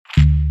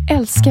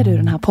Älskar du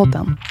den här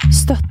podden?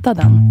 Stötta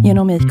den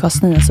genom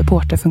IKAs nya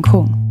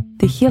supporterfunktion.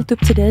 Det är helt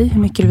upp till dig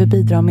hur mycket du vill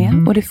bidra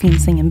med och det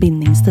finns ingen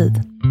bindningstid.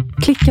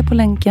 Klicka på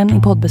länken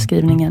i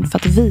poddbeskrivningen för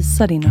att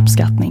visa din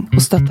uppskattning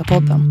och stötta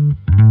podden.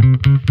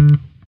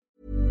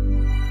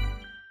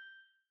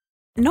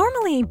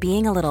 Normally,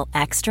 being a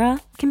little extra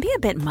can be a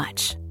bit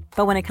much.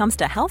 But when it comes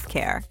to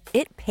healthcare,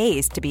 it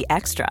pays to be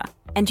extra.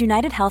 And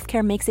United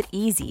Healthcare makes it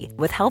easy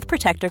with Health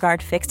Protector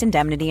Guard fixed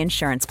indemnity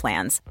insurance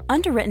plans.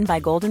 Underwritten by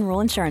Golden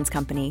Rule Insurance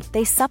Company,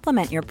 they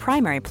supplement your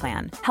primary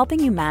plan,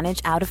 helping you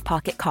manage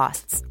out-of-pocket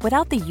costs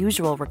without the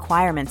usual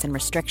requirements and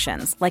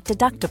restrictions like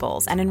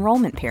deductibles and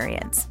enrollment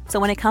periods. So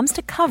when it comes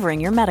to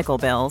covering your medical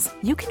bills,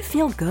 you can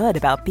feel good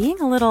about being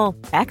a little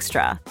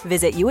extra.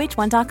 Visit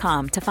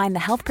uh1.com to find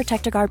the Health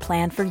Protector Guard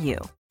plan for you.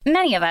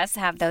 Many of us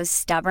have those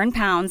stubborn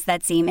pounds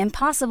that seem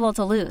impossible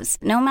to lose,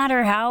 no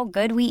matter how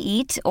good we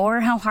eat or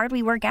how hard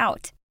we work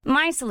out.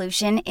 My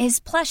solution is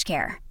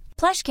PlushCare.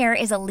 PlushCare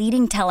is a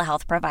leading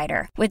telehealth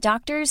provider with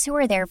doctors who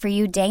are there for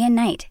you day and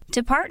night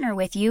to partner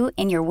with you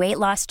in your weight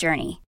loss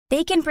journey.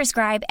 They can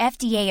prescribe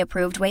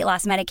FDA-approved weight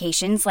loss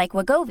medications like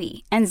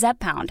Wegovy and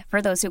Zepbound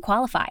for those who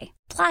qualify.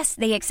 Plus,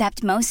 they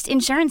accept most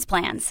insurance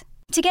plans.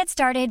 To get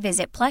started,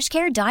 visit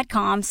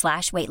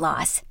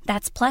plushcare.com/weightloss.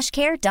 That's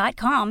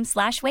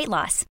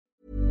plushcare.com/weightloss.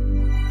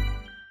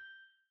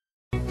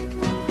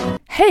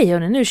 Hej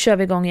hörni, nu kör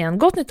vi igång igen.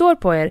 Gott nytt år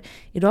på er.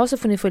 Idag så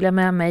får ni följa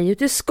med mig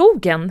ut i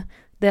skogen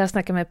där jag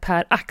snackar med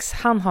Per Ax.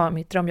 Han har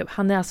mitt drömjobb.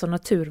 Han är alltså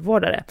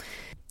naturvårdare.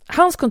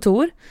 Hans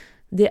kontor,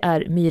 det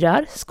är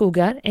myrar,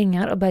 skogar,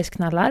 ängar och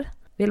bergsknallar.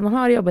 Vill man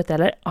ha det jobbet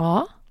eller?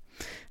 Ja.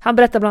 Han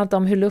berättar bland annat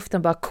om hur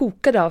luften bara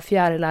kokade av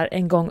fjärilar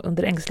en gång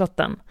under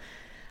ängslotten.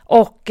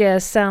 Och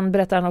sen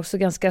berättar han också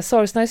ganska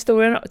sorgsna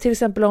historier, till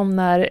exempel om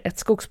när ett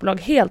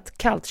skogsbolag helt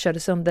kallt körde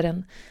sönder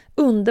en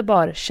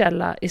underbar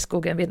källa i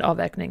skogen vid en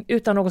avverkning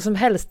utan någon som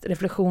helst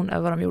reflektion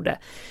över vad de gjorde.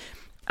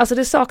 Alltså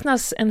det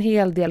saknas en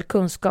hel del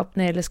kunskap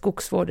när det gäller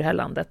skogsvård i det här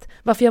landet.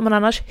 Varför gör man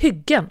annars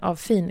hyggen av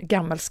fin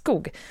gammal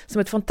skog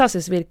som ett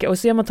fantastiskt virke och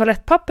så gör man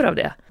toalettpapper av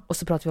det? Och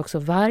så pratar vi också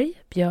varg,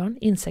 björn,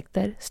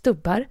 insekter,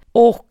 stubbar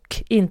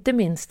och inte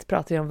minst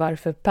pratar vi om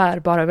varför Per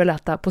bara vill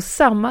äta på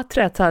samma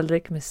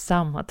trätallrik med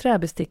samma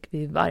träbestick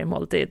vid varje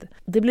måltid.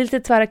 Det blir lite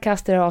tvära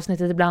kast i det här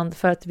avsnittet ibland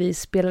för att vi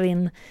spelar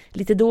in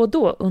lite då och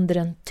då under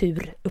en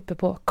tur uppe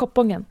på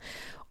Koppången.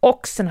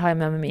 Och sen har jag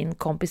med mig min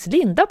kompis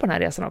Linda på den här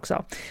resan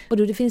också. Och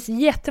det finns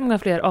jättemånga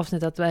fler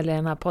avsnitt att välja i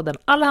den här podden.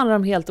 Alla handlar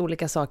om helt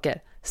olika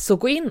saker. Så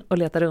gå in och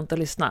leta runt och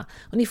lyssna.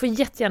 Och ni får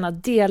jättegärna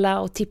dela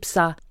och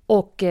tipsa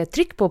och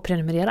tryck på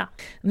prenumerera.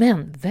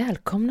 Men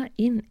välkomna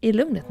in i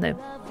lugnet nu.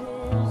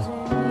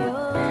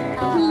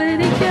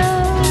 Let it go.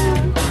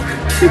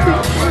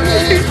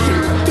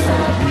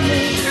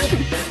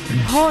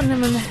 Ja, nej,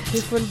 men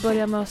vi får väl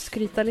börja med att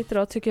skryta lite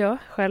då, tycker jag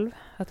själv.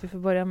 Att vi får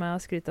börja med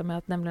att skryta med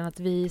att nämligen att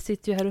vi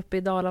sitter ju här uppe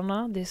i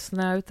Dalarna. Det är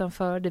snö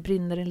utanför, det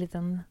brinner en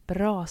liten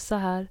brasa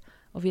här.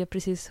 Och vi har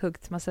precis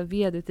huggt massa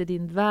ved ut i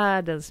din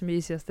världens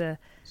mysigaste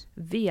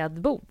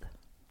vedbod.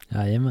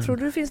 Jajamän. Tror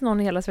du det finns någon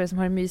i hela Sverige som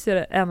har det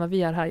mysigare än vad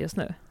vi har här just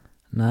nu?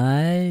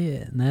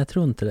 Nej, jag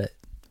tror inte det.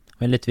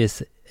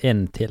 Möjligtvis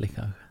en till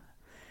kanske.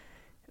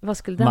 Vad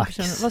skulle den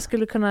personen, vad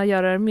skulle kunna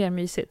göra det mer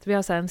mysigt? Vi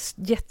har så här en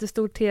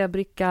jättestor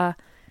tebricka,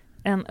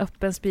 en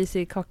öppen spis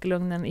i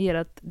kakelugnen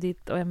i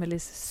ditt och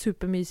Emelies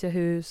supermysiga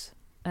hus.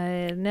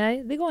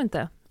 Nej, det går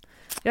inte.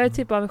 Jag är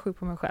typ avundsjuk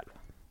på mig själv.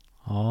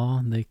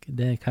 Ja,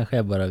 det kanske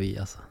är bara vi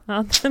alltså.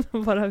 Ja, det är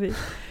nog bara vi.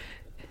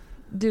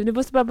 Du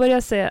måste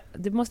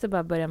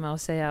bara börja med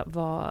att säga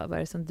vad är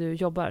det som du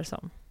jobbar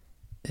som?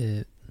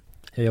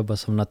 Jag jobbar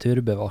som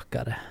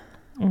naturbevakare.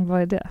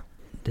 Vad är det?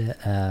 Det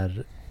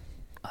är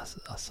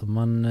alltså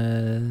man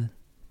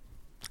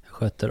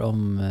sköter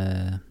om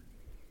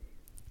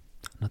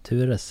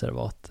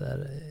naturreservat. Jag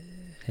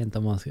vet inte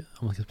om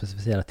man ska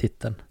specificera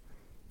titeln.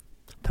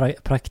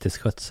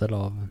 Praktisk skötsel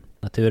av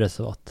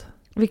naturreservat.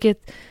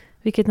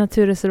 Vilket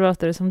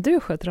naturreservat är det som du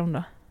sköter om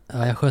då?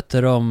 Ja, jag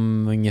sköter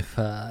om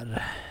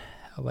ungefär,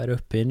 vad är det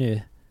uppe i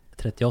nu?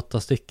 38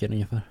 stycken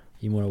ungefär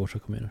i Mora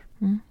kommuner.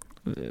 Mm.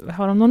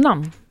 Har de någon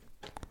namn?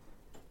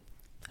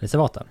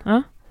 Reservaten?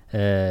 Ja.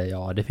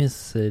 Ja, det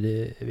finns,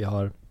 vi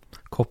har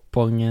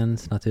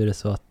Koppångens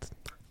naturreservat,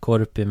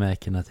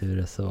 Korpimäki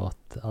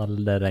naturreservat,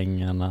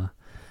 Alderängarna,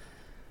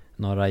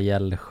 Norra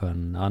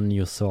Gällsjön,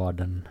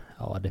 Anjosvarden.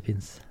 Ja, det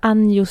finns.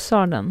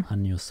 Anjosvarden.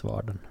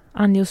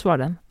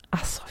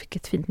 Alltså,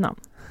 vilket fint namn.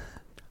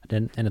 Det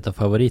är en av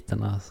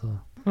favoriterna. Alltså.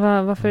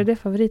 Varför är det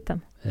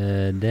favoriten?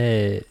 Det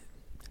är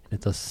en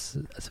av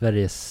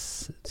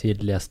Sveriges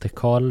sydligaste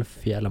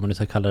kalfjäll, om man nu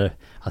ska kalla det.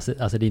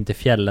 Alltså det är inte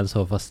fjällen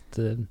så, fast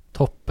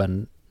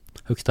toppen,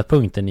 högsta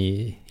punkten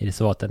i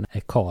reservaten är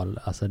kal.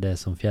 Alltså det är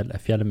som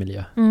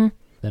fjällmiljö. Mm.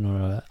 Det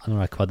är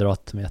några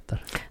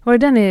kvadratmeter. Var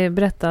det ni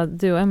berättade,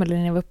 du och Emelie,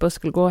 när ni var uppe och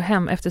skulle gå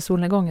hem efter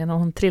solnedgången och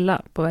hon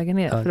trillade på vägen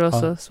ner för det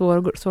var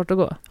så svårt att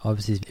gå? Ja,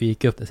 precis. Vi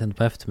gick upp det sen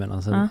på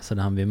eftermiddagen så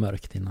det hann vi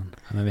mörkt innan.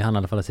 Men vi hann i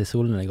alla fall se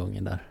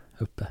solnedgången där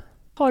uppe.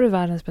 Har du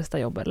världens bästa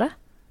jobb eller?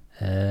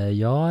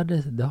 Ja,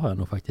 det har jag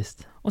nog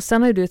faktiskt. Och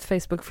sen har ju du ett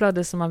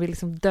Facebook-flöde som man vill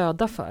liksom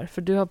döda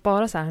för du har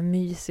bara så här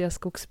mysiga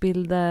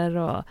skogsbilder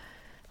och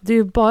det är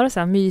ju bara så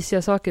här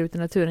mysiga saker ute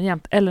i naturen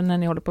jämt. Eller när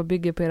ni håller på att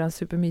bygga på er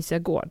supermysiga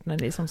gård. När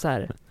ni som så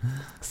här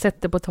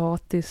sätter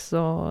potatis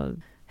och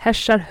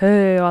härsar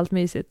hö och allt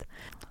mysigt.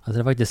 Alltså det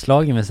har faktiskt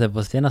slagit mig sig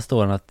på senaste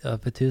åren att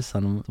för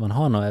tusan, man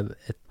har nog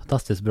ett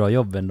fantastiskt bra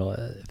jobb ändå.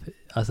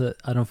 Alltså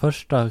de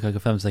första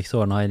kanske 5-6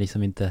 åren har jag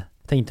liksom inte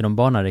tänkt i någon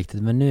bana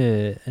riktigt. Men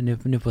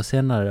nu på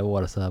senare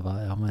år så här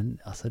bara, ja men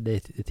alltså det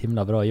är ett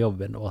himla bra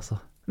jobb ändå. Alltså.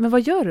 Men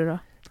vad gör du då?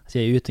 Så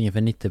jag är ute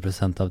ungefär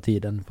 90% av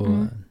tiden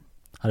på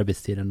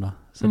arbetstiden då.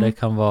 Så det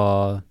kan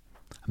vara,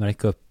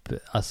 märka upp,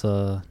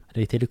 alltså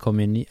det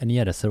tillkommer ju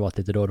nya reservat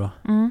lite då.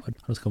 Och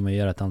då ska man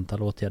göra ett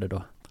antal åtgärder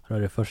då. Då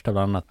är det första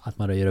bland annat att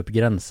man röjer upp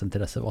gränsen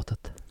till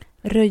reservatet.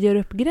 Röjer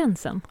upp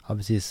gränsen? Ja,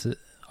 precis.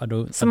 Ja,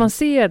 då, så man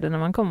ser det när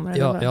man kommer?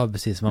 Ja,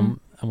 precis. Man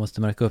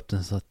måste märka upp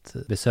den så att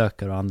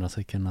besökare och andra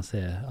ska kunna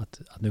se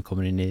att nu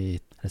kommer in i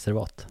ett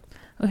reservat.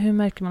 Och hur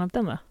märker man upp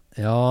den då?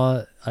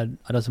 Ja,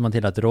 då ser man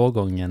till att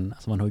rågången,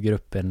 alltså man hugger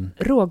upp en...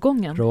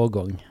 Rågången?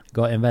 Rågång.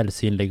 En väldigt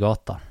synlig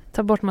gata.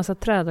 Ta bort massa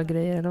träd och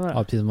grejer eller vad?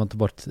 Ja, precis. Man tar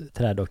bort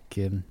träd och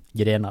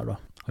grenar då.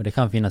 Och det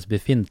kan finnas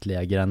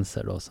befintliga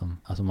gränser då som,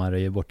 alltså man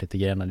röjer bort lite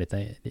grenar,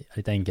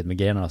 lite enkelt med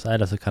grenarna.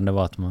 Eller så kan det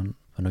vara att man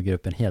hugger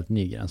upp en helt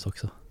ny gräns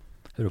också.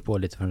 Det beror på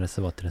lite från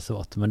reservat till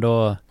reservat. Men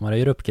då, man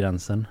röjer upp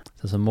gränsen,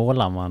 sen så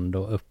målar man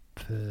då upp,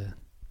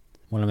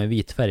 målar med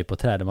vit färg på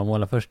träden. Man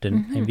målar först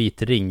en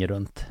vit ring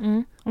runt.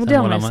 Och det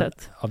har man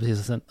sett. Ja,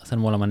 precis. Och sen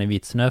målar man en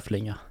vit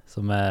snöflinga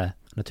som är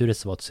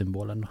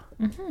naturreservatssymbolen då.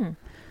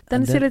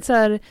 Den ser lite så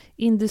här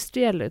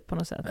industriell ut på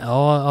något sätt.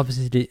 Ja,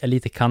 precis. Det är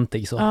lite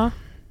kantig så. Ja.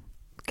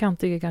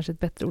 Kantig är kanske ett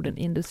bättre ord än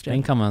industriell.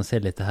 Den kan man se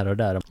lite här och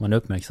där om man är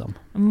uppmärksam.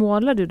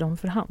 Målar du dem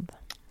för hand?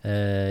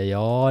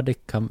 Ja, det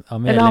kan... Ja,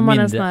 eller har man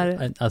mindre, en sån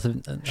här alltså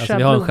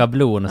vi har en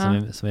schablon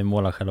som vi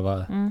målar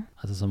själva.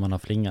 Alltså som man har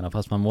flingarna.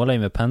 Fast man målar ju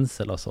med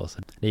pensel och så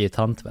det är ju ett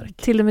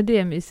hantverk. Till och med det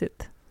är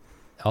mysigt.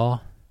 Ja,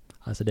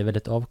 alltså det är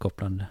väldigt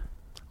avkopplande.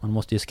 Man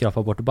måste ju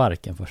skrapa bort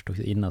barken först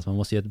också innan. Så man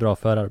måste göra ett bra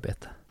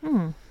förarbete.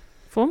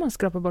 Får man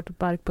skrapa bort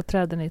bark på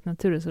träden i ett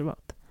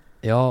naturreservat?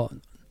 Ja,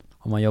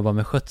 om man jobbar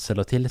med skötsel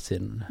och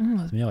tillsyn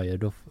som jag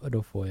gör,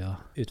 då får jag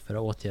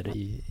utföra åtgärder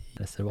i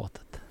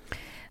reservatet.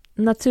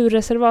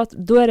 Naturreservat,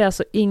 då är det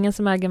alltså ingen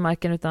som äger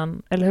marken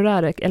utan, eller hur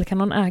är det? Eller kan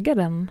någon äga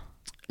den?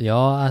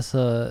 Ja,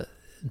 alltså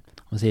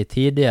om man säger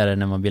tidigare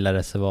när man bildade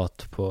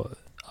reservat på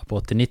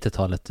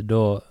 80-90-talet,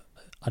 då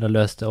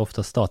löste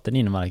ofta staten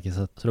in marken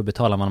så då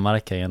betalar man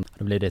markägaren.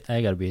 Då blir det ett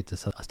ägarbyte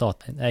så att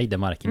staten ägde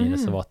marken i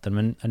reservaten.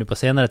 Men nu på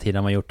senare tid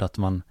har man gjort att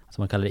man,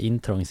 som man kallar det,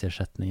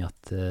 intrångsersättning,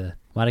 att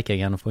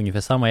markägaren får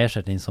ungefär samma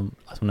ersättning som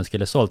om den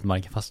skulle sålt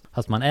marken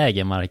fast man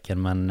äger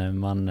marken men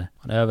man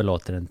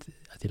överlåter den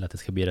till att det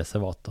ska bli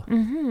reservat då.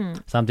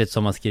 Samtidigt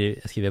som man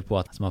skriver på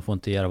att man får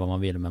inte göra vad man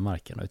vill med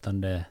marken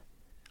utan det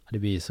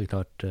blir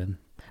såklart...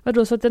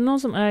 Vadå, så att det är någon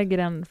som äger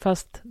den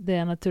fast det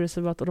är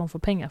naturreservat och de får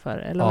pengar för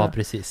det? Eller ja, vad?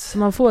 precis. Så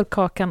man får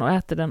kakan och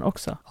äter den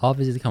också? Ja,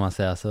 precis, det kan man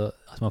säga. Så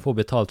alltså man får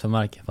betalt för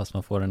marken fast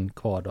man får den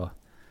kvar då.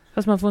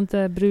 Fast man får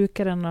inte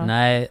bruka den? Och...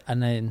 Nej,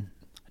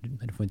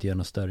 du får inte göra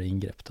något större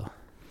ingrepp då.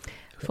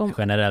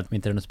 Generellt, om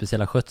inte det är några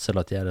speciella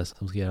skötselåtgärder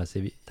som ska göras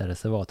i det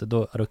reservatet,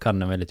 då kan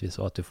det väldigt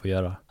vara att du får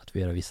göra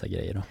vissa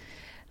grejer då.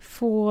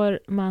 Får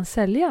man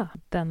sälja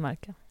den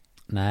marken?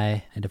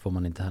 Nej, det får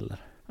man inte heller.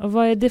 Och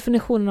vad är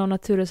definitionen av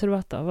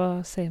naturreservat då?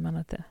 Vad säger man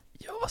att det är?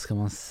 Ja, vad ska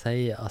man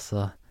säga?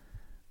 Alltså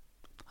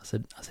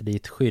det är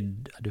ett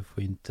skydd. Du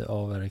får inte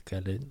avverka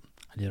eller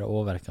göra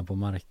avverkan på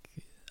mark,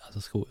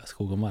 alltså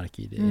skog och mark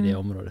i det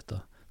området då.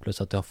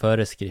 Plus att du har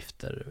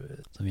föreskrifter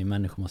som vi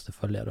människor måste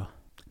följa då,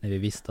 när vi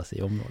vistas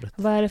i området.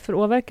 Vad är det för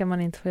avverkan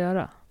man inte får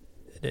göra?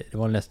 Det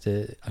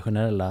vanligaste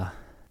generella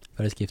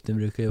föreskriften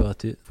brukar ju vara att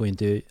du får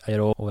inte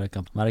göra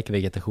avverkan på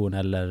markvegetation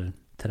eller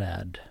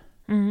träd,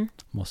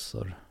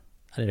 mossor.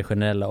 Det är det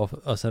generella.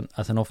 Och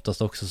sen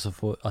oftast också så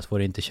får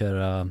du inte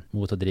köra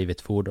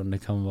motordrivet fordon. Det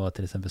kan vara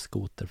till exempel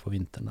skoter på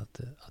vintern, att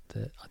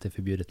det är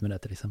förbjudet med det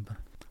till exempel.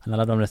 Men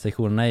alla de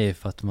restriktionerna är ju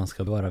för att man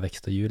ska bevara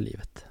växt- och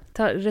djurlivet.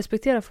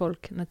 Respekterar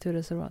folk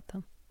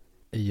naturreservaten?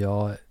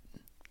 Ja,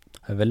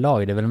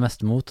 överlag det är väl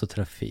mest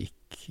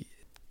motortrafik,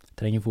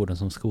 terrängfordon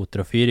som skoter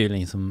och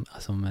fyrhjuling som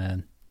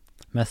är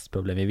mest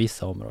problem i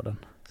vissa områden,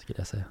 skulle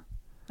jag säga.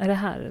 Är det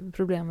här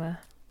problemet?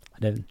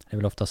 Det är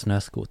väl ofta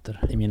snöskoter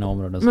i mina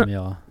områden som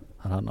jag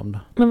har hand om då.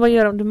 Men vad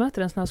gör om du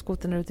möter en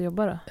snöskoter när du är ute och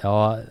jobbar då?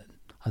 Ja,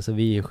 alltså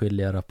vi är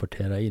skyldiga att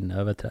rapportera in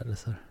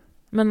överträdelser.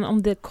 Men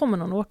om det kommer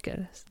någon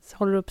åker,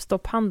 håller du upp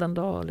stopphanden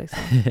då liksom?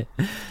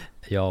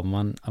 Ja,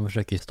 man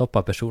försöker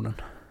stoppa personen.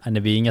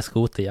 Det blir inga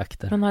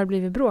skoterjakter. Men har det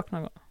blivit bråk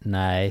någon gång?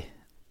 Nej,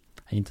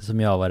 inte som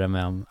jag var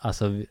med om.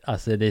 Alltså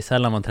det är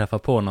sällan man träffar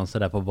på någon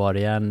sådär på bar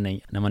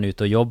gärning när man är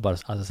ute och jobbar.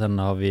 Alltså sen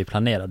har vi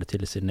planerade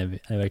tillsyn när vi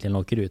verkligen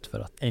åker ut för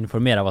att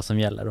informera vad som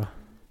gäller då.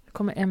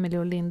 Kommer Emily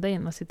och Linda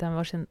in och sitter med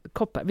varsin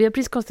kopp här. Vi har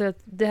precis konstaterat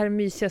att det här är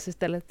mysigaste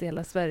stället i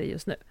hela Sverige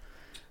just nu.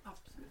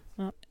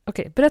 Ja.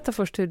 Okej, berätta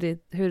först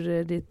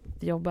hur ditt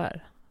jobb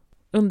är.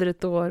 Under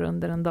ett år,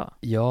 under en dag.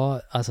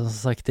 Ja, alltså som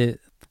sagt, det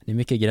Det är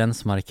mycket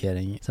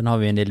gränsmarkering. Sen har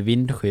vi en del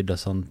vindskydd och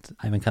sånt.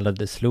 Även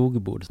kallade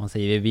slogbord. Man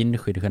säger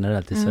vindskydd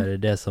generellt i Sverige.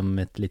 Det är som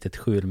ett litet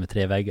skjul med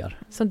 3 väggar.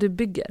 Som du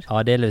bygger?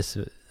 Ja, delvis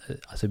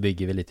alltså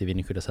bygger vi lite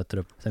vindskydd och sätter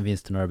upp. Sen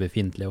finns det några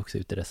befintliga också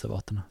ute i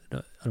reservaterna.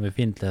 De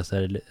befintliga så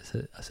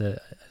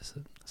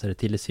är det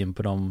tillsyn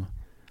på dem.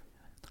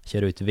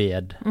 Kör ut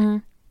ved.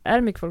 Är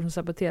det mycket folk som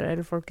saboterar? Är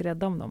det folk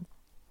rädda om dem?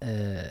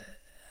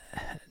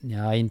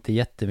 Ja, inte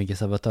jättemycket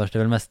sabotage. Det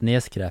är väl mest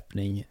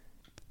nedskräpning.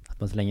 Att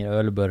man slänger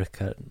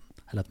ölburkar.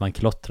 Eller att man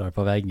klottrar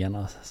på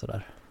väggarna.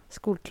 Sådär.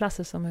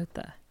 Skolklasser som är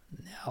ute?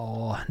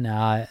 Ja,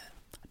 nej.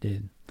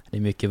 Det är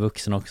mycket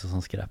vuxna också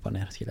som skräpar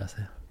ner, skulle jag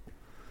säga.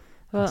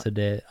 Alltså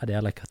det är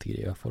alla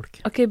kategorier av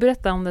folk. Okej,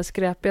 berätta om det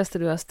skräpigaste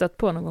du har stött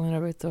på någon gång när du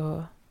har varit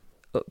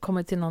och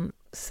kommit till någon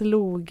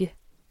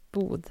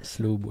slogbod.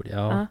 Slogbod,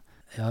 ja.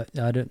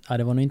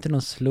 Det var nog inte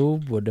någon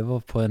slogbod. Det var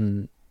på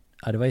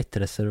det var ett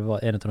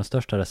reservat, en av de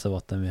största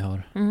reservaten vi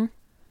har.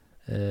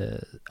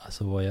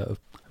 Alltså var jag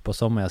på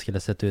sommaren, jag skulle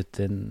sätta ut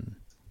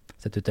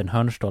en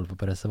hörnstolpe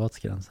på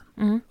reservatsgränsen.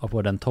 Och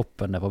på den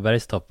toppen, där på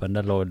bergstoppen,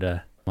 där låg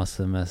det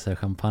massor med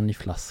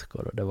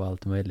champagneflaskor och det var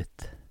allt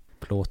möjligt.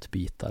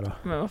 Plåtbitar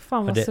och... Men vad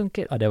fan, vad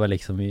sunkigt. Ja, det var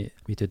liksom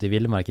mitt ute i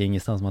vildmark,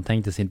 ingenstans. Man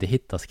tänkte sig inte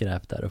hitta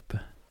skräp där uppe.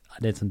 Ja,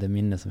 det är ett sånt där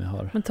minne som jag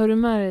har. Men tar du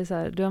med dig så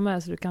här, du har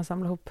med så du kan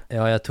samla ihop?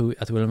 Ja, jag tog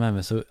det med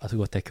mig så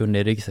gott jag kunde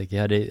i ryggsäck.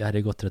 Jag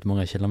hade gått rätt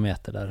många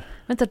kilometer där.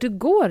 Vänta, du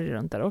går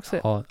runt där också?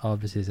 Ja,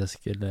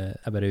 precis.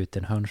 Jag bärde ut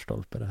en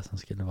hörnstolpe där som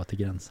skulle vara till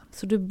gränsen.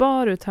 Så du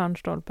bar ut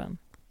hörnstolpen?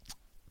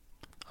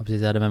 Ja,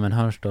 precis. Jag hade med mig en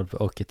hörnstolpe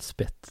och ett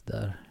spett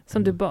där.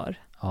 Som du bar?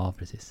 Ja,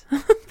 precis.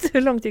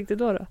 Hur långt gick det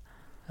då?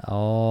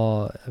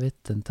 Ja, jag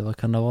vet inte. Vad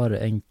kan det vara?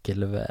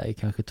 Enkel väg.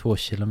 Kanske 2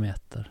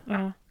 kilometer.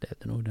 Ja.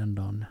 Det är nog den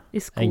dagen. I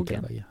skogen?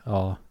 Enkel väg,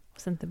 ja.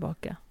 Och sen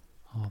tillbaka.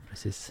 Ja,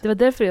 precis. Det var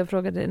därför jag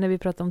frågade när vi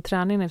pratade om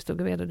träning när vi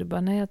stod och ved och du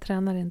bara, nej jag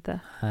tränar inte.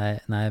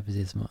 Nej,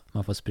 precis.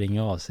 Man får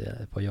springa av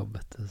sig på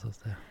jobbet. Så att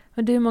säga.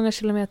 Men hur många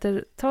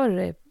kilometer tar det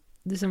dig?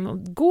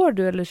 Går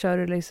du eller kör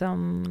du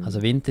liksom... Alltså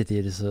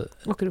vintertid så...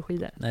 Åker du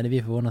skidor? Nej,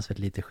 vi förvånansvärt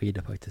lite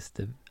skidor faktiskt.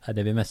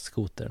 Det är mest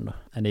skotern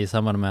då. Det är i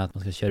samband med att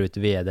man ska köra ut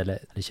ved eller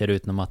köra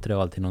ut något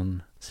material till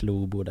någon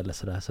slogbord eller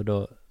sådär. Så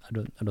då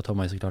tar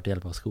man ju såklart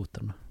hjälp av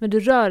skotern. Men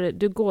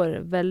du går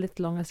väldigt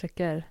långa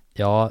sträckor?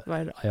 Ja,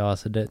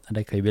 alltså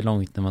det kan ju bli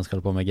långt när man ska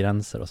hålla på med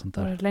gränser och sånt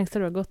där. Vad är det längsta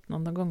du har gått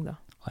någon gång då?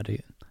 Ja,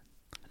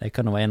 det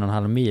kan nog vara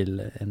 1,5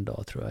 mil en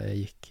dag tror jag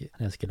gick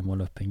när jag skulle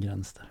måla upp en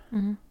gräns där.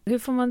 Hur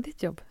får man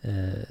ditt jobb?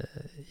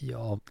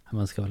 Ja,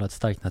 man ska väl ha ett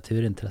starkt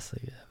naturintresse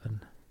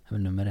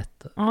även nummer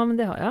 1. Ja, men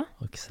det har jag.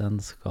 Och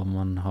sen ska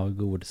man ha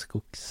god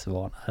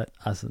skogsvana.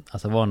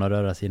 Alltså vana att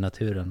röra sig i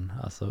naturen.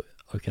 Alltså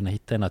och kunna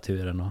hitta i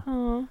naturen.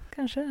 Ja,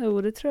 kanske.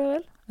 Jo, det tror jag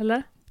väl.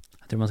 Eller?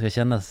 Jag tror man ska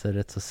känna sig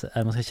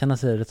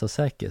rätt så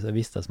säker. Så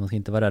visst, alltså, man ska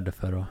inte vara rädd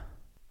för att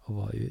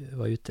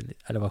vara ute.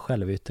 Eller vara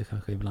själv ute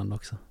kanske ibland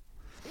också.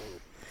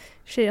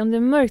 Om det är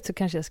mörkt så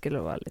kanske jag skulle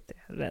vara lite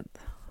rädd.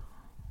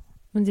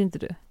 Men det är inte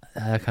du?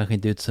 Jag kanske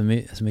inte är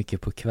ute så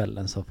mycket på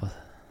kvällen så pass.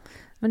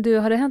 Men du,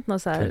 har det hänt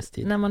något så här,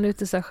 Kvällstid. när man är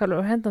ute så här själv,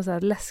 har det hänt något så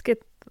här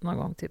läskigt någon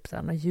gång? Typ så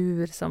här, några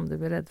djur som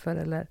du är rädd för?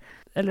 Eller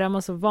är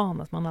man så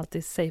van att man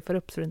alltid safear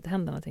upp så det inte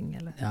händer någonting?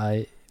 Eller?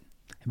 Ja,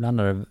 ibland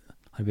har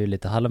det blivit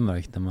lite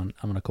halvmörkt när man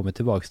har kommit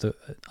tillbaka.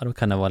 Då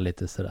kan det vara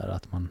lite sådär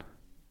att man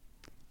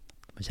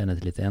känner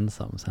sig lite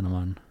ensam. Sen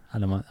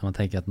när man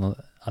tänker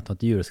att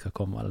något djur ska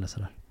komma eller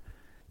sådär.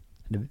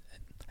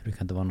 Det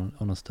kan inte vara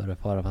någon större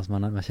fara, fast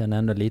man känner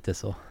ändå lite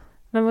så.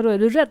 Men vadå, är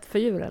du rädd för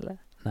djur eller?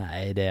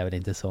 Nej, det är väl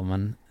inte så,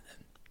 men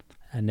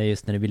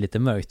just när det blir lite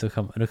mörkt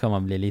då kan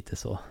man bli lite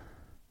så.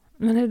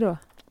 Men hur då?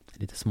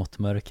 Lite smått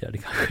mörkare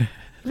kanske.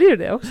 Blir du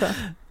det också?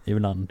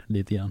 Ibland,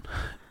 lite grann.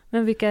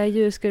 Men vilka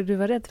djur skulle du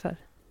vara rädd för?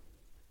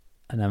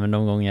 Nej, men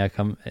de gånger jag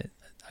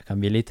kan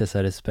bli lite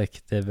så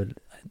respekt, det är väl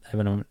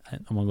även om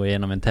man går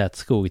igenom en tät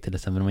skog till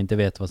exempel, om man inte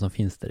vet vad som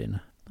finns där inne.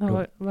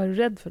 Ja, vad är du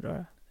rädd för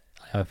då?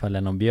 I alla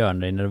fall någon björn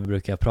där inne, då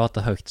brukar jag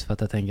prata högt för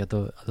att jag tänker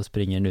att då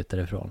springer den ut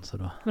därifrån. Så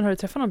då. Men har du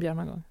träffat någon björn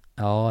någon gång?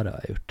 Ja, det har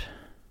jag gjort.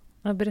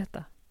 Ja,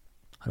 berätta.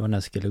 Det var när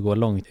jag skulle gå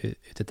långt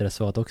ut i ett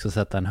reservat också,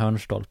 sätta en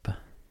hörnstolpe.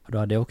 Och då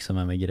hade jag också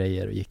med mig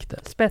grejer och gick där.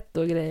 Spett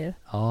och grejer?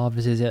 Ja,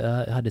 precis.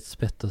 Jag hade ett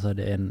spett och så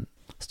hade jag en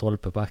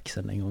stolpe på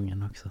axeln en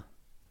gången också.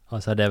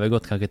 Och så hade jag väl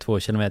gått kanske 2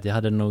 kilometer. Jag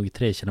hade nog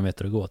 3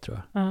 kilometer att gå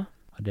tror jag. Ja.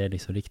 Och det är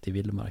liksom riktig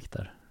vildmark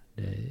där.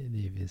 Det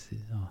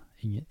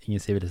är ingen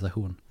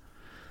civilisation.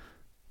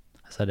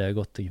 Så hade jag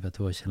gått ungefär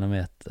 2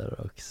 kilometer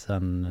och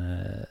sen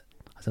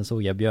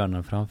såg jag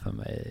björnen framför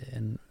mig.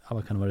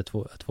 Vad kan det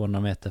vara, 200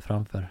 meter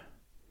framför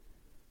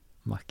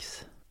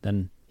max.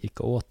 Den gick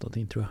och åt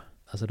någonting tror jag.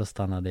 Alltså då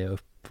stannade jag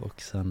upp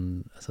och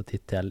sen så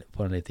tittade jag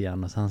på den lite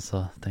grann och sen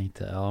så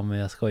tänkte jag, ja men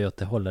jag ska ju åt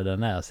det hållet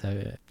den är så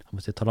jag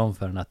måste tala om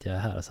för den att jag är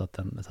här så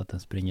att den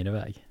springer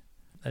iväg.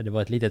 Det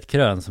var ett litet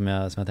krön som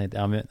jag tänkte,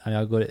 ja men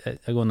jag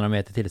går några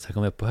meter till så jag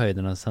kommer upp på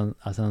höjden och sen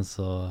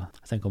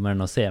kommer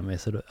den att se mig.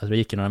 Så då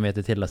gick jag några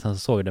meter till och sen så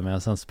såg den mig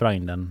och sen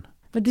sprang den.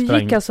 Men du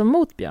gick alltså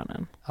mot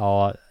björnen?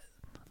 Ja,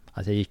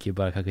 alltså jag gick ju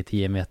bara kanske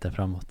 10 meter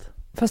framåt.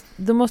 Fast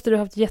då måste du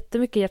ha haft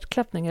jättemycket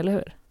hjärtklappning, eller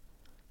hur?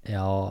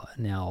 Ja,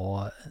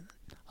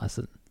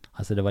 alltså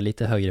Alltså det var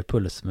lite högre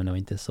puls, men det var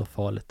inte så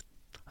farligt.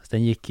 Alltså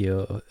den gick ju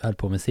och höll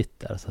på med sitt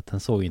där, så att den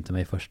såg inte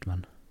mig först,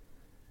 men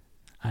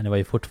nej, det var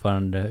ju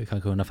fortfarande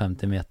kanske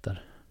 150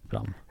 meter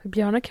fram.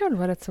 Björnar kan väl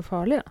vara rätt så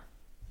farliga?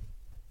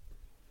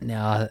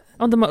 Ja,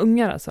 Om de har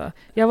ungar alltså.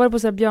 Jag var på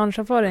så här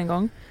björnsafari en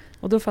gång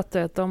och då fattade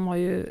jag att de har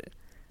ju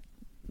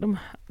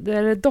det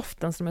är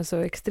doften som är så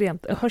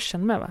extremt,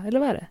 hörseln med va? Eller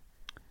vad är det?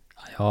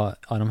 ja,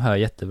 de hör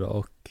jättebra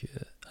och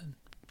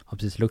har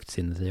precis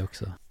luktsinne sig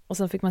också. Och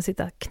sen fick man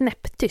sitta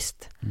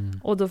knäpptyst. Mm.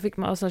 Och då fick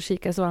man, och så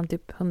kika, så var de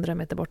typ 100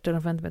 meter bort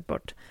eller 50 meter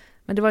bort.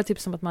 Men det var typ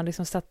som att man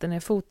liksom satte ner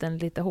foten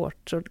lite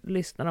hårt, så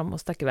lyssnade de och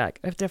stack iväg.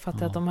 Och efter det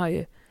fattade jag att de har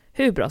ju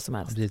hur bra som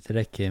helst. Det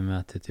räcker ju med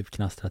att det typ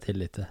knastrar till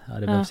lite. Ja,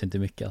 det behövs inte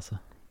mycket alltså.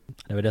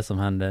 Det var det som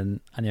hände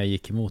när jag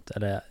gick emot,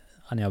 eller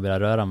när jag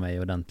började röra mig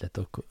ordentligt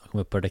och kom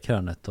upp på det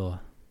krönet. Och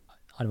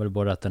det var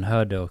både att den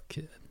hörde och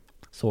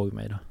såg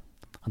mig då.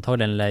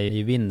 Antagligen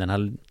i vinden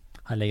hade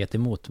legat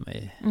emot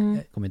mig.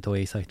 Jag kommer inte ihåg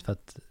exakt, för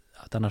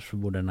att annars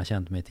borde den ha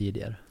känt mig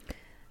tidigare.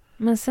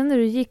 Men sen när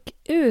du gick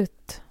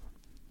ut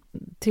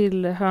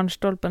till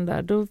hörnstolpen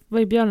där, då var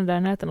ju björnen där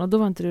i näten och då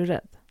var inte du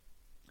rädd?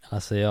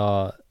 Alltså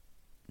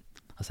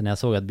när jag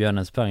såg att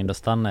björnen sprang, då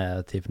stannade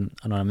jag typ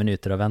några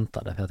minuter och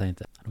väntade, för jag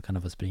tänkte, då kan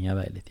jag få springa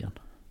iväg lite grann.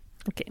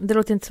 Okej, det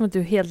låter inte som att du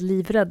är helt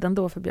livrädd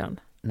ändå för björn?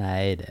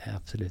 Nej, det är jag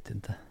absolut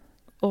inte.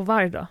 Och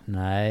varg då?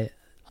 Nej,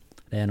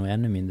 det är jag nog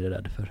ännu mindre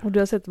rädd för. Och du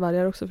har sett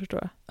vargar också, förstår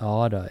jag?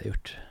 Ja, det har jag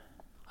gjort.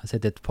 Jag har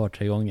sett ett par,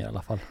 3 gånger i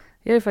alla fall.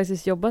 Jag har ju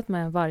faktiskt jobbat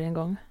med en varg en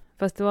gång.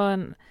 Fast det var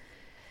en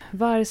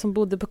varg som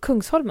bodde på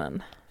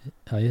Kungsholmen.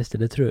 Ja, just det.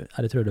 Det tror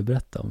jag du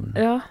berättade om.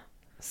 Ja,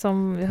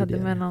 som vi hade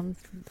med någon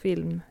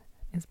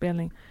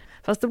filminspelning.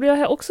 Fast då blev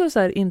jag också så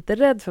här inte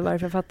rädd för varg,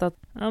 för jag fattade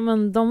att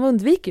men de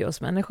undviker ju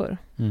oss människor.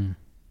 Mm.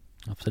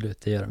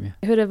 Absolut, det gör de ju.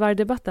 Hur är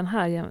vargdebatten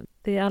här?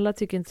 Alla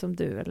tycker inte som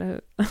du, eller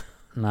hur?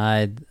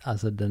 Nej,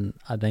 alltså den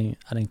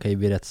kan ju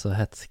bli rätt så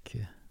hetsk.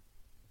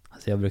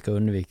 Alltså jag brukar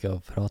undvika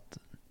att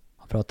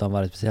prata om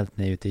varje, speciellt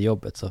när jag är ute i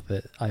jobbet, så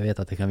för jag vet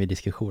att det kan bli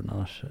diskussion,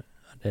 annars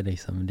det är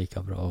liksom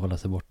lika bra att hålla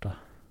sig borta.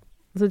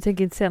 Så du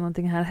tänker inte säga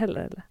någonting här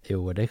heller, eller?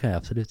 Jo, det kan jag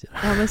absolut göra.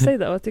 Ja, men säg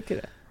då, vad tycker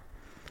du?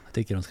 Jag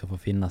tycker de ska få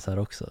finnas här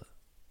också.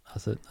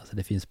 Alltså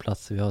det finns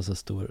plats, vi har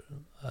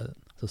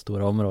så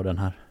stora områden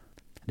här.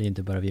 Det är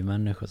inte bara vi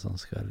människor som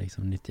ska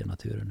liksom nyttja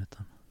naturen,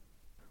 utan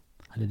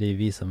det är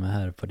vi som är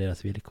här på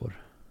deras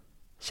villkor.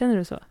 Känner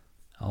du så?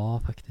 Ja,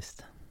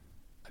 faktiskt.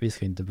 Vi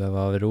ska inte behöva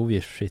ha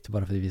rovdjursfritt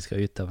bara för att vi ska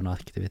utöva en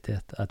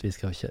aktivitet. Att vi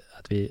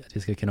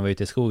ska kunna vara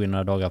ute i skogen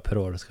några dagar per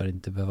år, och ska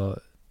inte behöva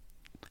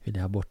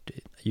vilja ha bort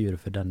djur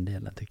för den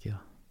delen, tycker jag.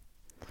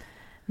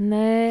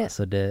 Nej.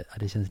 Alltså det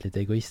känns lite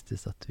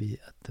egoistiskt att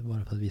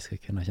bara för att vi ska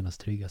kunna känna oss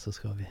trygga så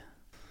ska vi.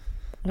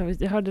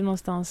 Jag hörde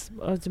någonstans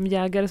som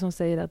jägare som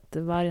säger att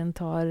vargen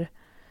tar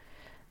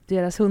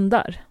deras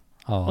hundar.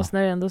 Ja. Och sen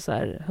är det ändå så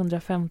här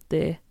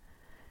 150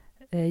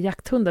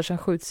 jakthundar som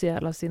skjuts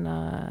ihjäl av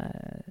sina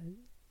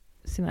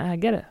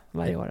ägare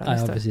varje år.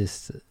 Ja,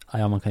 precis.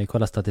 Ja, man kan ju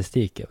kolla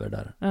statistik över det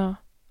där. Ja.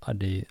 Ja,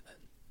 det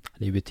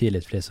är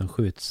betydligt fler som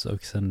skjuts,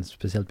 och sen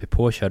speciellt blir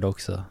påkörda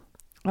också.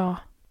 Ja.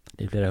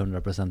 Det är flera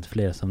 100%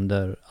 fler som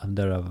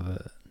dör av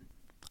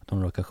att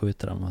de råkar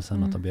skjuta dem, och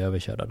sen att de blir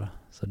överkörda då.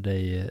 Så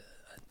det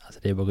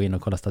är bara att gå in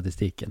och kolla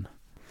statistiken.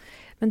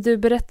 Men du,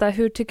 berätta,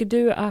 hur tycker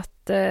du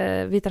att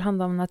vi tar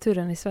hand om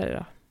naturen i Sverige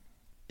då?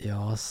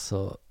 Ja,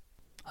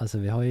 alltså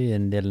vi har ju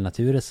en del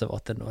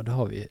naturreservat ändå, det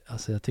har vi.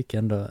 Alltså jag tycker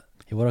ändå,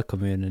 i våra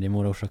kommuner, i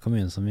Mora Orsa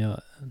kommun som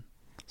jag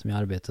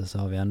arbetar, så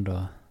har vi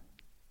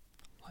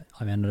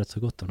ändå rätt så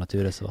gott om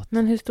naturreservat.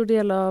 Men hur stor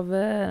del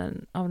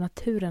av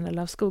naturen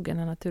eller av skogen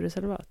är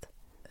naturreservat?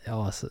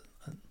 Ja, alltså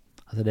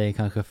det är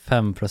kanske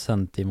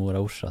 5% i Mora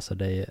Orsa, så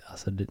det är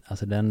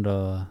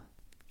ändå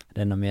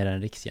mer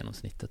än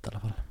riksgenomsnittet i alla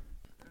fall.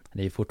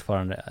 Det är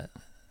fortfarande,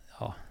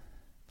 ja,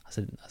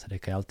 alltså det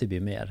kan ju alltid bli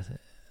mer,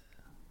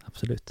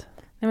 absolut.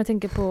 När man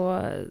tänker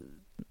på,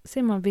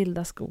 säger man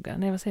vilda skogar?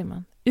 Nej, vad säger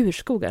man?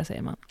 Urskogar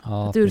säger man.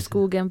 Ja, att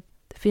urskogen,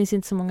 det finns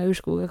inte så många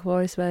urskogar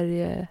kvar i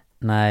Sverige.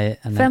 Nej.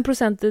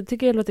 5%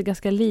 tycker jag låter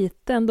ganska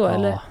lite ändå,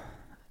 eller?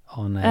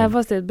 Ja, nej.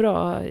 Fast det är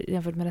bra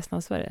jämfört med resten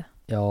av Sverige.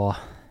 Ja,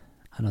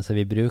 alltså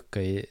vi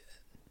brukar ju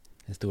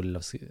en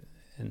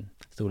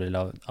stor del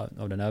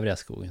av den övriga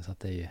skogen, så att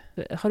det är ju...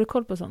 Har du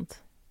koll på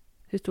sånt?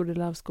 Hur stor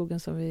del av skogen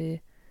som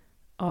vi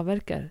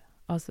avverkar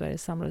av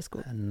Sveriges samlade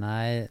skog?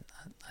 Nej,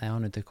 jag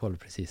har inte koll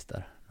precis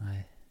där.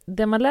 Nej.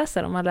 Det man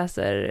läser, om man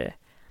läser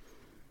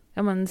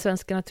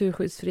Svenska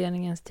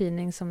Naturskyddsföreningens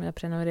tidning som jag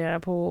prenumererar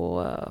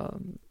på,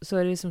 så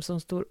är det som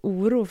sån stor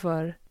oro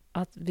för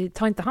att vi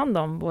tar inte hand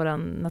om vår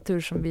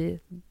natur som vi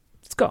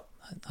ska.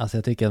 Alltså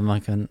jag tycker att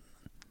man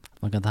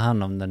kan ta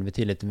hand om den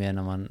betydligt mer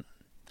när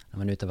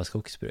man utövar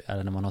skogsbruk,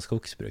 eller när man har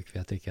skogsbruk. För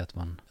jag tycker att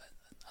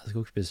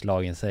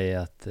skogsbrukslagen säger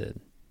att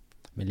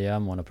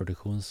miljömål och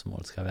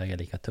produktionsmål ska väga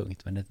lika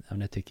tungt, men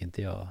det tycker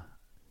inte jag.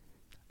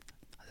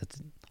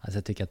 Alltså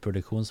jag tycker att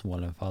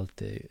produktionsmålen får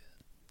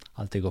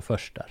alltid gå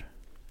först där.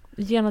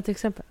 Ge något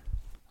exempel.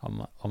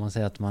 Om man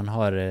säger att man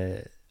har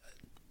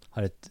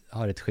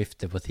ett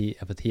skifte på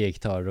 10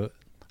 hektar,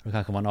 Då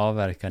kanske man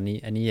avverkar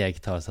 9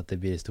 hektar så att det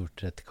blir i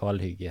stort sett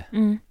kalhygge.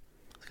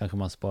 Så kanske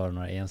man sparar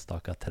några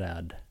enstaka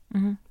träd.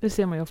 Det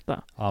ser man ju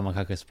ofta. Ja, man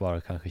kanske sparar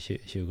kanske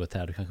 20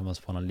 träd. Då kanske man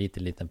sparar någon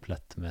liten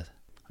plätt med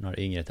några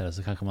yngre träd.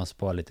 Så kanske man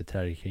sparar lite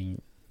träd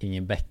kring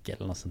en bäck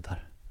eller något sånt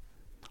där.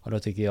 Och då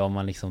tycker jag om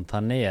man liksom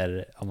tar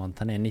ner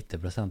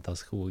 90% av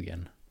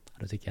skogen,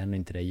 då tycker jag ändå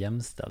inte det är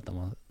jämställt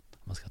om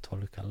man ska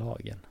tolka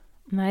lagen.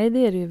 Nej, det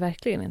är det ju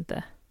verkligen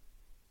inte.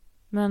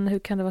 Men hur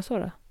kan det vara så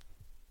då?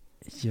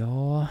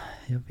 Ja,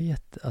 jag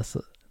vet.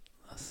 Alltså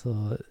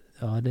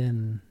ja, det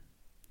är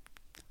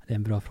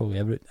en bra fråga.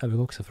 Jag brukar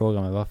också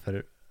fråga mig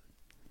varför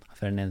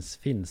den ens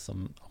finns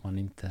om man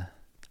inte...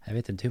 Jag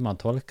vet inte hur man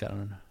tolkar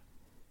den.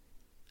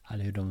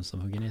 Eller hur de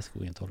som hugger ner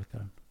skogen tolkar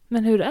den.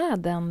 Men hur är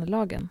den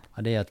lagen?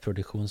 Ja, det är ett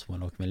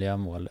produktionsmål och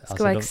miljömål.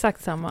 Ska vara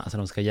exakt samma. Alltså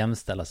de ska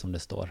jämställas som det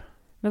står.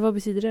 Men vad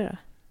betyder det då?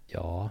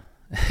 Ja,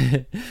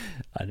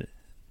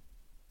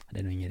 det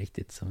är nog ingen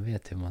riktigt som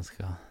vet hur man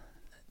ska...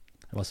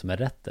 Vad som är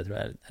rätt, tror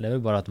jag. Eller det är väl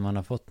bara att man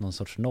har fått någon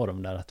sorts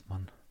norm där att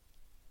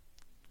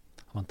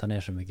man tar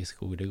ner så mycket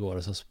skog det går.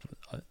 Och så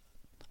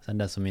sen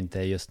det som inte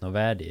är just något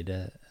värde i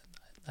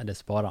det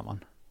sparar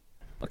man.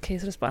 Okej,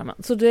 så det sparar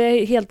man. Så det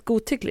är helt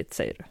godtyckligt,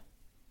 säger du?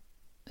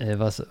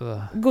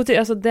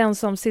 Alltså den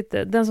som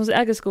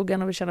äger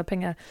skogen och vill tjäna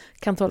pengar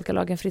kan tolka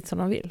lagen fritt som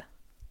de vill.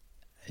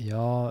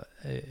 Ja,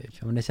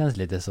 men det känns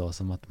lite så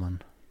som att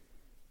man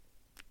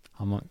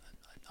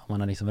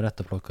har liksom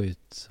rätt att plocka ut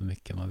så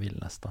mycket man vill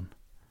nästan.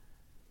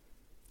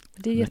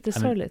 Det är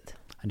jättesorgligt.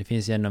 Men det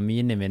finns ju ändå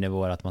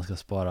miniminivåer att man ska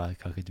spara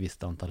kanske ett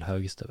visst antal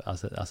högstubbar.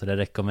 Alltså det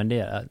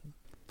rekommenderar.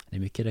 Det är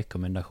mycket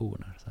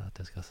rekommendationer så att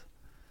det ska...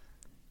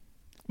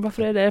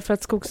 Varför är det? För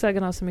att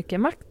skogsägarna har så mycket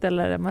makt,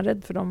 eller är man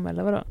rädd för dem,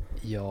 eller vadå?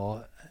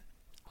 Ja,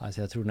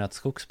 alltså jag tror nog att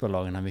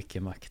skogsbolagen har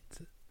mycket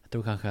makt. Jag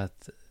tror kanske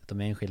att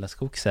de enskilda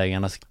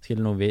skogsägarna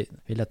skulle nog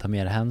vilja ta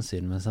mer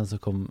hänsyn, men sen så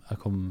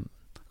kom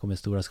det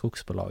stora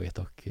skogsbolaget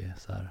och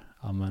så här,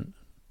 ja men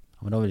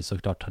de vill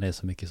såklart ta ner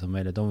så mycket som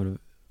möjligt. De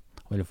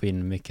vill få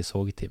in mycket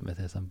sågtimmer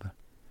till exempel.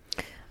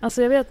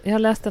 Alltså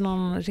jag läste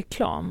någon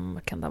reklam,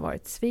 kan det ha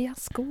varit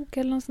Sveaskog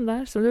eller något sånt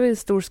där, så det var en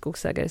stor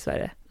skogsägare i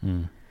Sverige.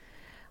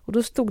 Och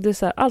då stod det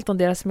så här, allt om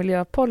deras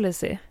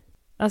miljöpolicy.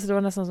 Alltså det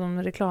var nästan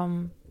som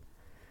reklam.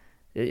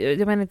 Jag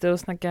menar inte att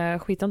snacka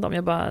skit om dem.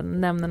 Jag bara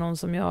nämner någon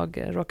som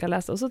jag råkar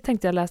läsa. Och så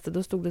tänkte jag läste,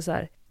 då stod det så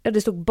här. Ja,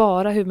 det stod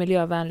bara hur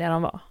miljövänliga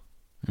de var.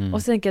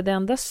 Och så tänker jag, det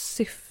enda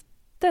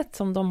syftet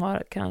som de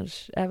har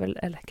kanske är väl,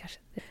 eller kanske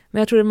inte. Men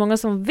jag tror det är många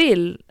som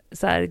vill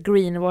så här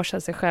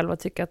greenwasha sig själva och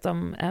tycka att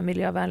de är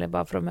miljövänliga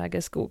bara för att de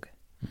äger skog.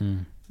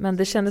 Men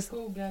det kändes...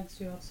 Skog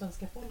ägs ju av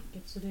svenska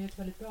folket, så det är ett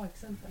väldigt bra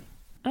exempel.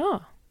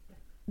 Ja.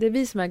 Det är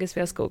vi som äger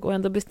Sveaskog och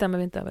ändå bestämmer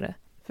vi inte över det.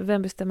 För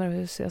vem bestämmer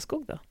över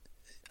Sveaskog då?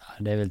 Ja,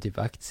 det är väl typ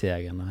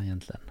aktieägarna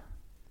egentligen.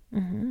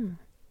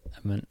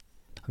 Men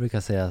jag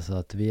brukar säga så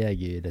att vi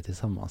äger ju det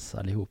tillsammans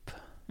allihop.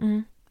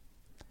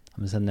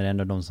 Men sen är det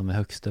ändå de som är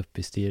högst upp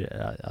i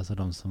alltså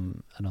de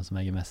som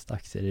äger mest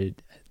aktier.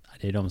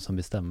 Det är de som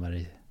bestämmer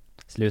i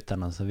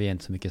slutändan, så vi är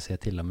inte så mycket att säga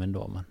till om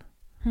ändå. Men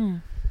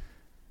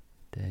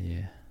det är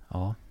ju,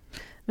 ja...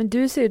 Men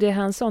du ser ju det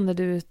hands-on när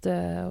du är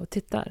ute och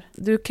tittar.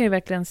 Du kan ju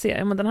verkligen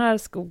se, men den här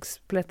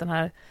skogsplätten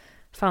här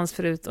fanns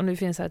förut och nu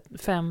finns här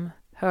 5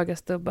 höga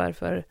stubbar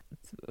för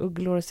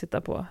ugglor att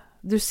sitta på.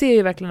 Du ser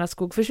ju verkligen att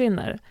skog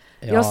försvinner.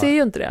 Ja, jag ser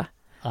ju inte det.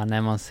 Ja,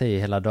 när man ser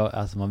hela dagen,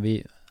 alltså man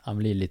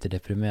blir lite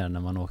deprimerad när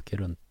man åker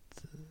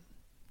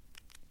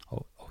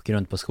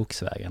runt på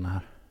skogsvägarna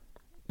här.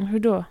 Hur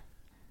då?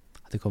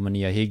 Att det kommer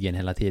nya hyggen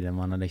hela tiden.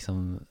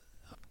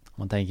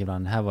 Man tänker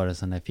ibland, här var det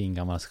sån här fin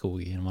gammal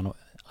skog.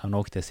 Han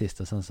åkte sist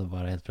och sen så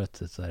bara helt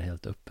plötsligt så är det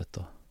helt öppet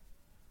då.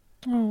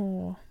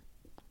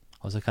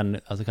 Och så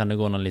kan det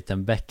gå någon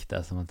liten bäck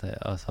där som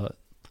alltså,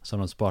 så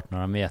de sparat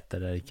några meter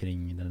där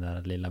kring den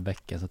där lilla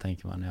bäcken, så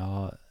tänker man,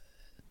 ja,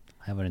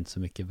 här var det inte så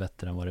mycket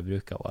bättre än vad det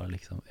brukar vara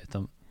liksom,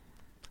 utan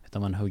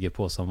man hugger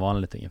på som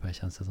vanligt ungefär,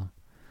 känns det som.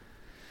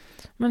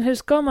 Men hur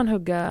ska man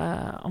hugga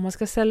om man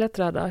ska sälja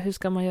träd? Hur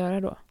ska man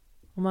göra då?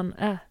 Om man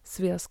är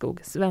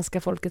Sveaskog,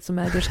 svenska folket som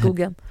äger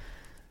skogen.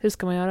 Hur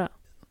ska man göra?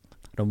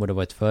 De borde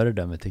vara ett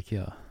föredöme, tycker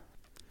jag,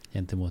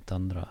 gentemot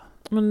andra.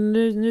 Men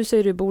nu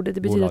säger du borde.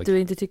 Det betyder bolag. Att du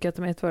inte tycker att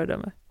de är ett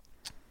föredöme.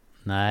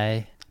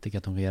 Nej, jag tycker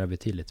att de kan göra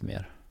betydligt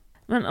mer.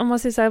 Men om man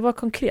säger så här, vad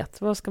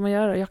konkret? Vad ska man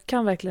göra? Jag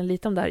kan verkligen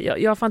lite om det här.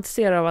 Jag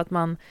fantiserar av att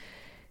man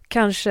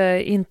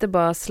kanske inte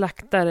bara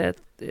slaktar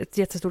ett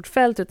jättestort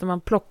fält, utan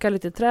man plockar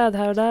lite träd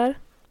här och där.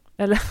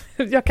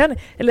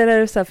 Eller är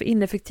det så här för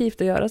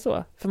ineffektivt att göra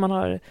så? För man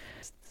har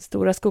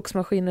stora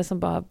skogsmaskiner som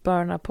bara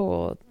burnar på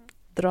och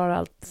drar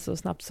allt så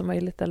snabbt som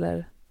möjligt,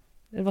 eller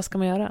vad ska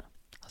man göra?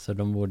 Alltså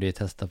de borde ju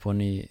testa på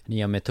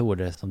nya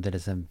metoder, som till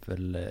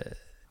exempel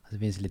det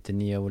finns lite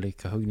nya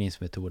olika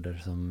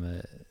huggningsmetoder, som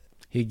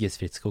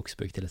hyggesfritt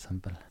skogsbruk till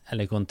exempel,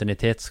 eller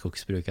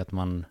kontinuitetsskogsbruk, att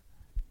man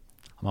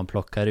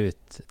plockar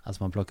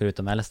ut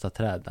de äldsta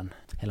träden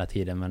hela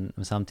tiden,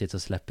 men samtidigt så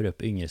släpper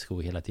upp yngre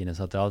skog hela tiden,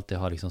 så att det alltid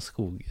har liksom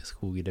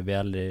skog. Det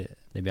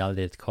blir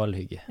aldrig ett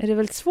kalhygge. Är det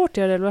väldigt svårt att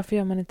göra det, eller varför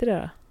gör man inte det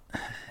då?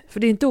 För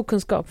det är inte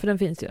okunskap, för den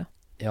finns ju.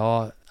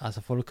 Ja,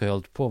 alltså folk har ju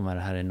hållit på med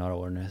det här i några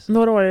år nu.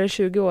 Några år, är det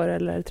 20 år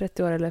eller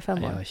 30 år eller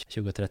 5 år? Ja,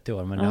 20-30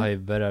 år. Men Ja. det har ju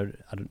börjat,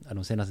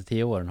 de senaste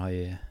 10 åren har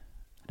ju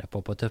det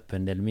poppat upp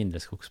en del mindre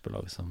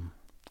skogsbolag som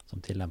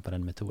tillämpar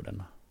den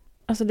metoden.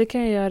 Alltså det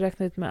kan jag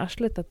räkna ut med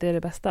arslet att det är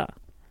det bästa.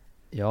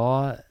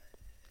 Ja,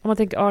 Om man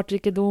tänker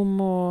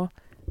artrikedom och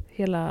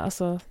hela,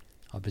 alltså...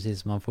 ja,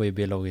 precis. Man får ju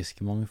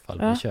biologisk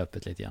mångfald på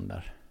köpet lite grann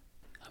där.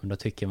 Ja, men då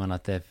tycker man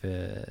att det är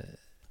för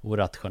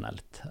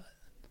orationellt.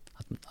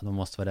 Att man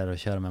måste vara där och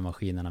köra med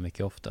maskinerna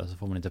mycket oftare, så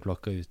får man inte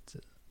plocka ut...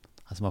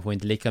 Alltså man får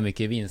inte lika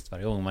mycket vinst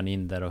varje gång man är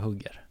in där och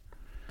hugger.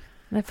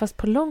 Nej, fast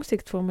på lång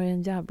sikt får man ju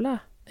en jävla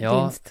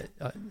vinst.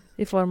 Ja,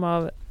 I form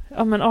av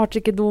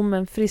artrikedom,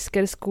 en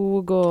friskare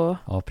skog och...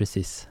 ja,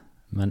 precis.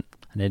 Men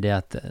det är det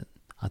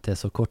att det är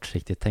så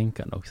kortsiktigt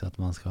tänkande också, att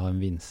man ska ha en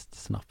vinst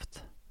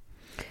snabbt.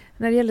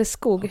 När det gäller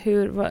skog,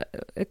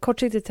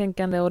 kortsiktigt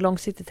tänkande och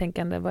långsiktigt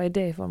tänkande, vad är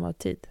det i form av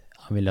tid?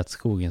 Han vill att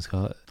skogen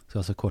ska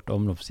ha så kort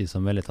omloppstid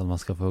som möjligt, att man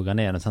ska få hugga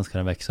ner den, sen ska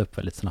den växa upp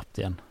väldigt snabbt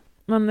igen.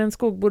 Men en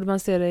skog borde man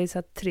se det i så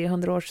här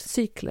 300 års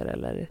cykler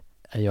eller?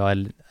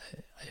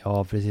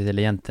 Ja, precis.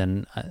 Eller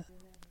egentligen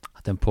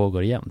att den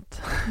pågår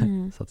jämt,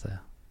 så att säga.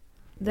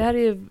 Det här är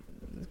ju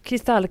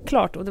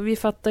kristallklart, och vi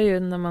fattar ju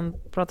när man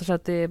pratar så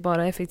att det är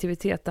bara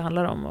effektivitet det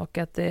handlar om och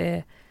att det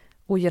är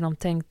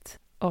ogenomtänkt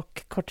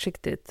och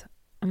kortsiktigt.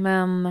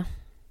 Men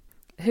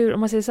om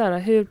man säger så här,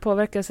 hur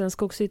påverkas en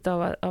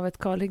skogsyta av ett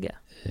kalhygge?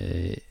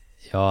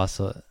 Ja,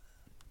 alltså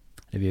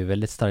det blir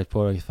väldigt starkt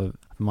påverkat, för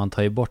man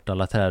tar ju bort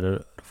alla träd och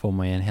då får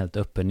man ju en helt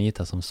öppen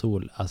yta som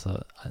sol.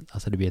 Alltså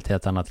det blir ett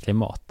helt annat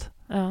klimat.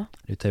 Ja.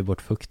 Du tar ju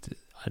bort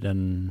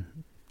den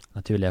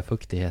naturliga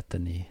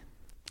fuktigheten i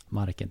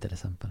marken till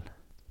exempel.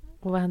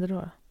 Och vad händer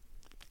då?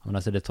 Men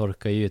alltså det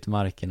torkar ju ut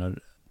marken och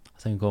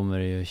sen kommer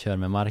det ju köra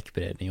med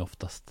markberedning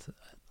oftast.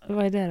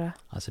 Vad är det då?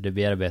 Alltså det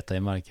bearbetar i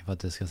marken för att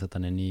det ska sätta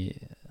ner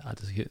att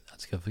du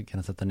ska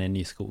kunna sätta ner en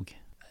ny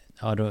skog.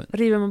 Ja, då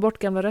River man bort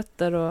gamla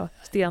rötter och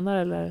stenar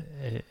eller?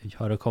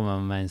 Ja, då kommer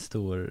man med en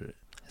stor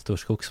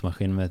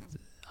skogsmaskin med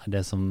det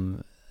är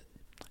som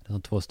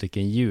 2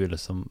 stycken hjul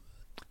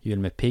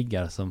med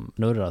piggar som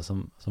snurrar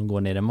som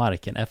går ner i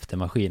marken efter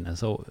maskinen,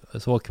 så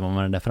åker man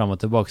med den där fram och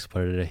tillbaka på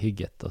det där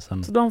hygget och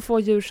sen, så de få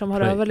djur som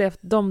har överlevt,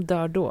 de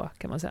dör då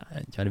kan man säga?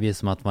 Ja, det blir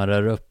som att man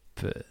rör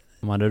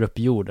upp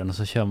jorden och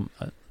så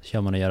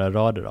kör man och gör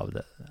rader av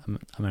det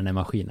med den här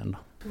maskinen då.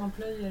 Man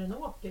plöjer en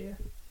åker ju.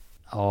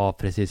 Ja,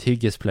 precis.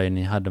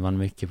 Hyggesplöjning hade man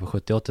mycket på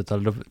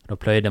 70-80-talet. Då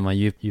plöjde man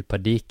djupa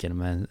diken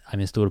med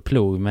en stor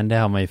plog, men det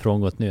har man ju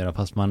frångått nu då,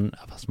 fast man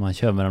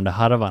kör med de där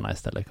harvarna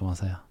istället kan man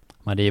säga.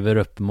 Man river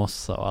upp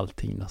mossa och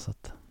allting då, så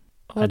att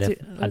det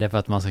är för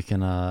att man ska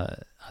kunna,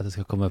 att det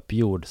ska komma upp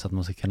jord så att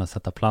man ska kunna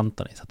sätta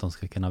plantorna i så att de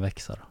ska kunna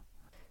växa då.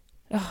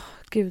 Ja,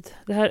 gud.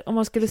 Det här, om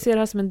man skulle se det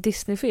här som en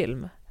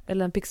Disney-film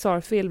eller en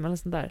Pixar-film eller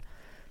sånt där,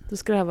 då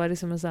skulle det här vara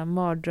liksom en sån här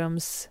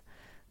mardröms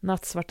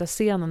nattsvarta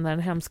scenen när den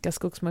hemska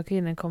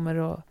skogsmaskinen kommer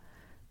och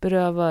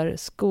berövar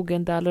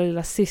skogen det allra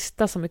lilla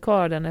sista som är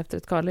kvar den efter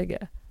ett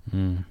kalhygge.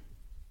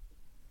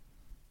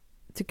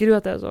 Tycker du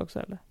att det är så också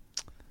eller?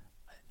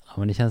 Ja,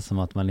 men det känns som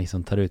att man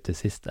liksom tar ut det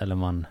sista,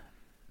 eller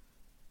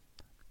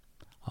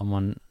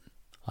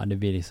det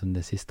blir liksom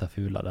det sista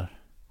fula där.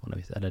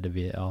 Eller det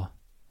blir, ja.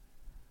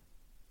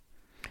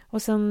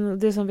 Och sen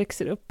det som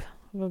växer upp,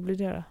 vad blir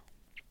det då?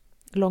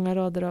 Långa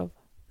rader av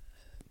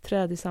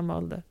träd i samma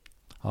ålder.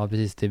 Ja,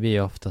 precis. Det blir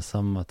ju ofta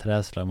samma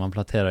trädslag. Man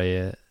planterar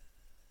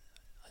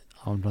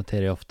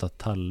ju ofta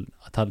tall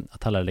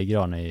eller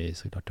gran är ju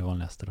såklart det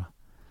vanligaste då.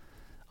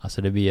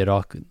 Alltså det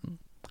blir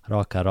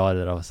raka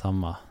rader av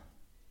samma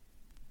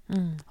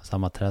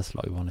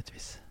trädslag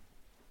vanligtvis.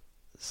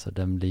 Så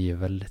den blir ju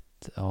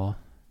väldigt,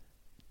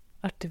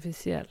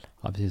 artificiell.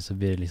 Ja, precis. Så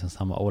blir det liksom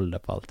samma ålder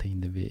på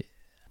allting. Det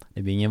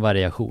blir ingen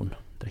variation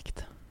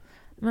direkt.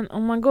 Men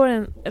om man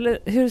eller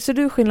hur ser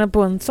du skillnad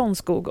på en sån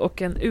skog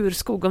och en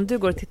urskog? Om du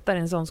går och tittar i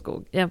en sån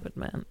skog jämfört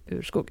med en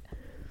urskog?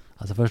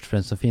 Alltså först och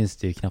främst så finns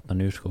det ju knappt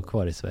någon urskog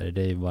kvar i Sverige.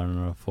 Det är ju bara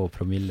några få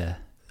promille.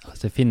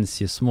 Alltså det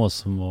finns ju små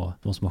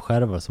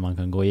skärvor som man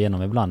kan gå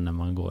igenom ibland när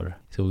man går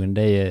i skogen.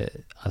 Det är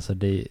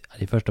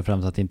först och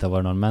främst att det inte har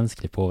varit någon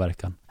mänsklig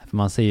påverkan. För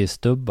man ser ju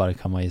stubbar,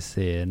 kan man ju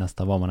se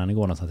nästan var man än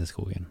går någonstans i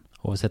skogen.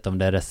 Oavsett om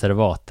det är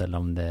reservat eller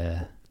om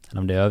det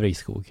är övrig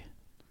skog.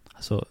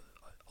 Alltså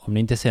om ni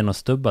inte ser någon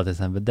stubbar till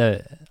exempel,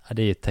 det är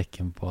ju ett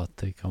tecken på att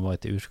det kan vara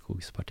ett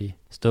urskogsparti.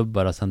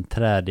 Stubbar och sen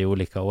träd i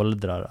olika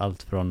åldrar,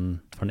 allt från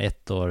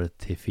 1 år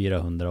till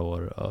 400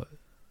 år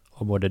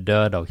och både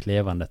döda och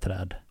levande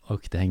träd.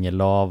 Och det hänger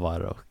lavar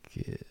och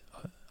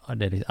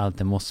det är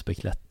allt är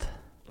mossbeklätt.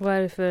 Vad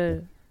är det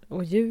för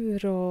och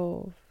djur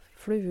och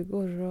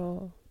flugor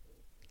och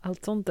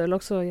allt sånt? Det är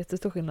också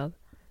jättestor skillnad,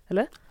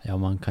 eller? Ja,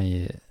 man kan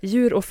ju...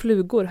 Djur och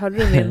flugor, hörde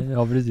du min?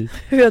 Ja, precis.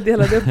 Hur jag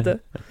delade upp det.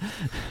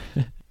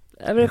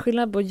 Är det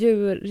skillnad på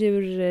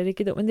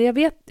djurrikedom? Men jag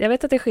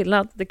vet att det är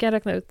skillnad. Det kan jag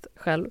räkna ut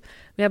själv.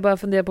 Men jag bara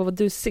funderar på vad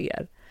du ser.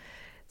 Till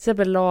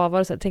exempel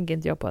lavar, så här, tänker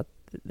inte jag på att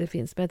det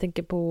finns. Men jag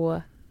tänker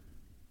på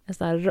en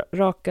sån här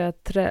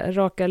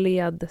raka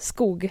led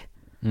skog.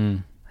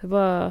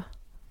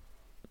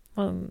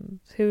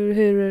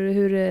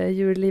 Hur är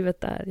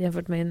djurlivet där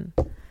jämfört med en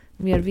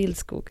mer vild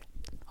skog?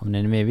 Om det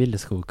är en mer vild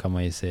skog kan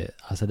man ju se,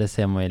 alltså det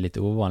ser man ju lite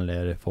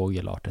ovanligare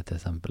fågelarter till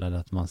exempel, eller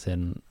att man ser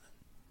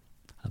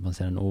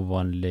en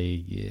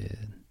ovanlig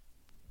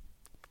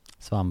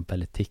svamp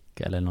eller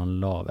ticka eller någon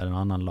lav eller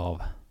någon annan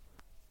lav.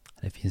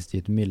 Det finns ju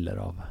ett myller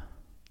av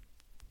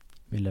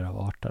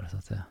arter så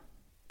att säga.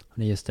 Och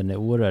det är just den där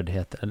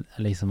orördheten,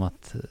 liksom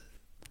att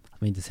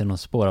man inte ser någon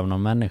spår av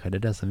någon människa. Det är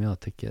det som jag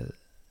tycker,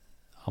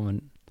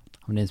 om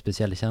det är en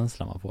speciell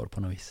känsla man får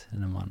på något vis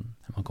när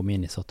man kommer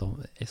in i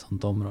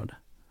sånt område.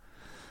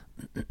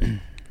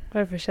 Vad är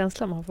det för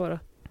känsla man får då?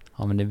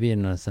 Ja, men det blir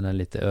en sån där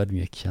lite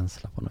ödmjuk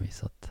känsla på något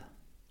vis, att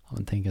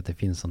man tänker att det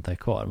finns sånt här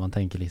kvar. Man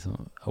tänker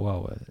liksom,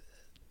 wow,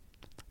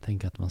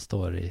 tänker att man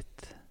står i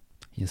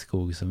en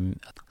skog som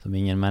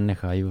ingen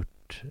människa har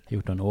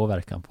gjort någon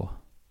åverkan på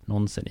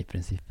någonsin i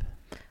princip.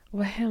 Och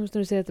vad hemskt när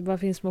du säger att det bara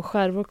finns små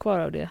skärvor kvar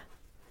av det.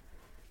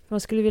 Man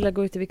skulle vilja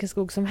gå ut i vilken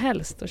skog som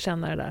helst och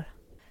känna det där.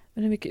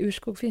 Men hur mycket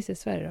urskog finns det i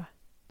Sverige då?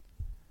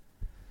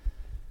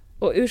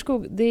 Och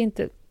urskog, det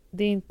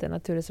är inte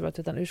naturreservat,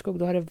 utan urskog,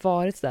 då har det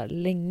varit där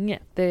länge.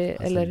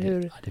 Eller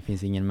hur? Det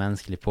finns ingen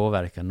mänsklig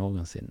påverkan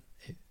någonsin.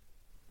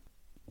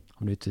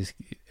 Om du är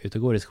ute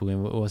och går i skogen,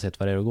 oavsett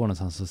var det är du går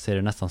någonstans, så ser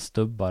du nästan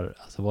stubbar,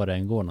 alltså var det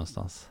än går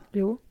någonstans.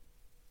 Jo.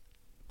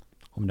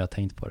 Om du har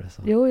tänkt på det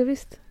så. Jo,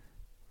 visst.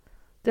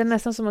 Det är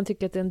nästan som man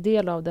tycker att det är en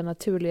del av den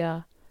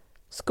naturliga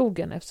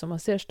skogen eftersom man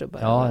ser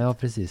stubbar. Ja,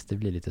 precis. Det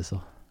blir lite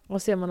så.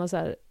 Och ser man någon så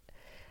här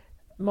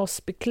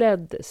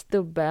mossbeklädd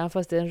stubbe,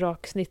 fast det är en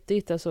rak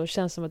snittyta, så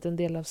känns det som att det är en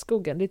del av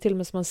skogen. Det är till och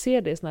med som man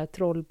ser det i såna här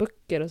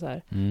trollböcker och så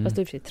här. Fast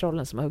det är för sig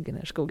trollen som har huggit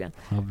ner skogen.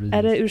 Ja,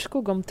 är det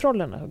urskog om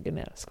trollen har huggit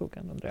ner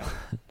skogen, undrar jag?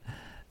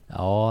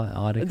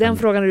 Ja, det kan... Den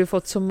frågan har du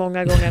fått så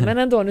många gånger, men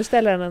ändå, nu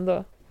ställer jag den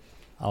ändå.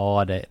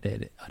 Ja,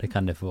 det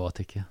kan det få vara,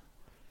 tycker jag.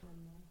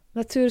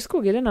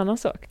 Naturskog är en annan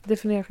sak.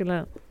 Definiera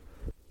skillnaden.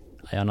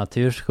 Ja,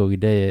 naturskog,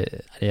 det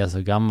är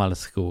alltså gammal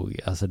skog.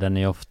 Alltså den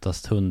är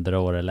oftast 100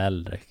 år eller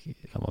äldre,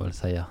 kan man väl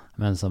säga.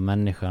 Men som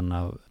människan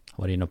har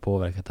varit in och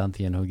påverkat,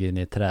 antingen huggit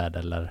ner träd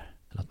eller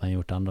att man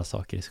gjort andra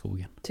saker i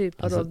skogen.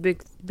 Typ alltså,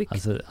 byggt.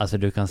 Alltså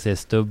du kan se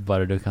stubbar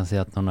och du kan se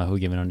att någon har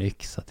huggit med någon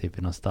yxa typ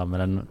i någon stam,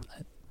 eller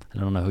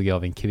någon har huggit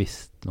av en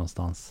kvist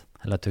någonstans.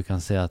 Eller att du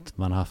kan se att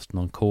man har haft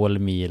någon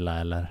kolmila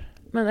eller...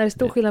 Men är det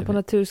stor skillnad på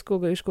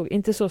naturskog och urskog?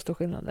 Inte så stor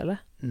skillnad, eller?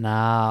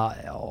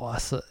 Nej, ja,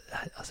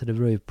 alltså det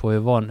beror ju på hur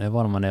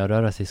van man är att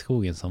röra sig i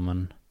skogen som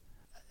en...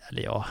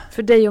 Eller ja...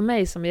 För dig och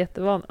mig som är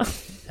jättevana.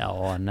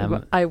 Ja, nej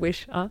men... I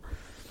wish, ja.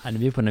 Det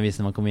blir på något vis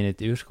när man kommer in i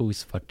ett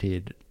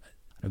urskogsparti,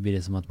 då blir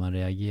det som att man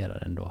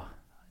reagerar ändå.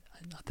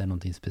 Att det är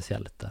någonting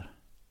speciellt där.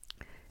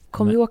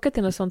 Kommer du åka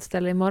till något sånt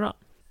ställe imorgon?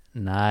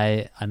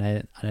 Nej,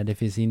 det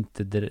finns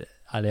inte...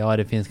 Eller ja,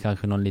 det finns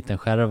kanske någon liten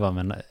skärva,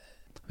 men...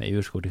 Med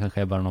urskog, det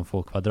kanske är bara någon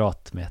få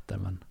kvadratmeter,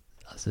 men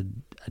alltså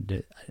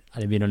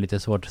det blir nog lite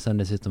svårt. Sen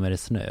dessutom är det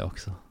snö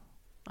också.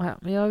 Ja,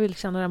 men jag vill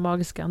känna det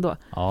magiska ändå.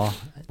 Ja,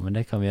 men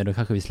det kan vi göra. Då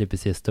kanske vi slipper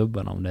se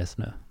stubbarna om det är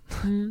snö.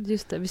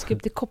 Just det, vi ska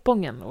upp till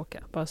Koppången och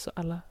åka, bara så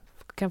alla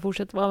kan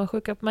fortsätta vara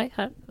sjuka på mig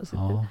här.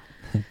 Ja.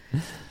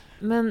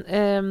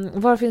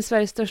 Men var finns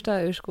Sveriges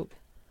största urskog?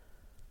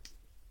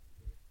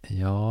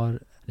 Ja,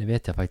 det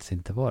vet jag faktiskt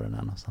inte var den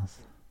är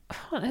någonstans.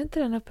 Är inte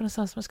den uppe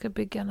någonstans man ska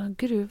bygga någon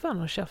gruva,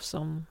 någon tjafs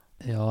om?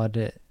 Ja,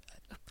 det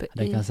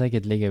kan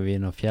säkert ligga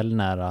vid någon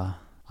fjällnära,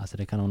 alltså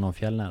det kan nog någon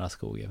fjällnära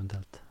skog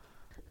eventuellt.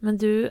 Men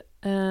du,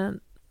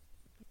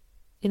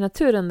 i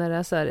naturen när det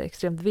är så här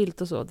extremt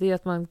vilt och så, det är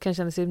att man kan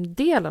känna sig en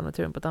del av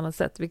naturen på ett annat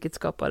sätt, vilket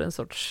skapar en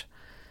sorts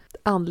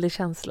andlig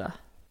känsla.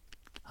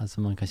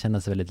 Alltså man kan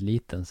känna sig väldigt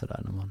liten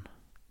sådär när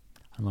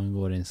man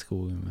går i en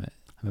skog med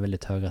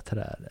väldigt höga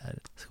träd.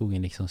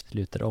 Skogen liksom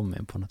sluter om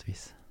en på något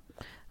vis.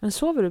 Men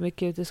sover du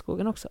mycket ute i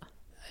skogen också?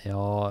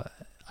 Ja,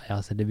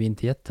 alltså det blir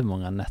inte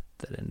jättemånga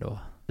nätter ändå.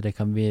 Det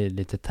kan bli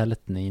lite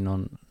tältning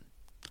någon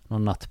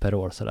natt per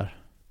år sådär.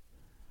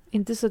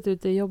 Inte så att du är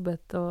ute i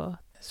jobbet och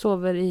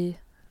sover i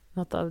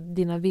något av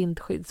dina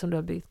vindskydd som du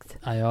har byggt?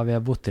 Ja, vi har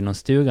bott i någon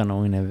stuga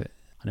någon gång när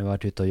vi har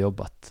varit ute och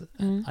jobbat.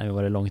 När vi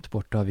varit långt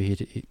bort, då har vi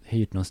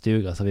hyrt någon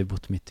stuga, så har vi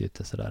bott mitt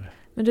ute sådär.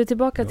 Men du är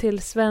tillbaka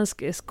till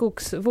svensk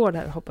skogsvård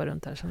här, hoppar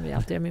runt här som vi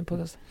alltid gör min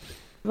podcast.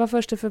 Vad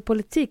förs det för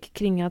politik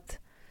kring att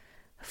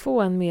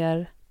få en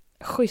mer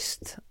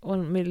schysst och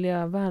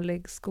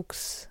miljövänlig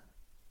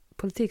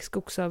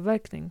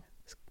skogsavverkning,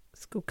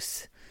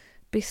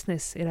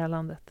 skogsbusiness i det här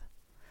landet?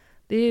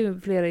 Det är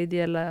ju flera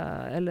ideella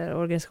eller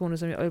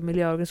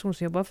miljöorganisationer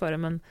som jobbar för det,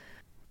 men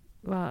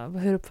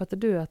hur uppfattar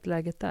du att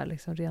läget är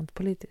liksom rent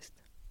politiskt?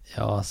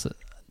 Ja,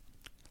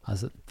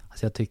 alltså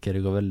jag tycker det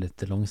går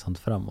väldigt långsamt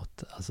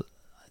framåt.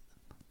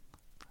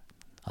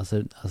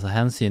 Alltså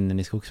hänsynen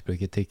i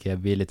skogsbruket tycker jag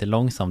blir lite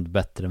långsamt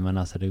bättre, men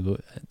alltså det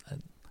går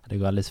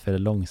alldeles för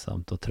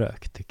långsamt och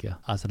trögt tycker jag.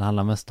 Alltså det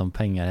handlar mest om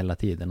pengar hela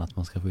tiden, att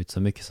man ska få ut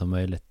så mycket som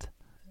möjligt.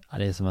 Ja,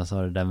 det är som jag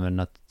sa, det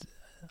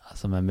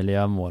där med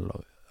miljömål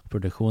och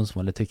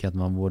produktionsmål, det tycker jag att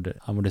man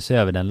borde se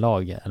över den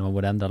lagen, eller man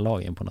borde ändra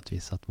lagen på något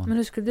vis. Men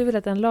hur skulle du vilja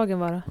att den lagen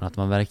vara? Att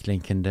man verkligen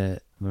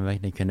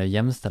kunde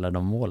jämställa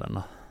de målen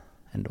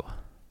ändå.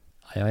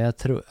 Ja, jag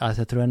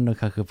tror ändå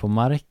kanske på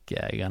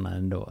markägarna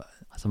ändå.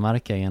 Alltså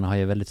markägarna har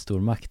ju väldigt stor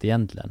makt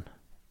egentligen.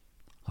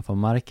 För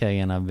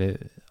markägarna,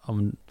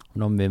 om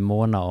de vill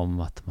måna om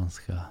att man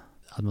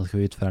ska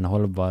utföra en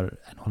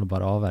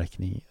hållbar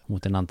avverkning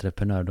mot en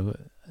entreprenör,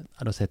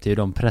 då sätter ju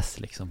de press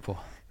liksom på.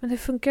 Men hur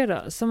funkar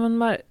det då? Som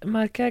en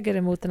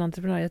markägare mot en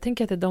entreprenör, jag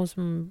tänker att det är de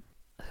som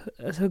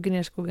hugger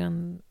ner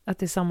skogen, att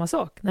det är samma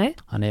sak, nej?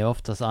 Han är ju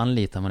oftast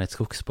anlitar man ett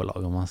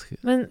skogsbolag om man ska...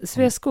 Men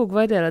Sveaskog,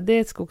 vad är det då? Det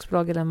är ett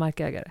skogsbolag eller en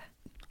markägare?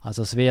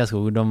 Alltså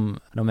Sveaskog, de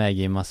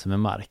äger ju massor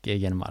med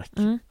egen mark.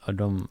 Mm.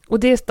 Och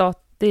det är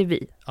det är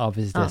vi? Ja,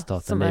 precis, det är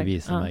staten, det är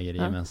vi som äger det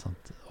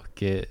gemensamt.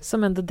 Och,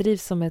 som ändå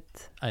drivs som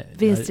ett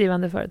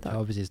vinstdrivande företag.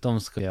 Ja, precis, de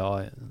ska ju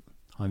ha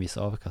en viss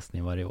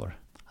avkastning varje år.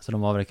 Alltså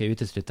de avverkar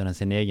uteslutande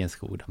sin egen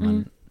skog,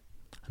 men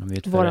de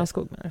utför... Våran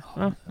skog.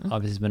 Ja,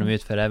 precis, men de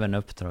utför även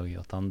uppdrag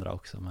åt andra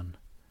också. Men,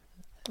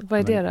 vad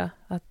är det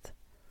då? Att...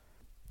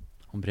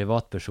 Om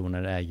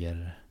privatpersoner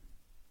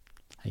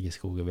äger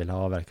skog och vill ha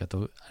avverkat,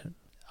 då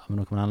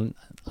kan man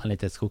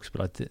anlita ett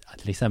skogsbolag,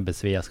 till exempel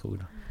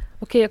Sveaskog.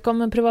 Okej,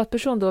 om en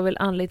privatperson då vill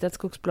anlita ett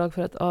skogsbolag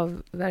för att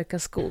avverka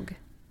skog,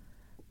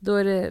 då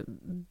är det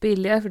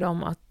billigare för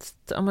dem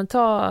att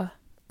ta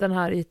den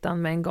här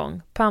ytan med en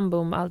gång.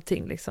 Pambom,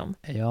 allting liksom.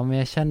 Ja, men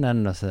jag känner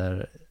ändå så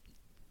här,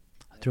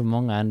 jag tror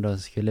många ändå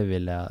skulle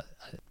vilja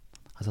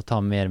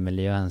ta mer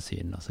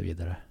miljöhänsyn och så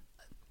vidare.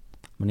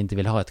 Man inte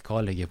vill ha ett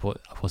kalhygge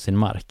på sin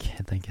mark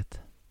helt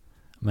enkelt.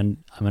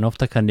 Men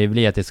ofta kan det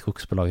bli att ett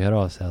skogsbolag hör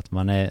av sig att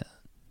man är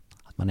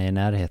i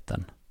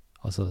närheten.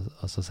 Och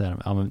så säger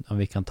de, om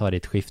vi kan ta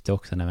ditt skifte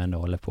också när vi ändå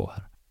håller på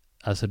här.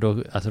 Alltså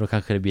då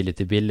kanske det blir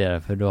lite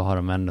billigare, för då har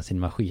de ändå sin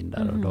maskin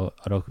där.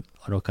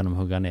 Och då kan de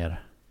hugga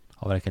ner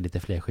och avverka lite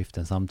fler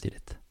skiften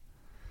samtidigt.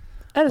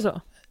 Är det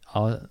så?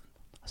 Ja,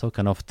 så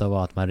kan det ofta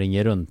vara att man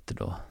ringer runt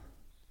då.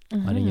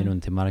 Man ringer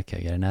runt till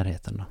markägare i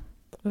närheten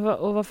då.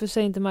 Och varför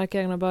säger inte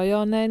markägarna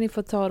bara, nej, ni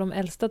får ta de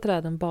äldsta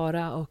träden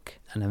bara och...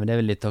 Nej, men det är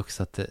väl lite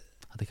också att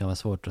det kan vara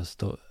svårt att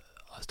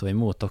stå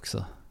emot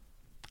också.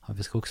 Ja,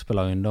 för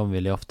skogsbolagen, de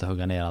vill ju ofta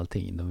hugga ner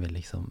allting. De vill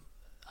liksom,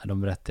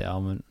 de berättar,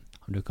 men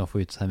om du kan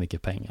få ut så här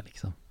mycket pengar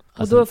liksom.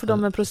 Alltså, och då får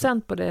de en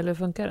procent på det, eller hur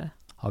funkar det?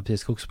 Ja,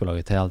 precis,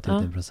 skogsbolaget har alltid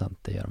ut en procent,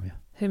 det gör de ju.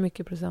 Hur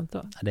mycket procent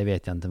då? Ja, det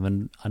vet jag inte,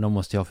 men de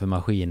måste ju ha för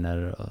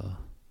maskiner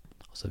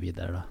och så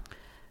vidare då.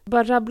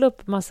 Bara rabbla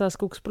upp massa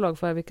skogsbolag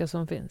för vilka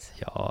som finns.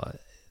 Ja,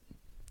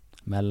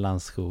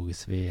 Mellanskog,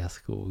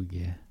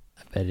 Sveaskog,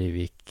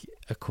 Bergvik,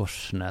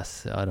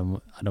 Korsnäs. Ja,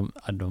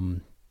 de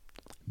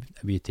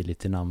byter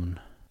lite namn.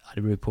 Ja,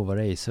 det beror på vad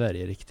det är i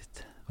Sverige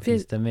riktigt. Vad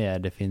finns det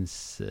med? Det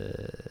finns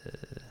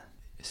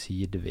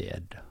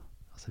Sydved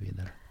och så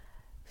vidare.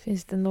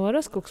 Finns det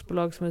några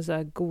skogsbolag som är så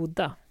här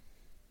goda?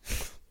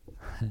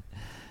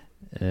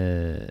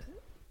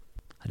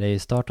 Det är ju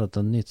startat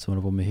något nytt som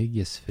håller på med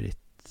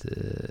hyggesfritt.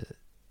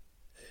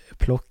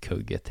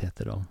 Plockhugget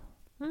heter de.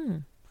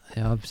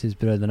 Ja, precis.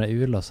 Bröderna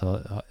Ulas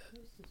har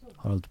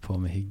hållit på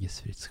med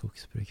hyggesfritt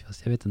skogsbruk.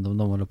 Fast jag vet inte om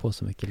de håller på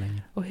så mycket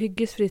längre. Och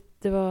hyggesfritt,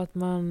 det var att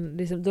man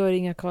liksom, då är det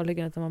inga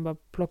kalhyggen utan man bara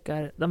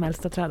plockar de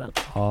äldsta träden.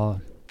 Ja,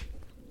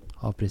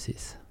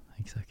 precis.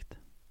 Exakt.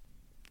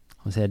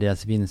 Om säger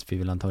deras vinst blir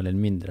väl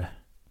antagligen mindre.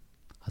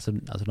 Alltså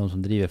de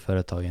som driver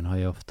företagen har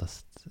ju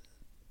oftast,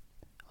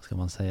 vad ska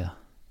man säga?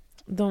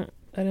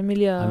 Är det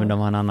miljö? Ja, men de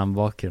har en annan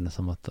bakgrund,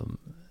 som att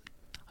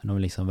de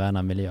liksom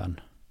värnar miljön.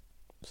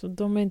 Så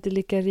de är inte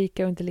lika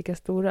rika och inte lika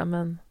stora,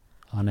 men...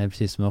 Ja, nej,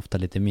 precis, som är ofta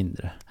lite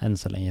mindre än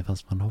så länge,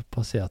 fast man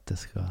hoppas ju att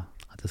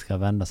det ska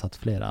vändas, att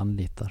fler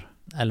anlitar.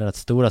 Eller att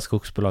stora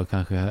skogsbolag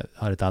kanske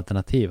har ett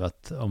alternativ,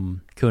 att om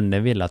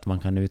kunden vill att man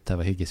kan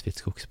utöva hyggesfritt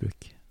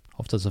skogsbruk.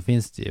 Ofta så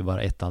finns det ju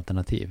bara ett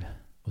alternativ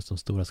hos de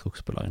stora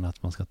skogsbolagen,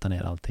 att man ska ta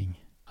ner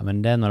allting. Ja,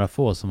 men det är några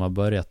få som har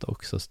börjat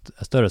också,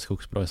 större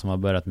skogsbolag som har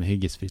börjat med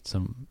hyggesfritt,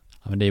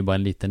 men det är ju bara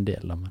en liten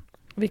del. Men...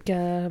 Vilka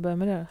har börjat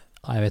med det?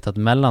 Ja, jag vet att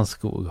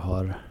Mellanskog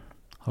har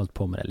hållit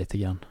på med det lite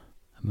grann.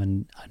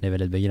 Men det är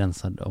väldigt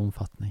begränsad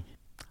omfattning.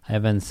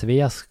 Även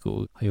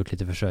Sveaskog har gjort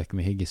lite försök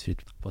med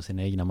hyggesfritt på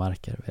sina egna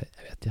marker,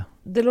 vet jag.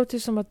 Det låter ju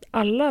som att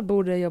alla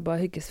borde jobba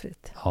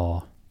hyggesfritt.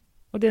 Ja.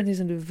 Och det är något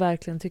som du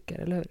verkligen tycker,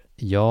 eller hur?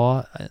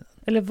 Ja.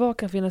 Eller vad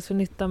kan finnas för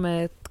nytta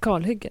med ett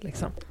kalhygge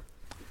liksom?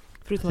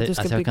 Förutom att du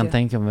ska bygga... Jag kan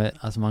tänka mig,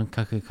 man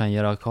kanske kan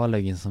göra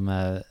kalhyggen som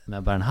är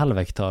bara 1/2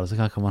 hektar, så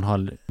kanske man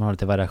har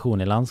lite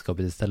variation i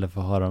landskapet istället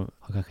för att ha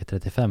kanske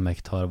 35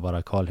 hektar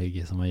bara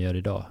kalhygge som man gör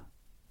idag.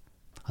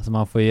 Alltså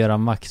man får göra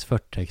max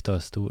 40 hektar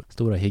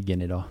stora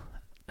hyggen idag.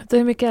 Så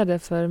hur mycket är det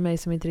för mig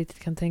som inte riktigt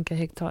kan tänka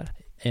hektar?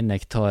 1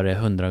 hektar är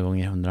 100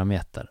 gånger 100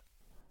 meter.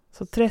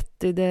 Så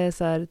 30, det är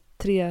så här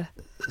 3...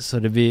 Så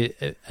det blir...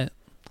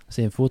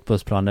 Så en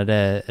fotbollsplan är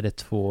det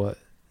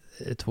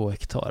 2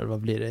 hektar. Vad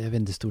blir det? Jag vet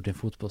inte hur stort en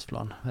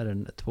fotbollsplan. Är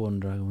det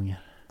 200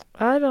 gånger?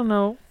 I don't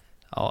know.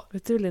 Ja.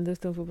 Vet du Linda hur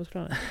stor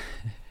fotbollsplanen?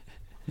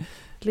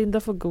 Linda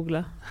får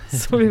googla,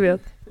 så vi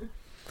vet.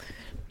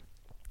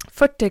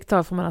 40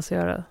 hektar får man alltså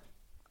göra.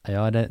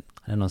 Ja, det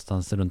är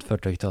någonstans runt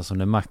 40 hektar som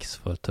det max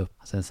får ta upp.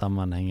 Alltså en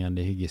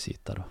sammanhängande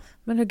hyggesyta då.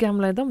 Men hur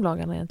gamla är de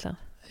lagarna egentligen?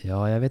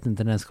 Ja, jag vet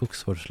inte den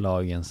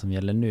skogsvårdslagen som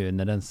gäller nu,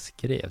 när den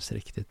skrevs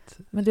riktigt.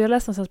 Men du har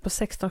läst någonstans på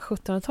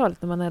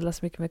 1600-1700-talet när man eldade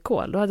så mycket med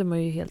kol. Då hade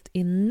man ju helt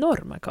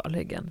enorma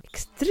kalhyggen.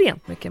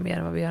 Extremt mycket mer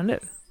än vad vi gör nu.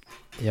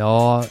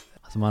 Ja,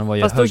 alltså man var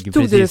ju fast hög då stod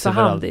precis det för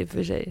överallt. hand i och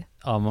för sig.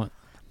 Ja,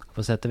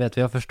 på sätt och vet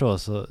vad jag förstår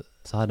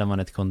så hade man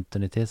ett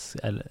kontinuitets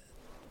eller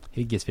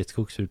hyggesfritt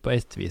skogsbruk på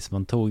ett vis.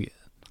 Man tog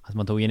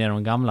ner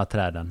de gamla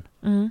träden.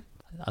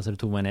 Alltså då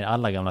tog man ner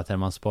alla gamla träd,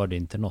 man sparade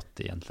inte något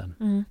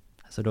egentligen.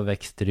 Så då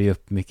växte det ju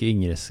upp mycket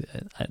yngre,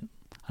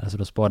 alltså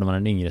då sparade man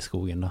den yngre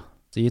skogen då.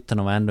 Så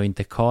ytorna var ändå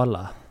inte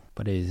kala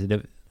på det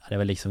viset. Det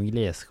var liksom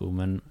gläskog,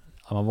 men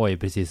man var ju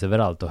precis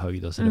överallt och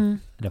hög då, så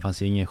det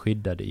fanns ju ingen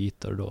skyddade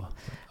ytor då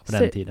på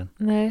den tiden.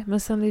 Nej, men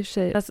sen i och för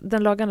sig, alltså,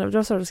 den lagen,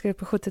 då sa du skrev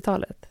på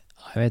 70-talet?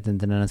 Jag vet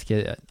inte när den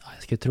skrev, jag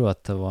skulle tro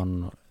att det var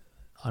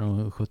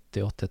nog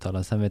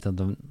 70-80-talet, sen vet jag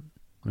inte om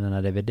den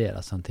har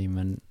reviderats någonting,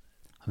 men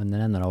den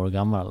är några år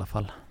gammal i alla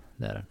fall.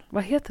 Det är den.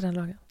 Vad heter den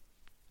lagen?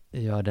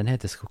 Ja, den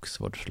heter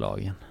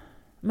skogsvårdslagen.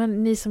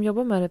 Men ni som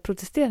jobbar med det,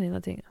 protesterar ni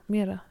någonting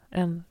mera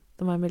än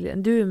de här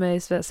du är med i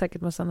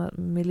säkert med sådana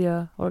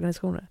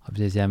miljöorganisationer? Ja,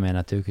 precis, jag är med i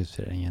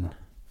Naturskyddsföreningen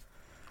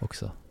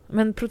också.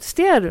 Men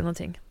protesterar du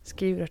någonting?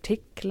 Skriver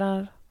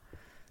artiklar?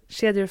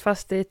 Kedjor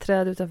fast dig i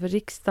träd utanför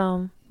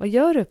riksdagen? Vad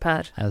gör du,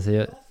 Per? Alltså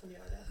jag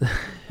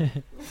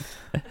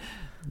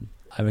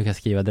brukar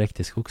skriva direkt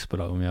till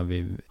skogsbolag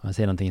om man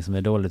ser någonting som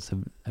är dåligt,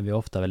 så är vi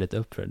ofta väldigt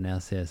upprörd när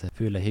jag ser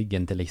fula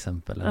hyggen till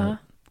exempel.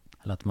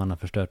 Eller att man har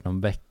förstört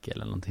någon bäck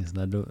eller någonting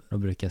sådär. Då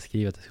brukar jag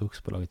skriva till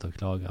skogsbolaget och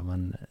klaga.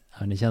 Men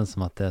det känns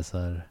som att det är så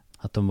här,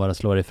 att de bara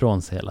slår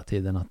ifrån sig hela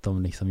tiden. Att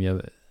de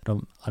liksom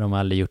de har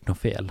aldrig gjort något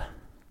fel.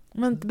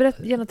 Men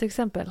ge något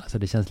exempel. Alltså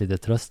det känns lite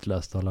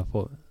tröstlöst att hålla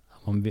på.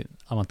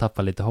 Man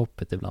tappar lite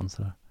hoppet ibland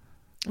sådär.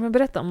 Men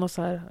berätta om något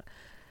så här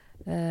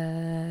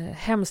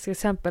hemskt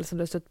exempel som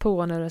du har stött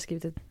på när du har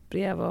skrivit ett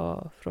brev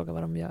och frågat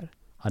vad de gör.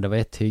 Ja, det var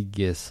ett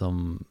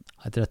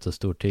rätt så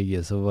stort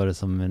hygge, så var det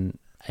som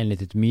en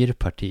litet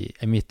myrparti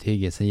i mitt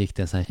hygge. Sen gick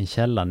det en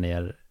källa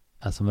ner,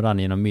 alltså som rann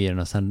genom myren,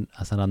 och sen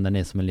rann det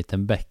ner som en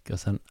liten bäck, och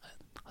sen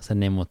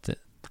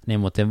ner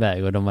mot en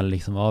väg, och de hade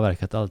liksom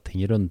avverkat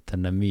allting runt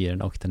den där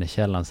myren och den där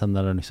källan. Sen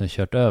hade de liksom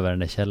kört över den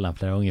där källan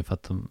flera gånger för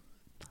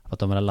att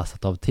de hade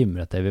lastat av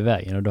timret där vid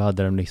vägen, och då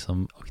hade de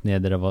liksom åkt ner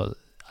där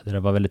det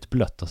var väldigt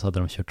blött, och så hade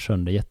de kört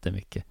sönder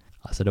jättemycket.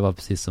 Alltså det var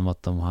precis som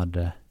att de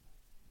hade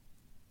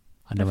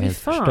det var helt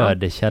förstörd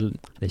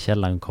där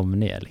källan kom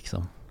ner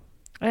liksom.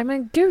 Nej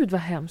men gud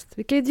vad hemskt.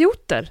 Vilka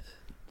idioter.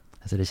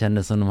 Alltså det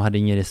kändes som de hade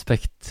ingen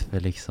respekt för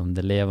liksom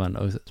det levande,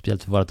 och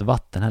speciellt för vårt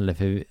vatten heller,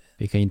 för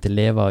vi kan inte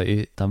leva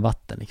utan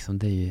vatten liksom.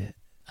 Det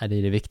är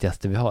det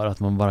viktigaste vi har, att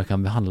man bara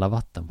kan behandla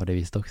vatten på det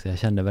viset också. Jag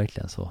kände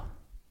verkligen så.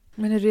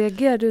 Men hur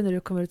reagerar du när du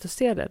kommer ut och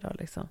ser det då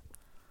liksom?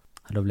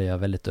 Då blev jag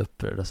väldigt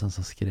upprörd, och sen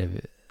så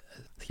skrev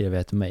jag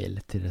ett mejl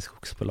till det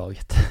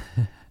skogsbolaget.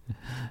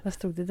 Vad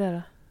stod det där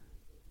då?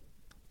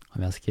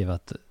 Om jag skrev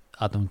att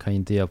de kan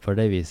inte göra på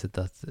det viset,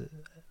 att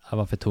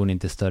varför tog ni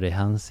inte större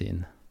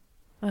hänsyn?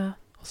 Ja.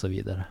 Och så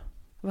vidare.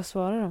 Vad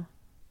svarar de?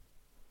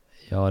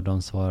 Ja,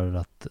 de svarade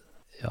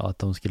att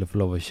de skulle få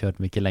lov att köra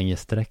mycket längre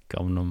sträcka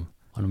om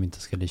de inte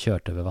skulle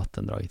kört över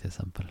vattendraget till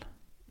exempel.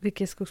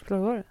 Vilket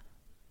skogsbolag var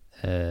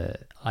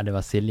det? Det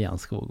var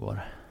Siljanskog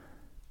var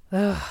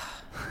det.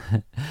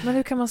 Men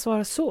hur kan man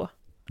svara så?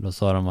 Då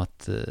sa de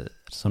att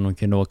som de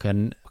kunde åka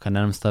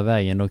närmsta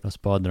vägen, då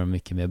sparade de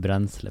mycket mer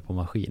bränsle på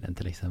maskinen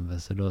till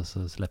exempel. Så då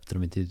så släppte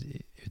de inte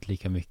ut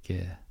lika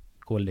mycket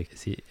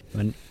koldioxid.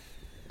 Men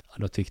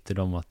då tyckte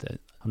de att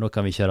då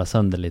kan vi köra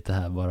sönder lite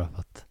här bara för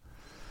att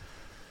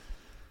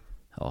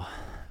ja.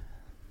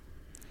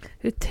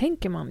 Hur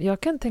tänker man?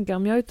 Jag kan tänka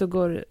om jag är ute och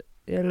går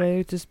eller är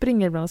ute och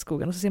springer bland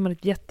skogen och så ser man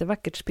ett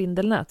jättevackert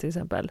spindelnät till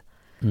exempel.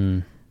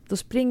 Då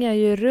springer jag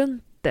ju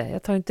runt det.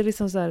 Jag tar inte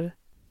liksom så här,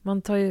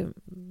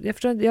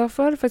 jag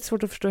får faktiskt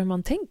svårt att förstå hur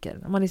man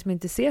tänker om man liksom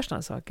inte ser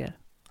sådana saker.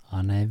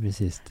 Ja, nej,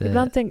 precis.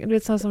 Ibland tänker du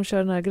vet sådana som kör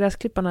den här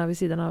gräsklipparna vid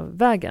sidan av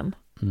vägen.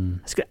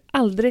 Jag skulle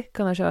aldrig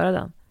kunna köra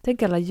den.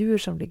 Tänk alla djur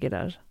som ligger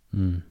där.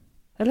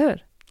 Eller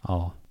hur?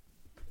 Ja.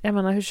 Jag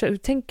menar, hur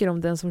tänker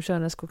de den som kör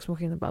den här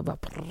skogsmaskinen bara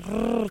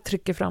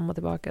trycker fram och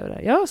tillbaka? Och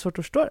det? Jag har svårt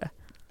att förstå det.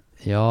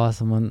 Ja,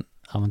 alltså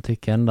man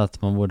tycker ändå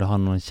att man borde ha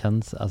någon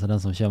känsla. Alltså den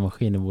som kör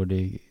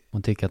maskinen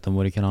man tycker att de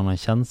borde kunna ha någon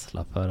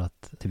känsla för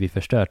att det blir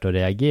förstört och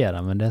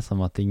reagera. Men det är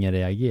som att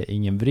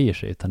ingen bryr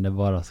sig, utan det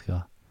bara ska...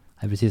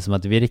 Det är precis som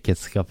att virket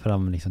ska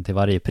fram liksom till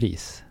varje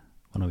pris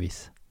på något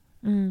vis.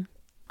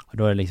 Och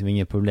då är det liksom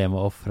inget problem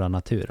att offra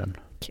naturen.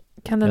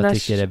 Jag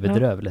tycker det är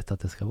bedrövligt att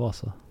det ska vara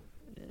så.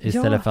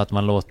 Istället för att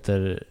man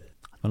låter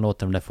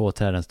de där få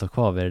träden stå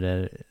kvar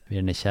vid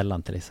den i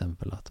källan till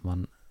exempel. Att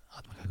man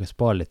kanske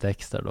sparar lite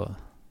extra då.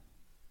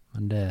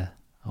 Men det,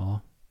 ja.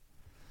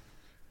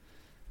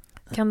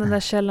 Kan den där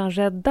källan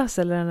räddas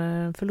eller är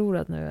den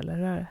förlorad nu eller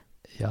hur är det?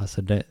 Ja,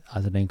 alltså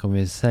den kommer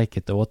ju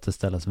säkert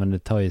återställas, men det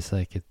tar ju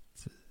säkert,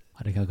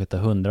 det kanske tar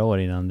 100 år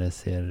innan det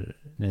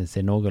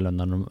ser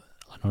någorlunda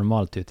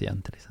normalt ut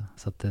igen till exempel.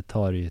 Så att det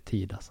tar ju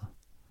tid alltså.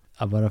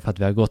 Ja, bara för att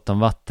vi har gått om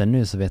vatten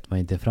nu så vet man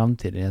inte i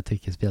framtiden. Jag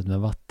tycker speciellt med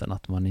vatten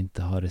att man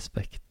inte har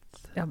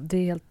respekt Ja, det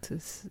är helt...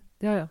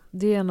 Ja.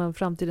 Det är en av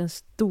framtidens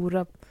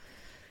stora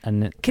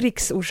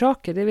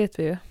krigsorsaker, det vet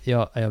vi ju.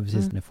 Ja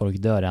precis. När folk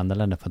dör i andra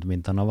länder för att de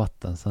inte har något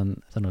vatten.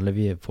 Sen håller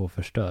vi på att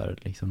förstöra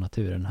liksom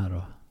naturen här.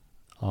 Och,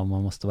 ja,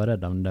 man måste vara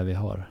rädd om det vi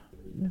har.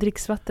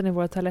 Dricksvatten i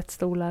våra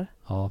toalettstolar.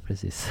 Ja,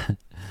 precis.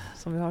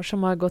 Som vi har,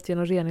 som har gått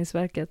genom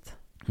reningsverket.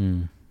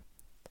 Mm.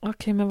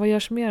 Okej, men vad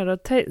görs mer då?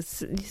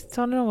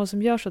 Ta ni om vad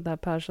som gör så där,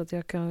 Per, så att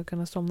jag kan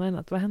kunna somna i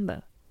natt. Vad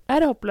händer? Är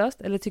det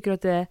hopplöst? Eller tycker du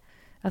att det är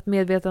att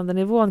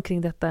medvetandenivån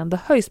kring detta ändå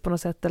höjs på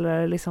något sätt? Eller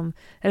är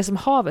det som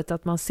havet,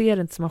 att man ser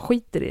det inte som man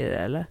skiter i det?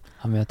 Eller?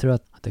 Ja, men jag tror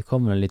att det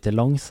kommer lite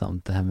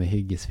långsamt, det här med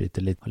hyggesfritt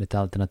och lite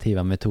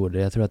alternativa metoder.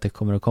 Jag tror att det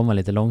kommer att komma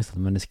lite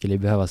långsamt, men det skulle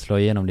behöva slå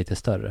igenom lite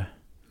större.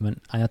 Men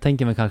jag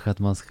tänker mig kanske att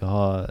man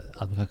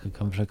kanske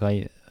kan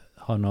försöka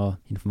ha några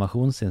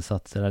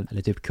informationsinsatser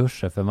eller typ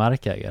kurser för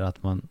markägare,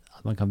 att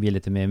man kan bli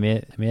lite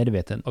mer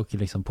medveten och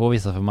liksom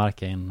påvisa för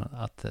markägaren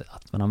att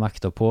man har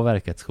makt att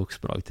påverka ett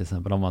skogsbolag, till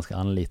exempel om man ska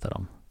anlita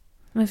dem.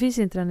 Men finns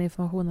inte den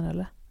informationen,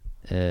 eller?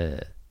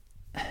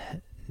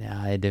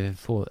 Nej, det är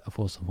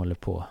få som håller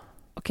på.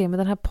 Okej, men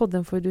den här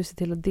podden får ju du se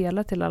till att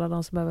dela till alla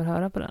de som behöver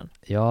höra på den.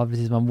 Ja,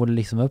 precis. Man borde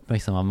liksom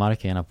uppmärksamma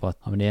markägarna på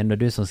att men det är ändå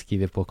du som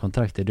skriver på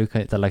kontraktet. Du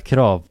kan ställa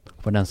krav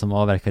på den som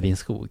avverkar din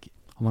skog.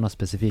 Om man har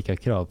specifika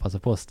krav, passa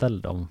på att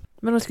ställa dem.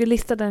 Men om du skulle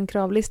lista den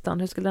kravlistan,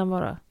 hur skulle den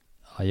vara?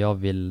 Ja, jag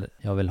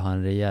vill ha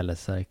en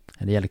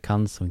rejäl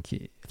kantzon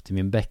efter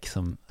min bäck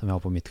som jag har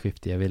på mitt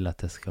skifte. Jag vill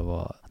att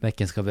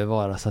bäcken ska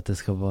bevaras, så att det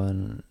ska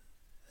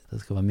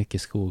vara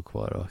mycket skog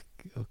kvar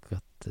och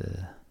att...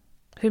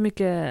 Hur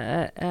mycket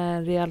är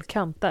en rejäl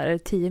kant där? Är det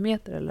 10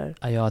 meter eller?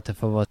 Ja, att det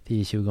får vara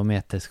 10-20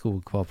 meter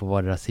skog kvar på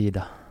vardera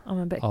sida. Av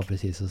en bäck? Ja,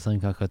 precis. Och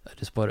sen kanske att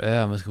du sparar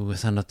över skog och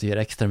sen att du gör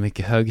extra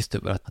mycket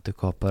högstubbar. Att du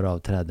kapar av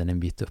träden en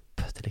bit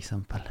upp till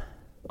exempel.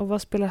 Och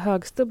vad spelar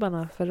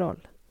högstubbarna för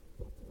roll?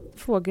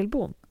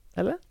 Fågelbon,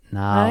 eller?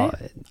 Nej,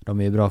 de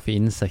är ju bra för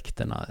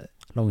insekterna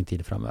lång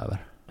tid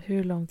framöver.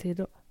 Hur lång tid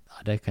då? Ja,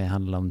 det kan ju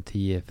handla om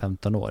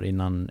 10-15 år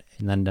innan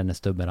den är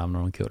stubben ramlar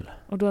omkull.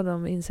 Och då har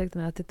de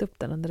insekterna ätit upp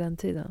den under den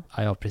tiden?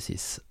 Ja,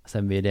 precis.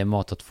 Sen blir det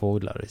mat åt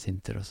fåglar i sin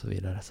tur och så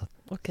vidare.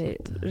 Okej,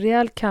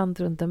 rejäl kant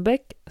runt en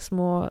bäck,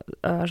 små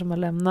öar som man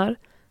lämnar,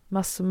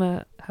 massor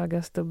med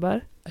höga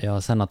stubbar.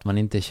 Ja, sen att man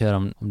inte kör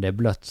om det är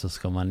blött, så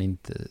ska man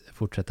inte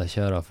fortsätta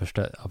köra och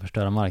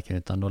förstöra marken,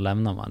 utan då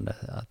lämnar man det.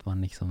 Att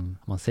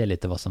man ser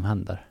lite vad som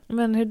händer.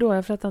 Men hur då?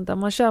 Jag fattar inte. Om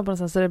man kör på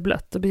någonstans så är det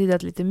blött, då betyder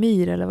det lite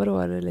myr eller vadå?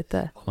 Är det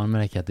lite... Om man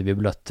märker att det blir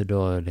blött,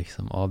 då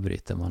liksom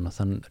avbryter man och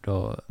sen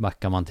då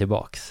backar man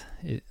tillbaks.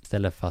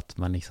 Istället för att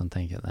man liksom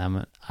tänker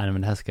nej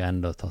men det här ska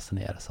ändå tas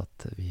ner, så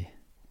att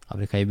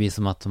det kan ju bli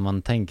som att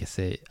man tänker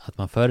sig att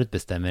man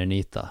förutbestämmer en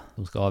yta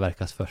som ska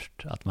avverkas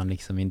först. Att man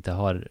liksom inte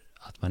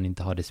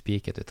har det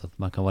spiket, utan att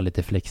man kan vara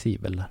lite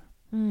flexibel där.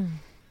 Mm.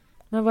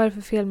 Men vad är det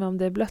för fel med om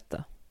det är blött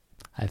då?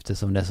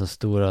 Eftersom det är så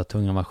stora och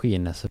tunga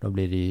maskiner, så då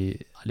blir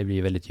det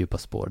blir väldigt djupa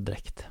spår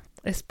direkt.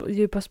 Är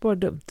djupa spår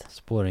dumt?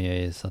 Spåren gör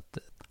ju så att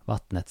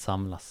vattnet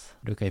samlas.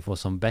 Du kan ju få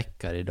som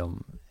bäckar i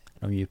de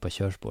djupa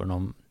körspåren.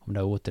 Om det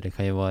är åter, det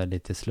kan ju vara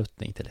lite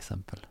sluttning till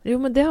exempel. Jo,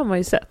 men det har man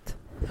ju sett.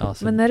 Ja,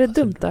 men är det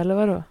dumt då, eller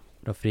vadå?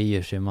 Då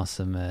frigörs ju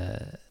massor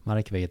med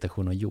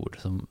markvegetation och jord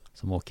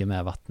som åker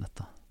med vattnet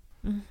då.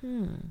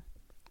 Mhm.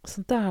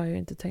 Sånt där har jag ju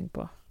inte tänkt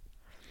på.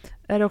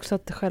 Är det också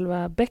att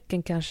själva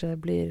bäcken kanske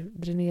blir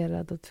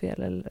dränerad åt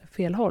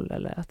fel håll?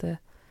 Eller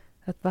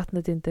att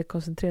vattnet inte är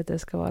koncentrerat där det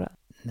ska vara?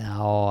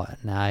 Ja,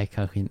 nej,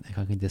 kanske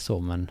inte så,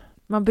 men...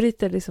 Man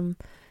bryter liksom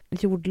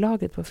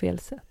jordlaget på fel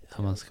sätt.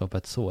 Ja, man skapar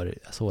ett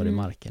sår i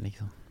marken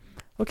liksom.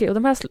 Okej, och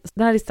den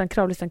här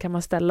kravlistan kan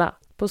man ställa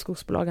på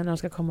skogsbolagen när de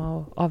ska komma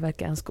och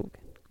avverka en skog?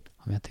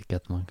 Ja, jag tycker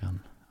att man kan...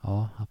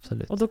 Ja,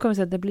 absolut. Och då kommer vi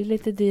säga att det blir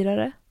lite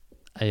dyrare?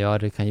 Ja,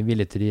 det kan ju bli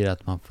lite dyrare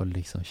att man får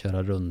liksom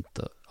köra runt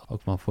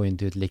och man får ju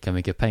inte ut lika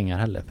mycket pengar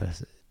heller, för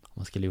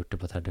man skulle gjort det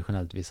på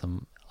traditionellt vis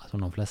som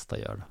de flesta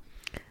gör då.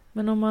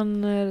 Men om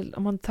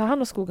man tar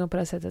hand om skogen på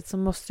det här sättet, så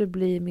måste det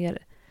blir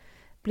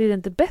det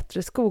inte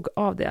bättre skog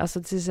av det?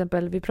 Alltså till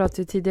exempel, vi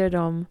pratade ju tidigare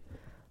om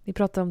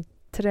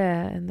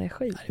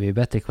träenergi. Det blir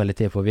bättre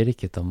kvalitet på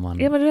virket om man...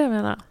 Ja, men det är det jag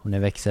menar. Om det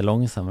växer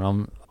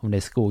långsammare, om det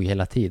är skog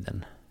hela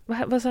tiden.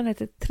 Vad sa den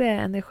heter?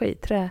 Träenergi?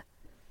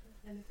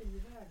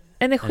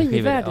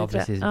 Energivärde. Ja,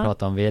 precis. Vi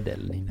pratar om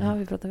vedeldning. Ja,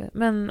 vi pratar om det.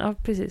 Men, ja,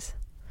 precis.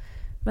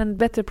 Men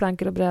bättre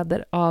plankor och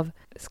brädor av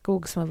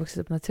skog som har vuxit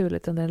upp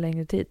naturligt under en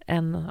längre tid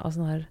än av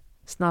sån här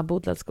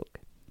snabbodlad skog.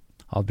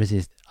 Ja,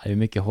 precis. Det är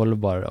mycket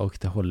hållbarare och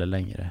det håller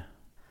längre.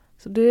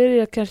 Så då är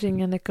det kanske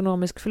ingen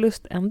ekonomisk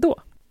förlust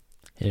ändå.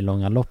 I det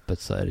långa loppet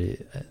så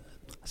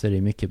är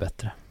det mycket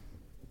bättre.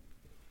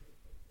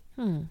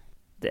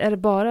 Det är det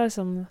bara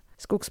som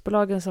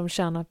skogsbolagen som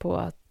tjänar på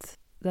att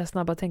det här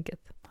snabba tänket?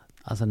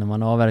 Alltså när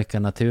man avverkar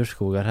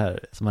naturskogar här,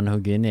 så man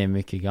hugger ner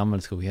mycket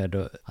gammelskog här,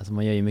 då, alltså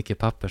man gör ju mycket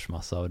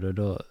pappersmassa och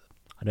då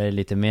det är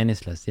lite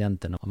meningslöst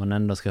egentligen. Om man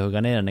ändå ska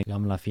hugga ner den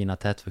gamla fina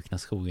tätvuxna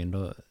skogen,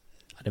 då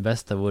det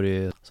bästa vore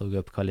ju att såga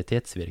upp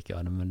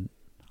kvalitetsvirke, men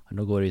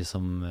då går det ju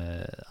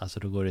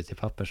då går det till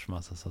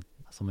pappersmassa,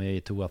 så man gör ju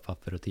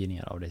toapapper och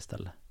tidningar av det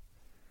istället.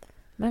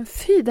 Men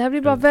fy, det här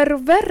blir bara värre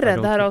och värre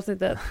det här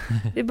avsnittet.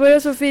 Vi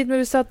började så fint, men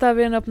vi satt där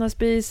vid den öppna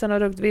spisen och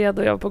rökt ved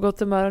och jag var på gott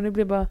humör och nu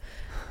blir bara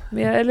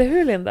mer, eller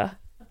hur Linda?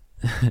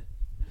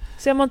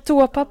 Ser man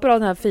toapapper av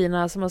den här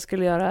fina som man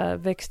skulle göra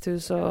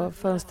växthus och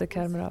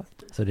fönsterkarmar av.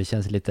 Så det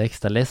känns lite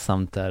extra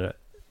ledsamt där.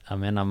 Jag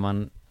menar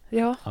man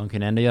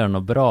kunde ändå göra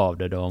något bra av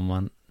det då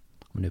om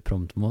du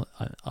prompt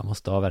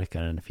måste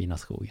avverka den fina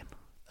skogen.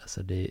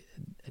 Alltså det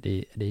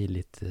är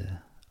lite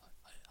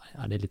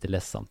det är lite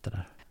ledsamt det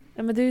där.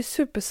 Ja, men det är ju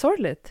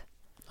supersorgligt.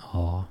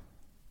 Ja,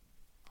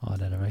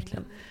 det är det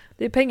verkligen.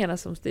 Det är pengarna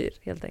som styr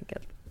helt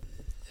enkelt.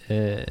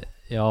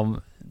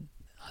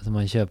 Alltså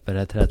man köper det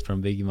här trädet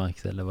från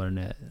Byggmax eller vad det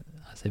nu är.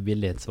 Alltså i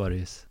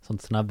billighetsvaruhus.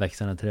 Sånt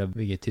snabbväxande träd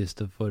bygger ett hus,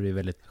 då får du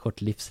väldigt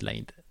kort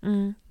livslängd.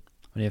 Mm.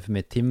 Och det är för mig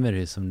ett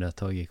timmerhus som det har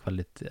tagit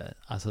kvalitet.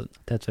 Alltså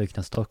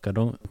tätvuxna stockar,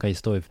 de kan ju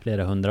stå i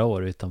flera 100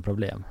 år utan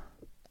problem.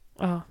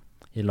 Ja.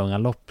 I långa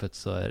loppet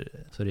så är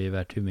det ju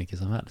värt hur mycket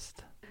som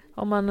helst.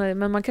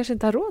 Men man kanske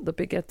inte har råd att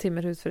bygga ett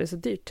timmerhus för det är så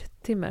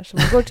dyrt timmer. Så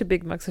man går till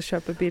Byggmax och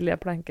köper billiga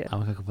plankor. Ja,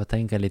 man kanske får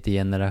tänka lite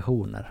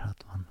generationer.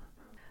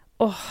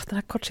 Den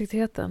här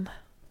kortsiktigheten.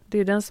 Det är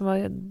ju den som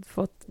har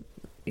fått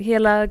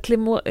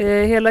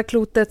hela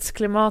klotets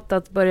klimat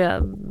att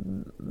börja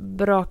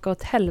braka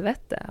åt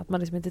helvete. Att man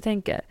liksom inte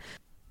tänker.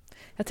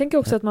 Jag tänker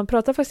också att man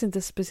pratar faktiskt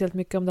inte speciellt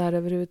mycket om det här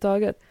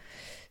överhuvudtaget.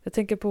 Jag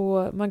tänker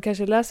på, man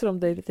kanske läser om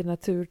det i lite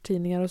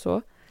naturtidningar och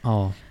så.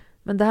 Ja.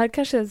 Men det här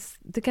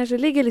kanske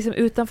ligger liksom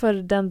utanför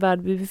den värld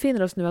vi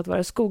befinner oss nu, att vara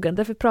i skogen.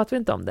 Därför pratar vi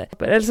inte om det.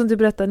 Eller som du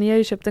berättade, ni har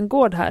ju köpt en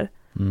gård här.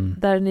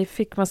 Där ni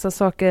fick massa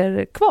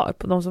saker kvar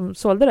på de som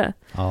sålde det.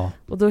 Ja.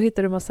 Och då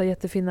hittade du massa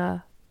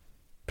jättefina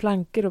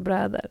plankor och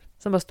brädor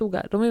som bara stod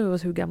här. De är ju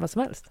hur gamla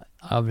som helst.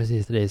 Ja,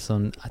 precis. Det är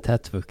som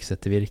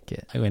tätvuxet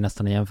virke. Jag går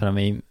nästan att jämföra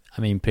med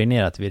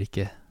impregnerat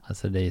virke.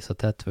 Alltså det är så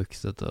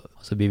tätvuxet och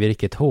så blir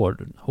virket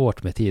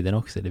hårt med tiden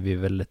också. Det blir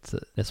väldigt,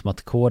 det är som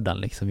att kodan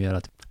liksom gör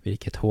att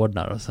virket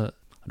hårdnar och så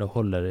då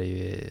håller det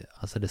ju,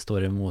 alltså det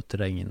står emot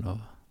regn och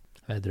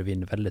väder och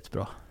vind väldigt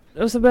bra.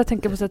 Och så börjar jag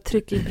tänka på så här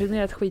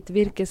tryckimpregnerat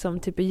skitvirke som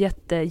typ är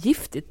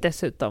jättegiftigt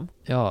dessutom.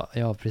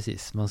 Ja,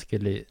 precis. Man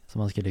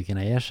skulle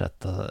kunna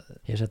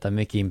ersätta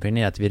mycket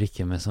impregnerat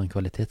virke med sån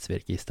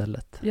kvalitetsvirke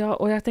istället. Ja,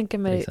 och jag tänker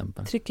mig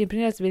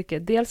tryckimpregnerat virke.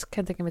 Dels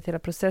kan jag tänka mig att hela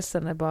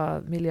processen är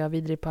bara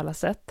miljövidrig på alla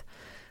sätt.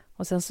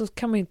 Och sen så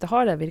kan man ju inte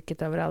ha det här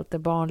virket överallt där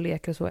barn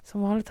leker och så.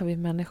 Som vanligt har vi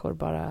människor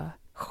bara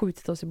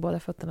skjutit oss i båda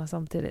fötterna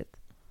samtidigt.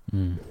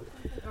 Mm.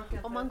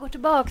 Om man går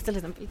tillbaka till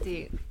exempel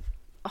till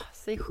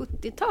säg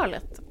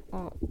 70-talet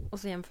och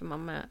så jämför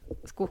man med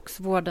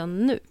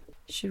skogsvården nu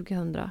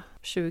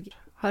 2020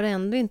 har det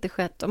ändå inte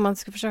skett, om man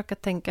ska försöka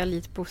tänka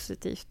lite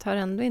positivt, har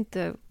det ändå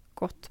inte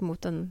gått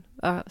mot en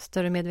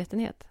större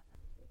medvetenhet.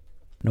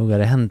 Nog har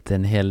det hänt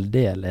en hel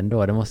del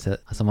ändå. Det måste,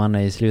 alltså man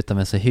har ju slutat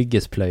med så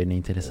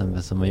hyggesplöjning till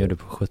exempel som man gjorde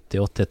på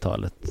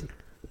 70-80-talet.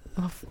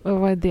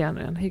 Vad är det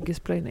nu? En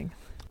hyggesplöjning?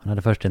 Man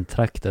hade först en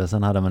traktor och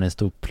sen hade man en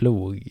stor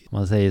plog.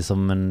 Man säger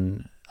som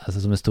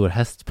en stor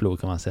hästplog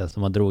kan man säga,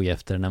 som man drog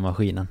efter den här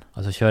maskinen.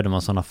 Och så körde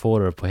man sådana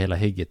fåror på hela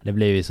hygget. Det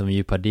blev ju som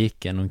djupa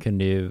diken. De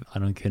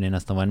kunde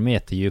nästan vara 1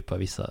 meter djupa,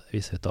 vissa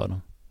utav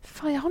dem.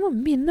 Fan, jag har nog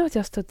minne att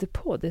jag stötte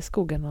på det i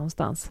skogen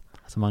någonstans.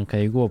 Alltså man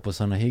kan ju gå på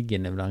sådana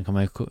hyggen ibland. Kan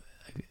man ju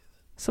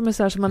som är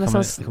så här som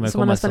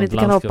man nästan inte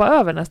kan hoppa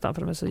över nästan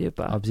för de är så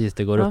djupa. Ja, precis.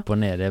 Det går upp och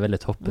ner. Det är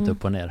väldigt hoppigt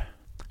upp och ner.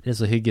 Det är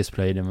så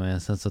hyggesplöjde,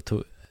 men sen så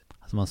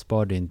man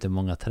sparade inte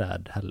många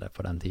träd heller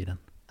på den tiden.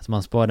 Så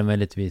man sparade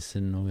möjligtvis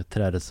något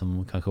träd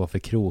som kanske var för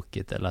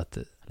krokigt eller att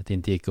det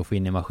inte gick att få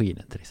in i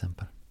maskinen till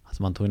exempel.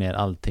 Alltså man tog ner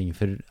allting,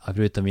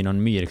 förutom vid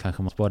någon myr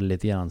kanske man sparade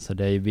lite grann. Så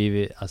det är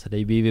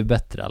ju blivit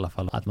bättre i alla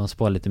fall. Att man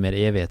sparar lite mer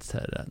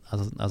evighetsträd.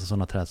 Alltså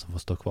sådana träd som får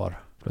stå kvar.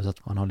 Plus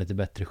att man har lite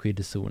bättre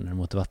skyddszoner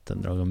mot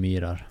vattendrag och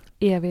myrar.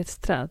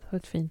 Evighetsträd,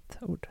 ett fint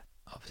ord.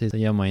 Ja, precis. Då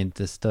gör man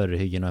inte större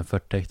hyggen än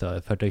 40 hektar.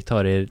 40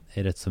 hektar är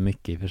rätt så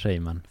mycket i och för sig.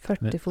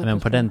 Men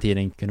på den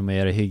tiden kunde man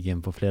göra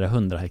hyggen på flera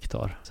 100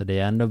 hektar. Så det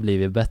har ändå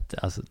blivit bättre.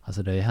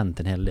 Alltså det har ju hänt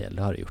en hel del.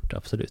 Det har det gjort,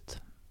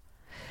 absolut.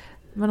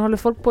 Man håller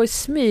folk på i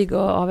smyg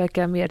och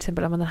avverkar mer. Till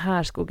exempel att den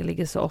här skogen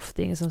ligger så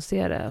ofta, ingen som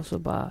ser det. Och så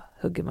bara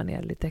hugger man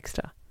ner lite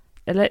extra.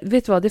 Eller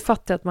vet du vad, det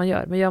fattar jag att man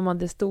gör. Men gör man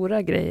det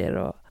stora grejer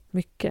och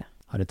mycket.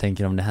 Ja, du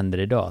tänker om det händer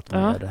idag att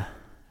man gör det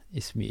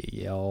i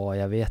smyg? Ja,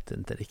 jag vet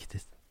inte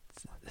riktigt.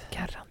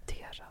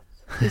 Garanterat.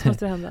 Det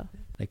måste det hända.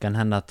 Det kan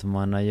hända att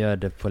man gör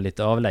det på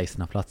lite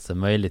avlägsna platser.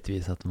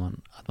 Möjligtvis att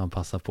man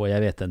passar på. Jag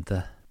vet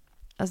inte.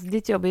 Alltså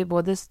ditt jobb är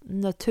både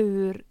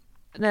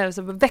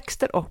alltså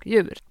växter och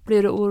djur.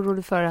 Blir du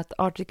orolig för att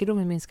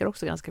artrikedomen minskar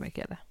också ganska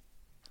mycket eller?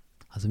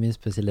 Alltså min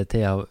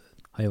specialitet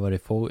har ju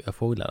varit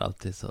fåglar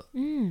alltid. Så.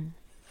 Mm.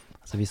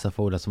 Alltså vissa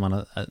fåglar som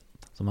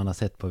man har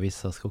sett på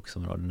vissa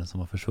skogsområden som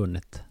har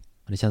försvunnit.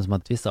 Men det känns som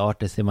att vissa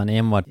arter ser man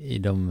enbart i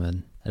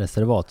de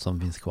reservat som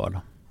finns kvar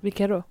då.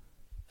 Vilka då?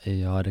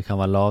 Ja, det kan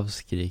vara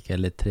lavskrik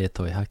eller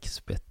tretåig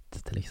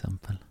hackspett till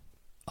exempel.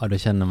 Ja, då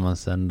känner man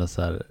sig ändå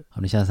så här,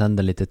 det känns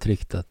ändå lite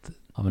tryggt att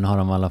men har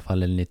de i alla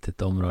fall ett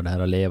litet område här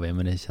att leva i,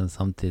 men det känns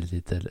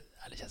samtidigt det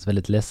känns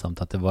väldigt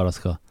ledsamt att det bara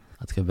ska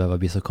behöva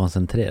bli så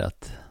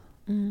koncentrerat.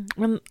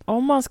 Men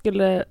om man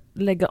skulle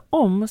lägga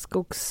om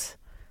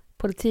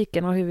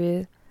skogspolitiken och hur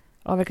vi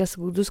avverkar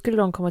skog, då skulle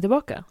de komma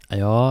tillbaka?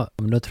 Ja,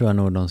 men då tror jag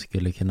nog de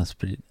skulle kunna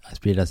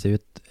sprida sig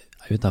ut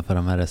utanför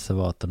de här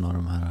reservaten och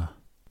de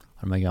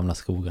här gamla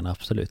skogarna,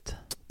 absolut.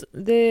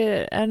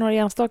 Det är några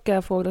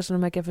enstaka fåglar som de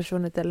märker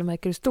försvunnit, eller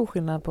märker du stor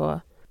skillnad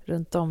på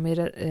runt om i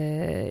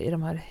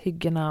de här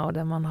hyggena och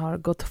där man har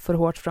gått för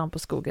hårt fram på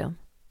skogen?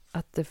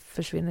 Att det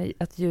försvinner,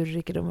 att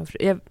djurrikedomen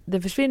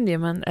det försvinner ju,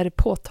 men är det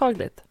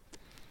påtagligt?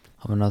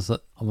 Ja, men alltså,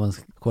 om man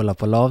kollar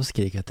på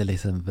lavskriket till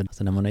exempel,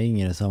 alltså när man är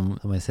yngre så har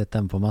man ju sett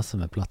den på massor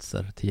med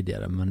platser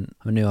tidigare, men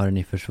nu har den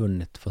ju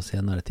försvunnit på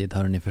senare tid,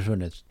 har den ju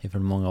försvunnit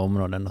ifrån många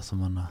områden då, som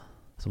man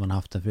har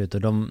haft den förut,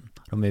 och de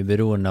är ju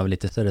beroende av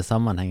lite större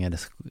sammanhängande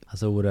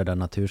alltså orörda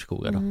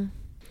naturskogar då.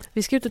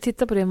 Vi ska ut och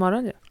titta på det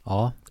imorgon ju.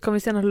 Ja. Kommer vi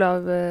se någon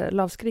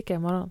lavskrika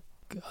imorgon?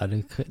 Ja,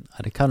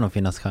 det kan nog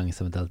finnas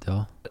chans eventuellt,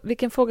 ja.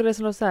 Vilken fågel är det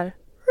som låter så här?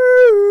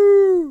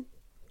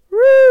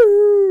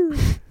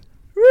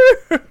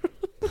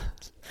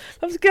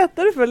 Varför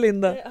skrattar du för,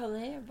 Linda? Ja,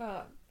 nej, jag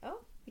bara... Ja.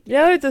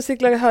 Jag är ute och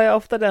cyklar och hör jag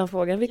ofta den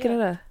fågeln. Vilken är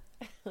det?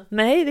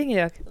 Nej, det är ingen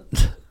gök.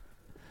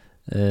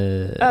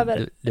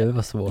 Det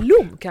var svårt.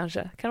 Lom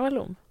kanske? Kan det vara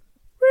lom?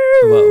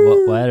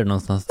 Vad är det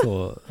någonstans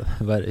då?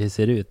 Hur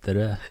ser det ut? Är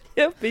det...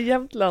 Uppe i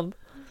Jämtland.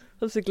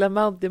 Och cyklar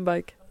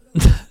mountainbike.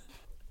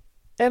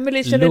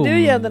 Emily, känner du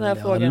igen den här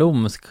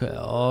fågeln?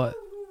 Ja,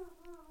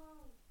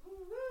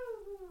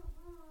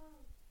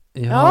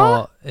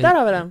 ja, där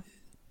har vi den.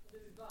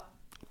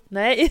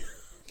 Nej.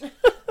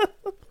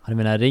 Du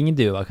menar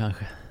ringduva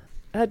kanske?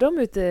 Är de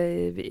ute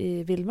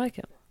i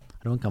vildmarken?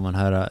 De kan man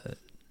höra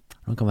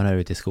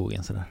ute i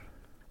skogen sådär.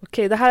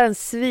 Okej, det här är en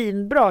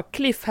svinbra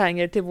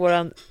cliffhanger till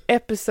våran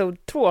episode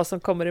 2 som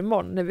kommer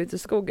imorgon när vi är ute i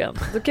skogen.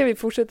 Då kan vi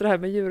fortsätta det här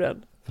med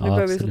djuren. Vi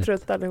börjar bli så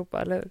trötta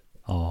allihopa, eller hur?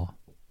 Ja.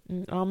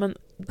 Ja, men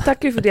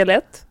tack för del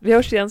 1. Vi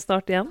hörs igen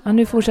snart igen. Ja,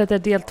 nu fortsätter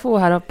del 2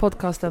 här av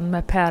podcasten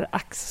med Per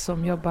Ax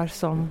som jobbar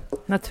som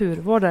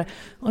naturvårdare.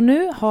 Och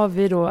nu har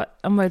vi då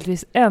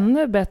möjligtvis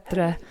ännu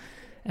bättre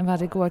än vad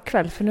det går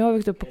kväll. För nu har vi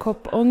gått upp på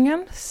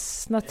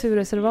Koppångens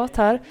naturreservat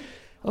här.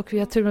 Och vi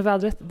har tur med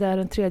vädret. Det är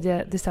den 3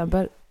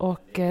 december.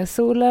 Och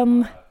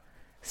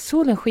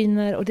solen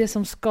skiner och det är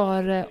som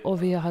Skare,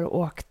 och vi har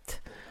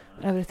åkt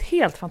över ett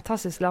helt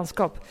fantastiskt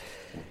landskap.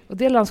 Och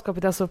det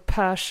landskapet är alltså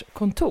Pers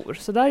kontor.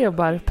 Så där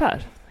jobbar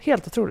Per.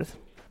 Helt otroligt.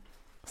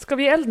 Ska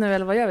vi eld nu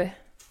eller vad gör vi?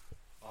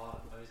 Ja,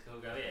 vi ska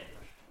hugga ved.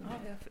 Ja,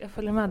 jag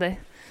följer med dig.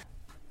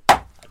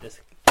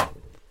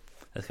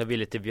 Det ska bli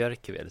lite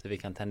björkved så vi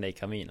kan tända i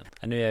kaminen.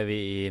 Nu är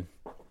vi i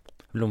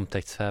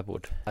Blomtäkts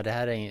fäbod. Ja, det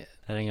här är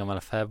en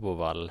gammal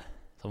fäbodvall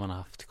som man har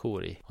haft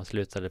kor i. Man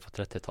slutade på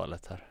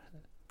 30-talet här.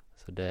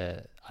 Så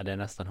det är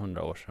nästan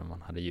 100 år sedan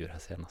man hade djur här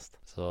senast.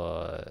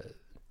 Så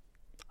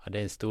det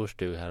är en stor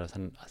stuga här och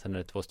sen är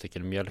det 2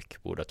 stycken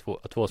mjölkbord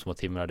och 2 små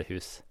timrade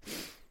hus.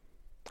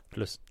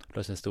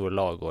 Plus en stor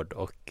lagård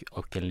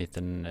och en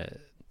liten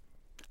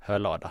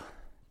hölada.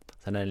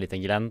 Sen är det en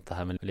liten glänta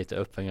här med lite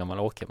öppen gammal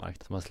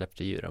åkermark som man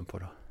släppte djuren på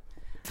då.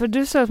 För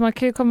du sa att man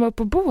kan ju komma upp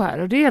och bo här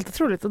och det är helt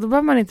otroligt. Och då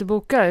behöver man inte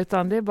boka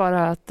utan det är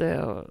bara att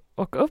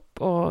åka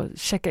upp och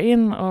checka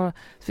in. Och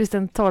så finns det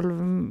en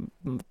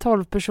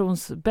 12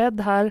 persons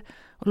bädd här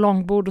och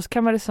långbord. Och så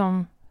kan man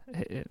liksom...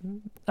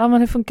 Ja, men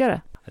hur funkar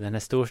det? Den här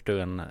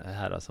storstugan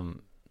här då,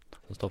 som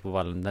står på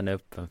vallen, den är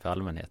öppen för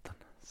allmänheten.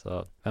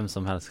 Så vem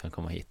som helst kan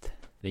komma hit.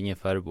 Det är ingen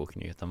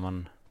förbokning utan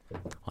man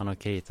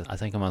åker hit.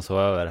 Sen kan man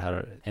sova över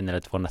här 1 eller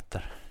 2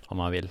 nätter om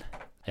man vill.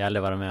 Jag har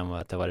aldrig varit med om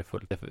att det varit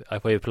fullt.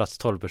 Jag får ju plats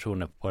 12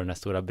 personer på den här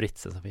stora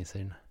britsen som finns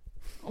här inne.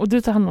 Och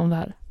du tar hand om det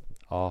här?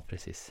 Ja,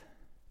 precis.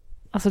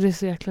 Alltså det är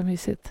så jäkla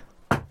mysigt.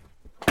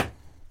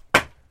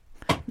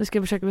 Nu ska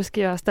jag försöka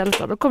beskriva stället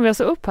då. Då kommer vi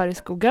alltså upp här i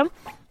skogen.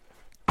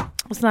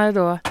 Och sen är det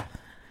då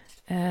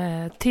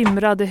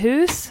timrade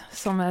hus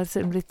som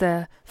är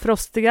lite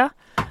frostiga.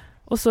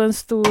 Och så en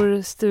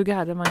stor stuga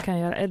här där man kan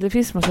göra eld. Det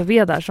finns massa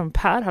ved där som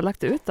Per har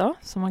lagt ut då.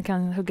 Så man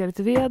kan hugga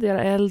lite ved,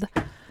 göra eld.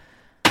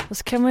 Och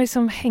så kan man ju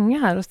som hänga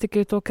här och sticka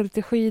ut och åka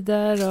lite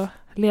skidor och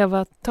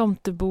leva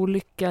tomtebo,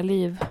 lycka,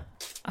 liv.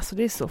 Alltså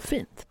det är så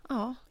fint.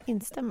 Ja,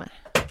 instämmer.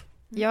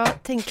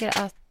 Jag tänker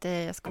att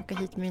jag ska åka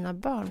hit med mina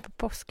barn på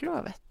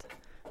påsklovet.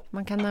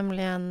 Man kan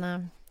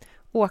nämligen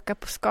åka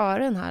på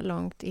Skaren här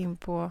långt in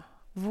på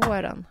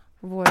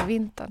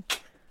vårvintern.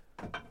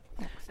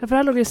 Ja, för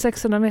här låg ju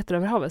 600 meter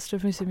över havet så det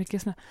finns ju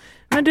mycket snö.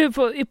 Men du,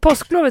 i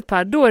påsklovet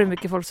Per, då är det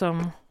mycket folk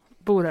som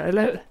bor här,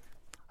 eller hur?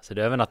 Alltså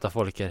det övernattar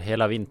folk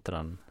hela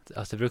vintern.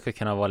 Alltså det brukar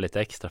kunna vara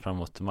lite extra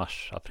framåt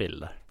mars, april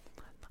där.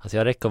 Alltså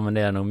jag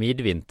rekommenderar nog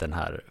midvintern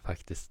här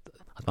faktiskt.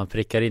 Att man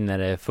prickar in när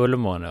det är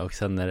fullmåne och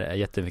sen när det är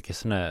jättemycket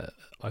snö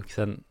och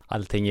sen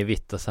allting är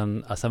vitt och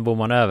sen bor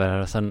man över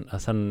här och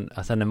sen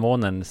när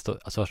månen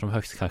står som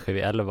högst kanske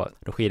vid 11,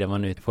 då skidar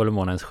man ut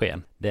fullmånens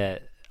sken. Det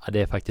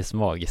är faktiskt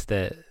magiskt.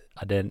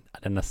 Det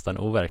är nästan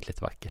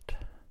overkligt vackert.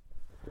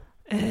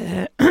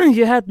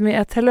 You had me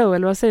at hello,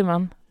 eller vad säger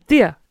man?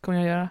 Det kommer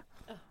jag göra.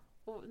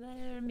 Och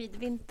när är det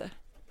midvinter?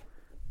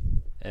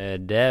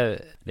 Det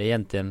är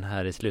egentligen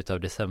här i slutet av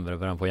december och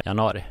början på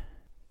januari.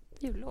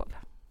 Jullov.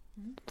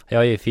 Jag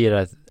har ju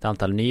firat ett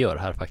antal nyår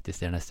här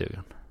faktiskt i den här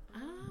stugan.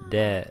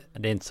 Det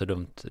är inte så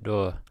dumt.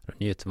 Då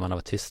njuter man av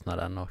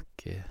tystnaden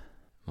och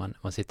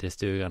man sitter i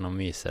stugan och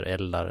myser,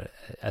 eldar,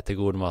 äter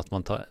god mat.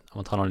 Man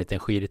tar någon liten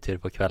skidtur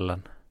på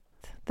kvällen.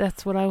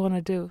 That's what I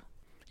wanna do.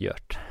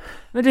 Gjort.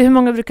 Men hur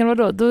många brukar det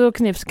vara då? Då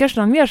knips kanske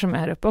någon mer som är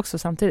här uppe också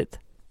samtidigt?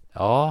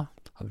 Ja,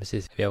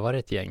 precis. Vi har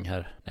varit ett gäng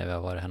här när vi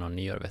har varit här någon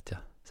nyår, vet jag.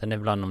 Sen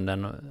ibland om det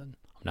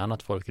är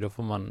annat folk, då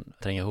får man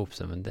tränga ihop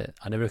sig. Men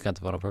det brukar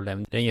inte vara något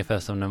problem. Det är ungefär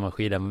som när man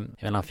skidar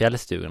mellan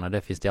fjällstugorna.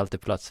 Där finns det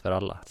alltid plats för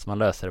alla. Så man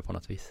löser det på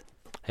något vis.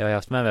 Jag har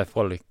haft med mig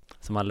folk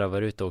som aldrig har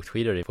varit ute och åkt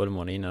skidor i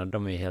fullmåne innan.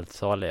 De är helt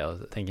saliga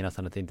och tänker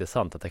nästan att det inte är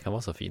sant att det kan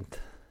vara så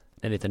fint.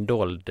 Det är en liten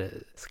dold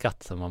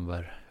skatt som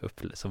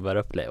bör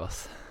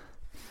upplevas.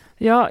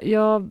 Ja,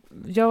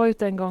 jag var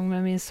ute en gång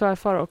med min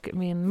svärfar och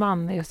min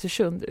man i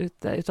Östersund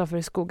utanför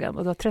i skogen.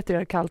 Och det var 30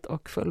 grader kallt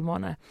och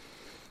fullmåne.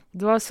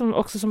 Det var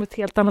också som ett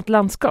helt annat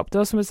landskap. Det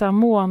var som ett så här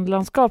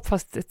månlandskap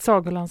fast ett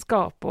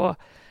sagolandskap.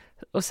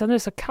 Och sen är det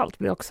så kallt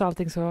blir också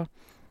allting så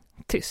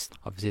tyst.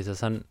 Ja, precis. Och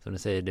sen, som du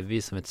säger, det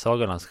blir som ett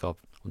sagolandskap.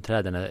 Om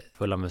träden är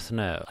fulla med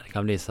snö. Det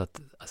kan bli så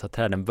att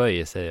träden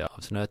böjer sig av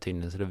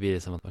snötyngden. Så då blir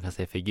det som att man kan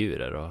se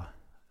figurer. Och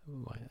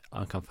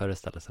man kan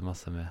föreställa sig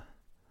massor med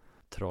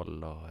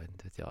troll och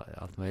inte vet jag,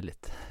 allt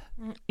möjligt.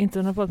 Inte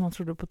undra på att man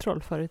trodde på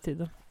troll förr i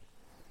tiden.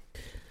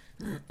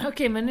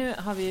 Okej, men nu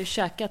har vi ju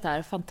käkat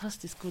här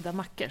fantastiskt goda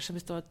mackor som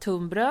består av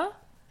tunnbröd,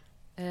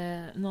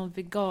 någon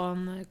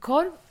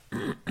vegankorv,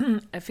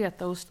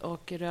 fetaost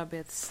och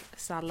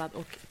rödbetssallad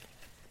och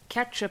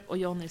ketchup och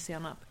Johnny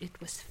senap.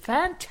 It was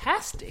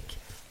fantastic!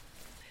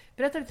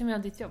 Berätta lite mer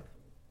om ditt jobb.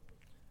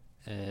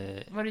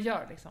 Vad du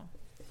gör liksom.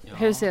 Ja.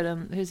 Hur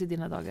ser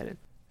dina dagar ut?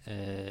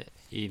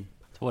 I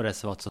 2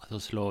 reservat så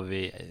slår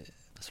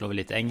vi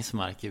lite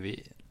ängsmark.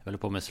 Vi håller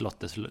på med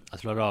slåtter. Jag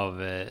slår av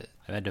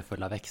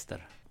värdefulla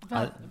växter.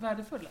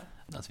 Värdefulla?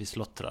 Alltså vi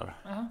slottrar.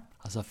 Uh-huh.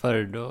 Alltså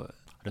förr då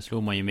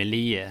slog man ju med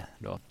lie.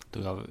 Då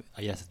tog av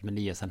gräset med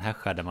lie. Sen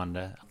häschade man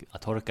det.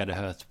 Jag torkade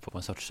höet på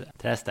en sorts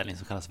träställning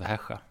som kallas för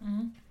häscha.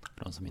 Mm.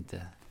 För de som inte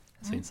är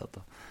så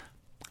insatta.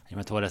 I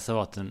de 2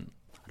 reservaten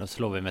då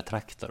slår vi med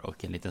traktor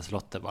och en liten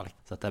slotterbalk.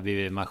 Så att det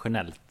blir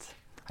maskinellt.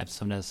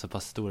 Eftersom det är så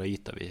pass stora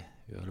ytor vi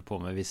håller på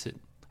med. Vi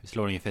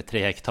slår ungefär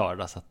 3 hektar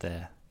då, så att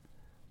det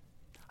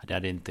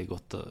hade inte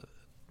gått.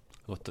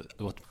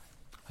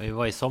 Vi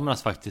var i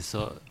somras faktiskt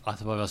så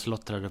att vi var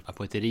slottrade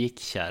på ett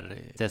rikkärr.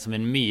 Det är som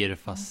en myr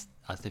fast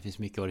att det finns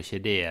mycket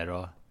orkidéer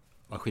och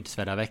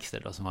skyddsvärda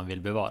växter då, som man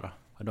vill bevara.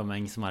 Och de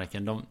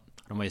ängsmarken, de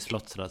har ju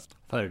slottrats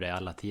före det i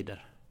alla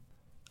tider.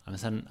 Ja, men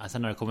sen har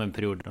det kommit en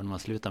period då man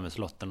slutar med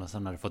slotten och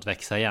sen har det fått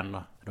växa igen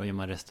då gör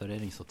man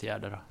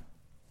restaureringsåtgärder då.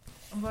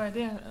 Vad är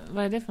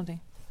det för någonting?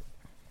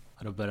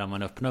 Och då börjar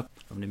man öppna upp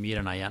de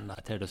myrorna igen.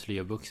 Träd och sly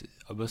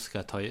och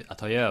buskar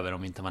tar ju över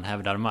om inte man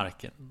hävdar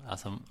marken.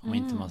 Alltså om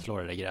inte man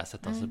slår det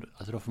gräset.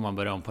 Alltså då får man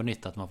börja om på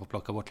nytt. Att man får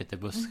plocka bort lite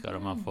buskar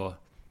och man får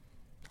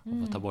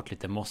ta bort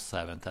lite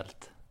mossa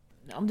eventuellt.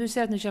 Om du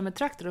säger att ni kör med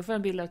traktor, då får jag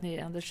en bild av att ni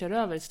ändå kör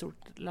över ett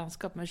stort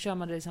landskap. Men kör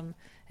man det liksom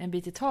en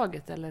bit i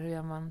taget eller hur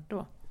gör man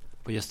då?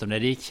 På just de där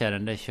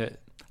rikkärren, det kör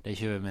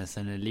vi med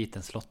en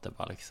liten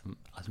slotterbalk som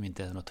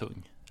inte är något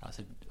tung.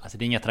 Alltså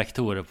det är inga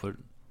traktorer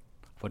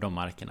på de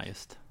markerna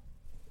just.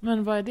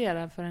 Men vad är det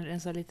då för en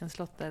sån liten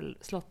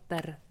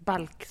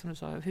slotterbalk som du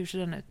sa? Hur ser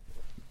den ut?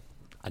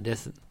 Ja,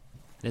 det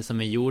är som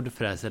en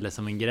jordfräs eller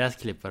som en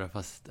gräsklippare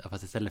fast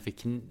istället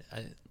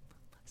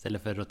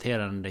för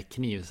roterande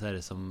kniv så är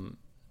det som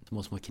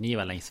små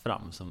knivar längst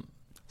fram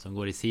som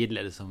går i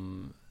sidled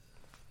som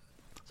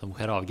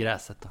skär av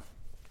gräset då.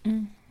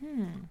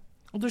 Mm-hmm.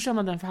 Och då kör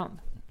man den för hand?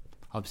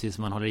 Ja, precis,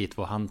 som man håller i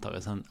 2 handtag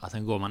och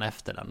sen går man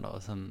efter den då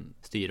och sen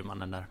styr man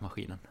den där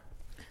maskinen.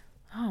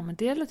 Ja, men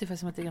det låter ju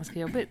som att det är ganska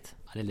jobbigt.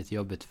 Ja, det är lite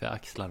jobbigt för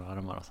axlar och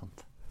armar och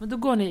sånt. Men då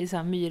går ni i så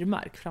här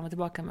myrmark fram och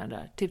tillbaka med det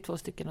där, typ 2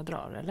 stycken och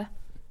drar, eller?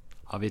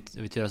 Ja, vi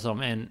gör så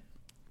om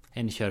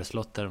en kör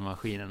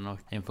slottermaskinen och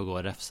en får gå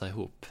och räfsa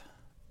ihop.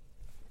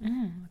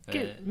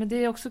 Kul. Men det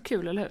är också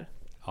kul, eller hur?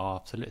 Ja,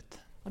 absolut.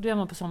 Och det gör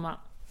man på sommaren?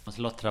 Man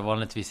slottrar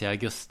vanligtvis i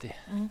augusti.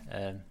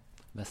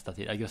 Bästa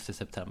tid,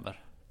 augusti-september.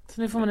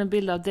 Så nu får man en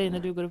bild av dig när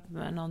du går upp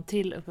med någon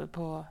till uppe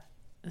på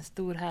en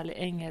stor härlig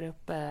äng här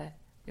uppe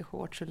i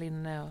shorts och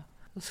linne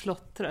och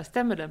slottrar.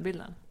 Stämmer den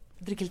bilden?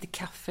 Dricker lite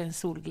kaffe, en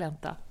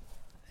solglänta.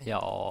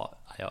 Ja.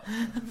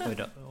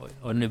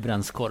 Och nu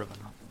bränns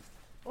korven.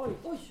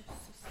 Oj.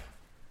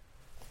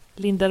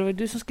 Linda, det var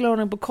du som skulle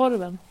ordna på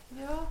korven.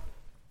 Ja,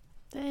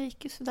 det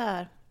gick ju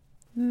sådär.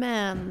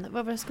 Men vad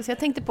var det jag skulle säga? Jag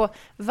tänkte på,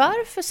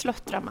 varför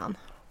slottrar man?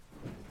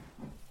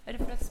 Är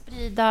det för att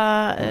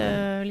sprida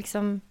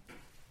liksom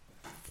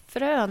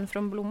frön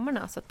från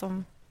blommorna så att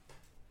de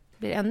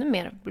blir ännu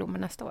mer blommor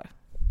nästa år?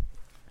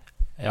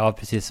 Ja,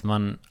 precis.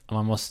 Man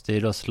måste ju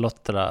då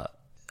slottra.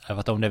 För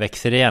att om det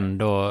växer igen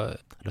då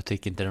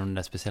tycker inte de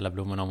där speciella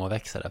blommorna om att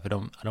växa där. För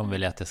de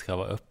vill ju att det ska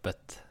vara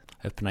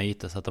öppna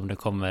ytor. Så att om det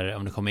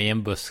kommer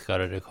enbuskar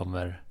och det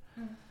kommer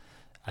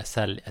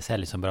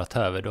sälj som börjar ta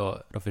över,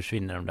 då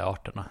försvinner de där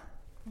arterna.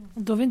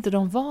 Då vill inte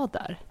de vara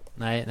där?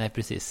 Nej,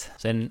 precis.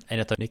 Sen en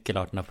av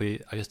nyckelarterna på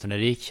just den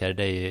rikkärr,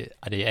 det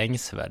är ju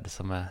ängsvärd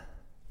som är...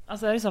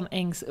 Alltså är det sån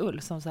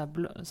ängsull som,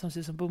 som ser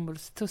ut som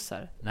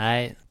bomullstussar?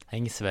 Nej,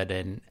 ängsvärd är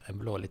en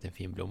blå liten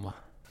fin blomma.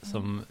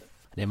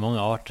 Det är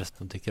många arter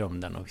som tycker om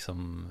den och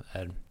som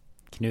är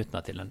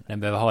knutna till den. Den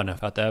behöver ha den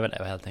för att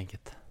överleva helt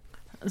enkelt.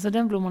 Så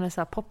den blomman är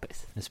så här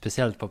poppis? Den är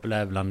speciellt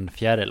populär bland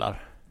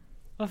fjärilar.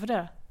 Varför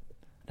det?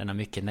 Den har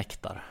mycket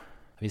nektar.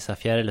 Vissa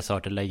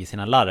fjärilsarter lägger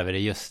sina larver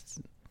i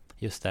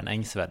just den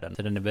ängsvärden.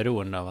 Så den är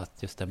beroende av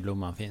att just den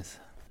blomman finns.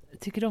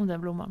 Tycker du om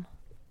den blomman?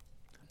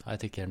 Ja, jag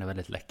tycker den är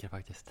väldigt läcker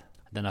faktiskt.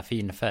 Den har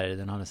fin färg.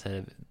 Den har en så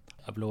här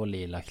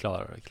blålila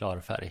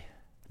klar färg.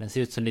 Den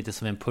ser ut som lite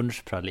som en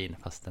punschpralin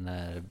fast den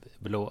är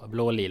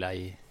blålila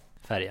i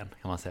färgen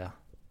kan man säga.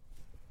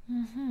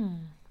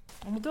 Mhm.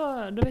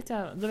 Då vet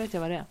jag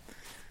vad det är.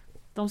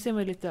 De ser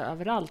man ju lite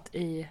överallt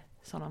i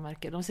sådana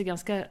märken. De ser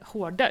ganska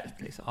hårda ut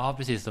liksom. Ja,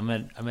 precis. De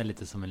är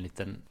lite som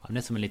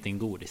en liten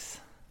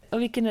godis.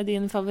 Och vilken är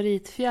din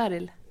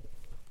favoritfjäril?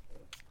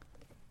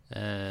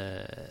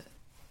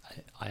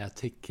 Jag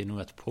tycker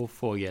nog att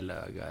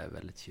påfågelöga är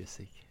väldigt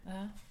tjusig.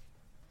 Ja.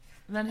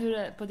 Men hur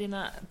är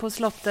det på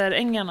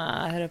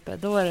slotterängarna här uppe?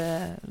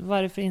 Vad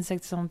är det för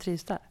insekter som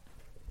trivs där?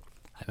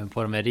 Men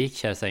på de här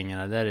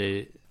rikkärrsängarna där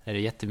är det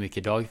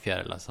jättemycket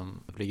dagfjärilar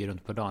som flyger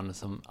runt på dagen.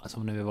 Som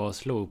när vi var och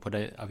slog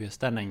av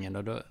just den ängen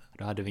då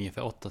hade vi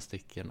ungefär 8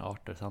 stycken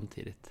arter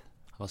samtidigt.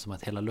 Det var som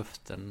att hela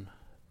luften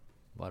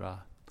bara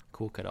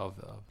kokade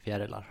av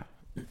fjärilar.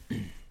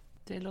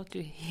 Det låter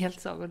ju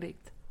helt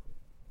sagolikt.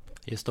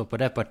 Just då på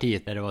det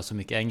partiet där det var så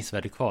mycket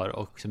ängsvärd kvar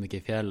och så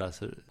mycket fjärilar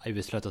så vi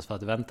beslöt oss för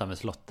att vänta med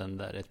slotten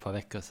där ett par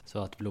veckor så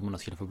att blommorna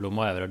skulle få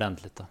blomma över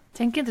ordentligt då.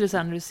 Tänker inte du så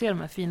här när du ser de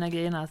här fina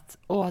grejerna att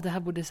det här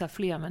borde så här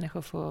fler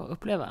människor få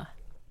uppleva?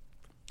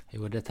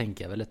 Jo, det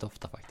tänker jag väldigt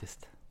ofta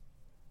faktiskt.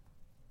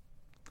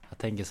 Jag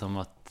tänker som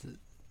att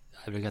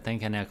jag brukar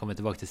tänka när jag kommer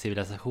tillbaka till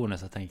civilisationen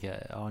så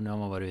tänker jag nu har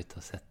man varit ute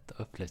och sett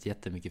och upplevt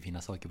jättemycket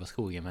fina saker på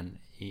skogen men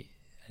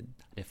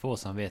det är få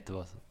som vet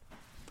vad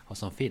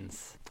som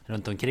finns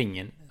runt omkring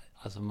en.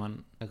 Alltså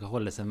man kanske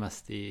håller sig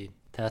mest i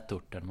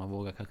tätorten. Man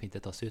vågar kanske inte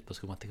ta sig ut på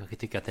skogen. Man kanske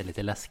tycker att det är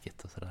lite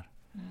läskigt och sådär.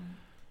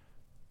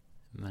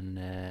 Men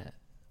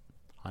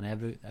jag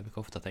brukar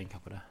ofta tänka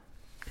på det.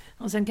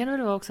 Och sen kan det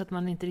väl vara också att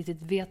man inte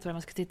riktigt vet vad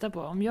man ska titta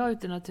på. Om jag är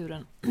ute i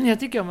naturen, jag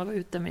tycker om att vara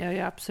ute men jag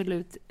är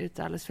absolut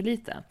ute alldeles för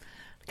lite.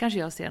 Kanske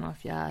jag ser någon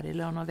fjäril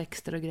eller några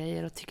växter och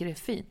grejer och tycker det är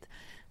fint.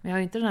 Men jag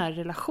har inte den här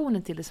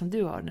relationen till det som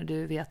du har när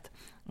du vet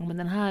men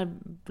den här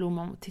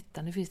blomman,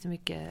 titta nu finns det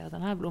mycket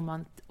den här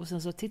blomman och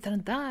sen så titta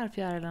den där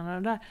fjärilen och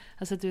den där.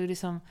 Alltså att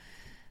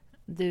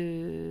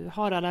du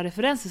har alla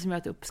referenser som gör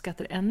att du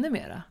uppskattar ännu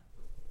mera.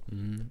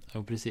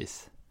 Ja,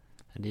 precis.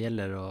 Det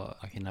gäller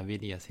att kunna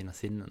vidga sina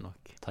sinnen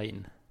och ta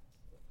in.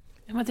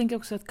 Man tänker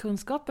också att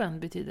kunskapen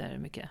betyder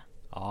mycket.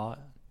 Ja,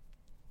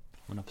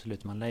 men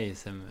absolut. Man lär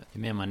sig ju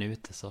mer man är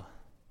ute så.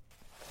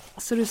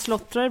 Så du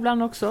slottrar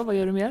ibland också. Vad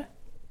gör du mer?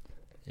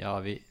 Ja,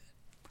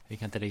 vi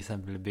kan till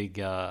exempel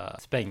bygga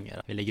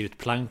spänger. Vi lägger ut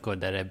plankor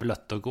där det är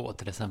blött att gå.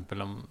 Till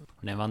exempel om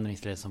det är en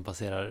vandringsled som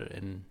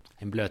passerar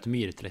en blöt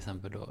myr till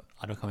exempel.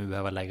 Då kan vi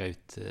behöva lägga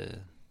ut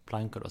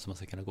plankor då, som man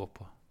ska kunna gå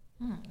på.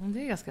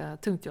 Det är ganska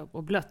tungt jobb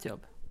och blött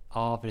jobb.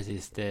 Ja,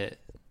 precis. Det är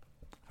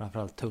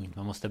framförallt tungt.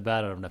 Man måste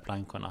bära de där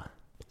plankorna.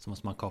 Så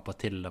måste man kapa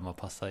till dem och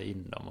passa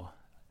in dem.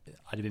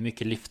 Det blir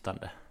mycket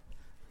lyftande.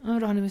 Ja,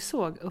 då har ni med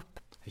såg upp.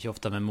 Vi kör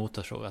ofta med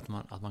motorsåg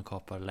att man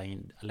kapar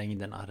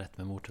längderna rätt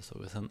med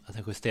motorsåg. Och sen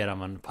justerar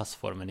man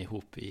passformen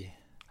ihop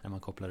när man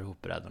kopplar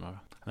ihop brädorna.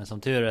 Men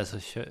som tur är så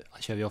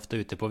kör vi ofta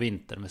ute på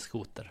vintern med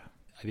skoter.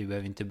 Vi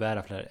behöver inte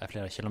bära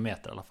flera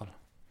kilometer i alla fall.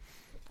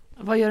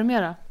 Vad gör du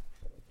mer då?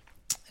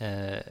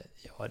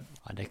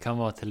 Det kan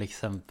vara till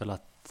exempel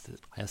att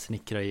jag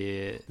snickrar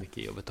i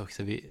mycket jobbet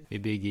också. Vi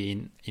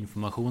bygger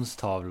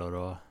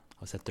informationstavlor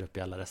och sätter upp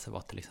i alla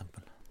reservat till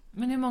exempel.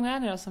 Men hur många är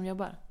ni då som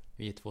jobbar?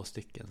 Vi är 2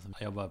 stycken som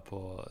jobbar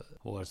på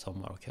vår,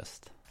 sommar och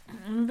höst.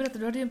 Berätta,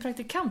 du hade ju en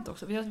praktikant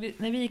också.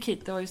 När vi gick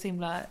hit, det var ju så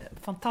himla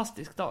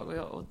fantastisk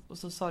dag. Och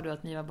så sa du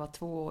att ni var bara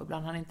 2 och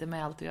ibland hann inte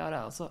med allt att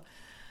göra. Och så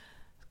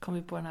kom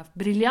vi på den här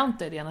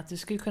briljanta idén att du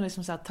skulle kunna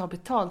liksom så här, ta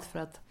betalt för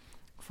att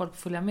folk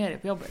följer med dig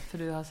på jobbet. För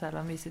du har så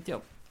här mysigt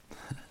jobb.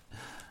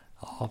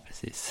 Ja,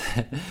 precis.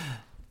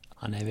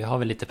 Vi har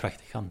väl lite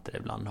praktikanter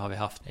ibland. Har vi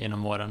haft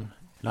genom åren.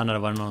 Ibland har det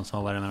varit någon som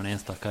har varit med en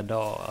enstaka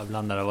dag.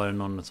 Ibland har det varit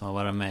någon som har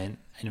varit med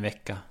en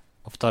vecka.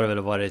 Ofta har det väl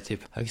varit typ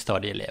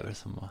högstadieelever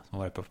som har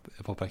varit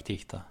på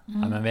praktik då. Ja,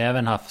 men vi har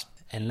även haft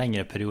en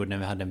längre period när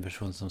vi hade en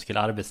person som skulle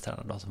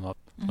arbetsträna då, som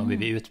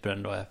blivit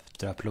utbränd då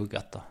efter att ha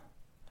pluggat då.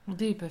 Och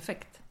det är ju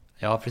perfekt.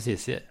 Ja,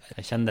 precis.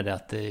 Jag kände det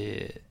att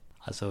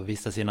alltså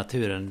vistas i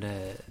naturen,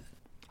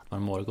 att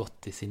man mår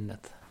gott i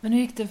sinnet. Men hur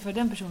gick det för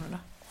den personen då?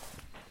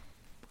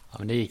 Ja,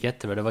 men det gick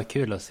jättebra. Det var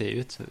kul att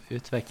se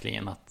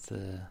utvecklingen att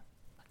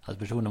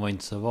personen var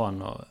inte så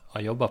van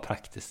att jobba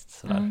praktiskt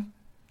sådär.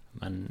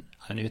 Men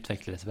han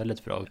utvecklades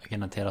väldigt bra. Jag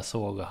kunde hantera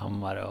såg och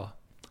hammare och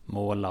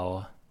måla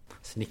och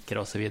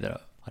snickra och så vidare.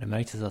 Och det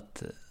märktes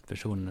att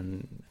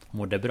personen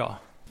mådde bra.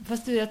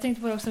 Fast jag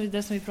tänkte på det också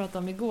det som vi pratade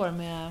om igår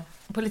med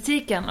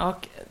politiken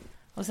och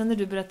Och sen när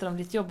du berättar om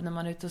ditt jobb när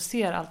man är ute och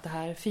ser allt det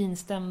här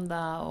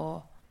finstämda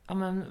och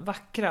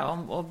vackra,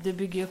 och det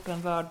bygger upp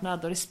en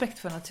vördnad och respekt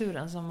för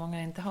naturen som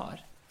många inte har.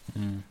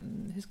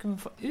 Hur ska man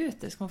få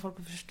ut det? Ska man få folk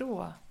att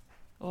förstå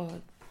och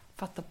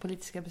fatta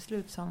politiska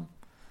beslut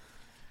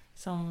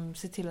som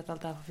ser till att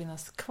allt det här får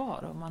finnas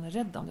kvar och man är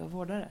rädd om det och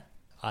vårdar det?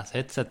 Alltså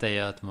ett sätt är ju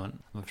att man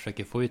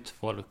försöker få ut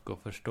folk och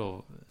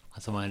förstå,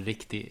 alltså vad en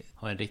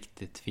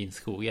riktigt fin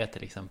skog är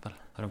till exempel.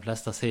 För de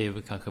flesta ser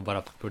ju kanske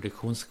bara på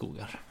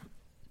produktionsskogar.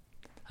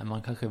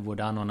 Man kanske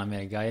borde anordna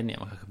mer guidning,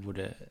 man kanske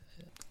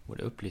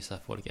borde upplysa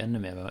folk ännu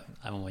mer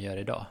än vad man gör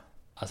idag.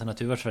 Alltså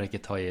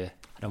Naturvårdsverket har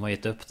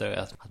ett uppdrag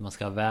att man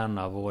ska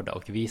värna, vårda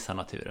och visa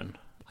naturen.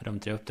 De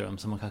 3 uppdragen,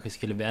 så man kanske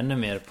skulle bli ännu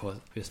mer på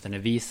just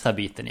den visa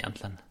biten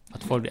egentligen.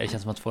 Det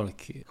känns som att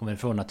folk kommer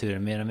ifrån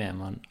naturen mer och mer.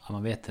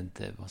 Man vet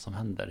inte vad som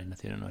händer i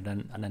naturen och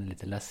den är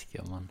lite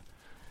läskig.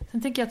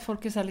 Sen tänker jag att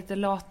folk är så här lite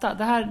lata.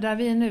 Det här där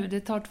vi är nu,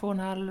 det tar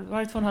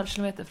 2,5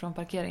 kilometer från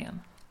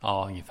parkeringen.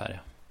 Ja, ungefär ja.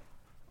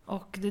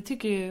 Och det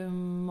tycker ju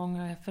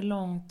många är för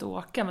långt att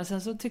åka. Men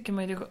sen så tycker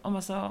man ju om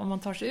man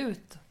tar sig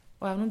ut,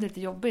 och även om det är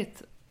lite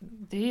jobbigt,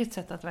 det är ju ett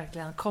sätt att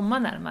verkligen komma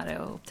närmare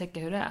och upptäcka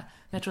hur det är.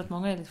 Men jag tror att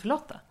många är lite för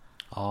lata.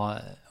 Ja,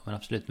 men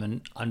absolut.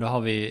 Men då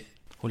har vi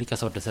olika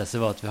sorters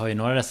reservat. Vi har ju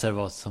några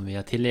reservat som vi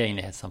har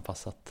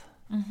tillgänglighetsanpassat.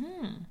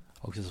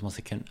 Också som man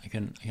ska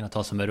kunna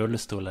ta sig med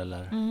rullstol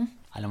eller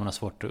man har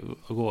svårt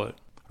att gå.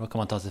 Då kan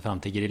man ta sig fram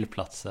till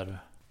grillplatser,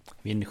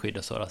 vindskydd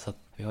och så. Så att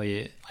jag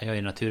har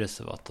ju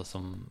naturreservat då,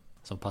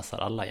 som passar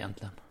alla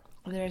egentligen.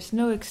 There's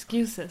no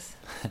excuses.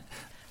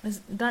 Men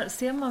där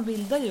ser man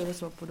vilda djur och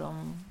så på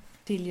de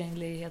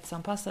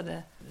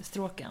tillgänglighetsanpassade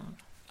stråken.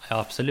 Ja,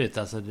 absolut.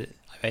 Alltså, vi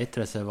har ett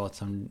reservat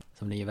som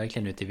ligger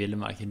verkligen ute i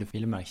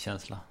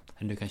vildmarkskänsla.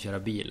 Du kan köra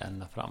bil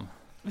ända fram.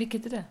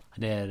 Vilket är det?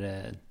 Det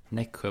är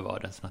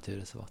Näcksjövadens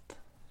naturreservat.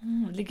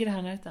 Ligger det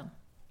här närheten?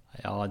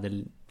 Ja,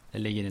 det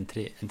ligger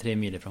en 3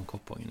 mil från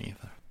Koppången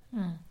ungefär.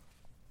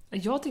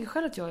 Jag tycker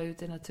själv att jag är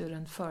ute i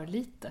naturen för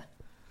lite.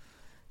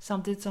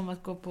 Samtidigt som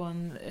att gå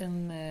på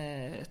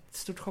ett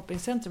stort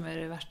shoppingcentrum är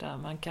det värsta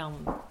man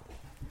kan.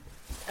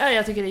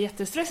 Jag tycker det är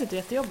jättestressigt och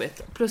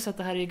jättejobbigt. Plus att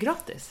det här är ju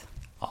gratis.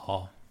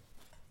 Ja,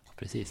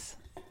 precis.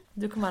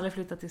 Du kommer aldrig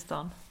flytta till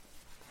stan?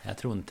 Jag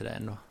tror inte det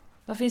ändå.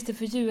 Vad finns det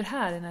för djur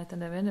här i närheten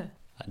där vi är nu?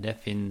 Ja, det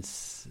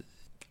finns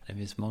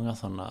många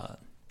sådana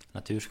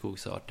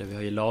naturskogsarter. Vi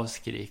har ju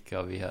lavskrika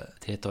och vi har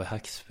tretåig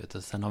hackspett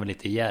och sen har vi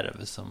lite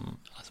järv som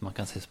alltså man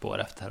kan se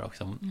spår efter här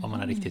också om man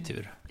har riktigt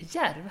tur.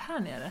 Järv här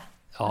nere?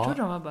 Ja. Jag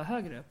trodde de var bara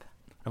högre upp.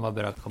 De har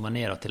börjat komma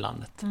neråt till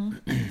landet.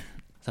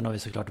 Sen har vi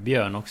såklart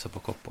björn också på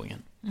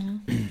Koppången.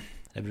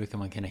 Där brukar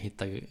man kunna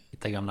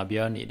hitta gamla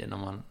björniden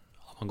om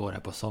man går här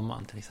på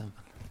sommaren till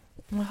exempel.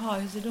 Jaha,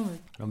 hur ser de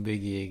ut? De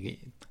bygger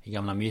i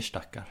gamla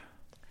myrstackar.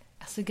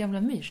 Alltså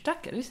gamla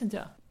myrstackar, det visste inte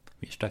jag.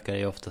 Myrstackar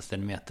är oftast 1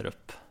 meter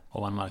upp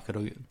ovan mark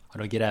och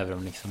då gräver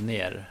de liksom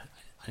ner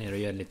och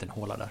gör en liten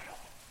håla där.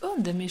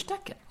 Under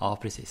myrstacken? Ja,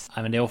 precis.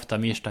 Men det är ofta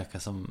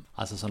myrstackar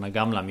alltså sådana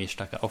gamla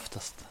myrstackar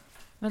oftast.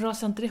 Men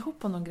rasar inte det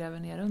ihop om de gräver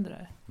ner under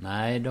där?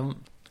 Nej,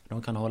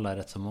 de kan hålla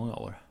rätt så många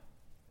år.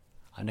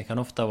 Det kan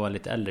ofta vara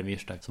lite äldre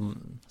myrstack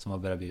som har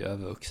börjat bli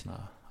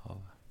övervuxna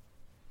av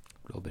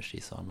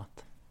blåbärsris och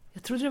annat.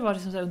 Jag trodde det var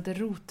liksom så här under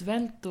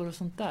rotvältor och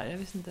sånt där. Jag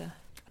visste inte.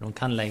 De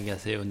kan lägga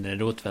sig under en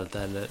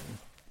rotvälta eller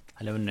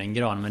under en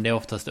gran. Men det är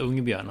oftast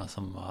ungbjörnar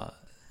som har...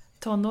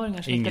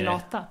 Tonåringar som inte är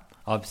lata.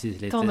 Ja,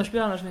 precis. Lite.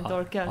 Tonårsbjörnar som inte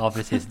orkar. Ja,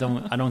 precis.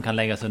 De kan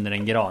lägga sig under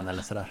en gran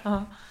eller sådär.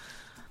 Uh-huh.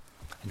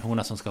 En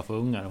hona som ska få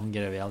ungar, hon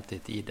gräver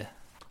alltid i det.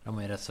 De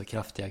har ju rätt så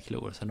kraftiga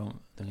klor. Så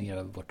de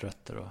gräver bort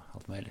rötter och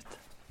allt möjligt.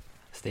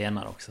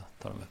 Stenar också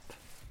tar de upp.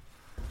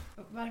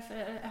 Varför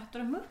äter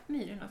de upp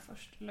myrorna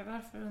först? Eller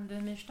varför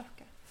under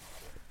myrstackar?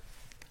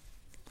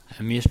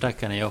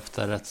 Myrstackarna är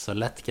ofta rätt så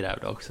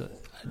lättgrävda också.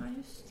 Ja,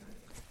 just det.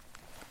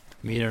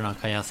 Myrorna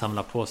kan jag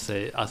samla på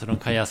sig, alltså de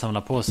kan jag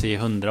samla på sig i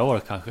 100 år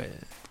kanske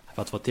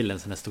för att få till en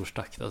sån här stor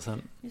stack då.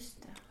 Sen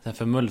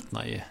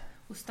förmultnar ju.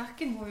 Och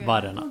stacken går ju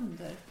barrerna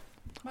under.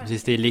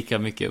 Precis, det är lika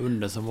mycket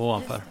under som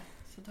ovanför.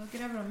 Så då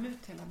gräver de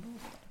ut hela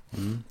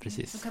boden.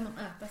 Precis. Så kan de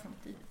äta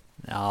samtidigt.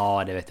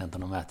 Ja, det vet jag inte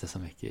om de äter så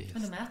mycket just.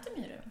 Men de äter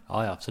myror?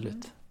 Ja,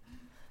 absolut.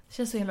 Det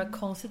känns så himla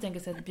konstigt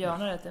att säga att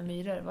björnar äter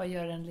myror. Vad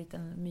gör en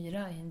liten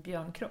myra i en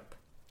björnkropp?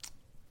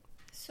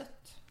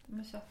 Sött. De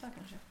är söta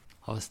kanske.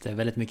 Ja, fast det är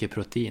väldigt mycket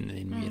protein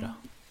i en myra.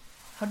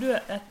 Har du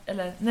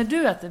eller när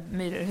du äter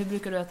myror, hur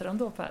brukar du äta dem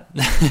då, Per?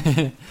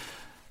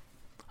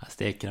 Jag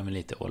steker dem med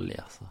lite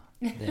olja så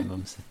det är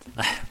mumsigt.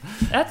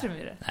 Äter du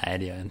myror? Nej,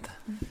 det gör jag inte.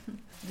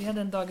 Vi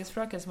hade en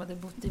dagisfröken som hade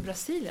bott i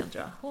Brasilien,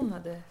 tror jag. Hon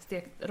hade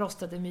stekt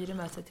rostade myror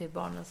med sig till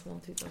barnen som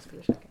hon tyckte de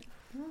skulle käka.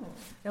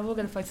 Jag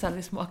vågade faktiskt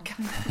aldrig smaka.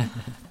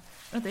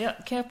 Vänta,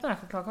 kan jag öppna den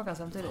här chokladkakan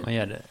samtidigt? Ja, men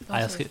gör det.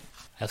 Ja,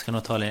 jag ska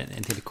nog ta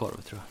en till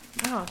korv, tror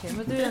jag. Ja, okej.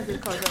 Men du är en till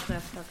korv, öppnar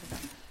jag chokladkakan.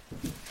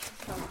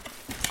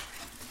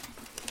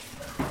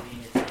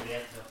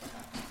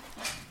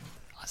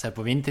 Alltså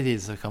på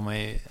vintertid så kan man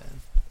ju...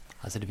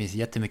 Alltså det finns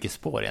jättemycket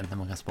spår egentligen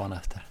man kan spana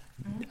efter.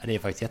 Det är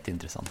faktiskt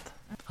jätteintressant.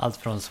 Allt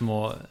från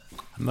små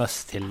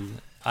möss till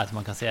att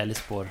man kan se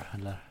älgspår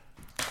eller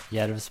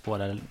järvspår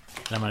eller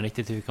när man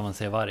riktigt hur kan man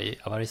säga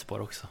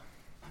vargspår också.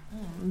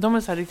 De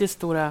är så här riktigt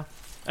stora,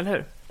 eller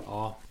hur?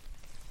 Ja.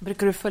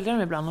 Brukar du följa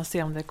dem ibland och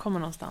se om det kommer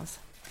någonstans?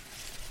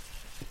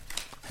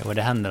 Jo,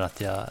 det händer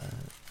att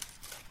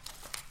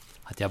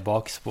jag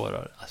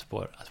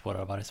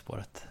bakspårar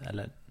vargspåret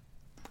eller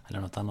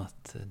något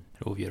annat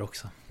rovdjur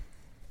också.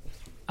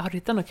 Har du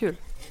hittat något kul?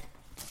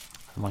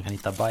 Man kan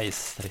hitta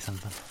bajs till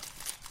exempel.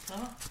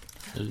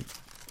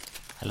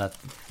 Eller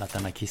att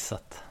den har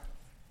kissat.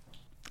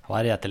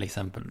 Vargar till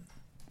exempel,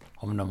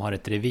 om de har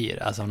ett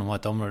revir, alltså om de har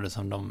ett område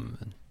som de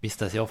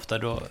vistas i ofta,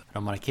 då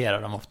de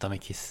markerar de ofta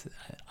med kiss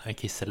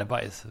eller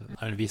bajs.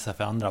 Det visar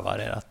för andra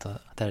vargar att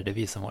det är det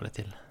vi som håller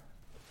till.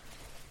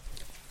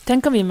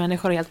 Tänk om vi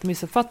människor är helt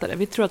missuppfattade.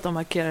 Vi tror att de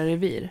markerar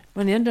revir.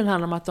 Men egentligen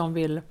handlar det om att de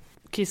vill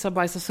kissa och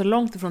bajsa så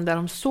långt ifrån där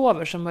de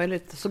sover som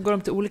möjligt. Så går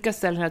de till olika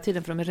ställen hela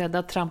tiden för de är rädda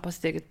att trampa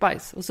sitt eget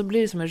bajs. Och så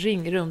blir det som en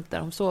ring runt där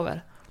de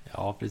sover.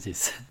 Ja,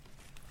 precis.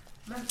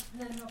 Men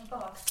när du har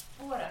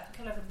bakspåra,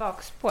 kallar det för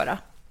bakspåra.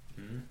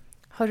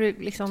 Har du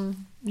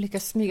liksom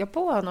lyckats smyga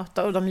på något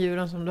av de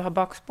djuren som du har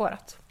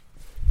bakspårat?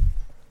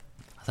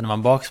 Alltså när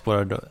man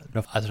bakspårar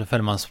då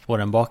följer man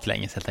spåren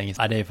baklänges helt enkelt.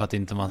 Ja, det är för att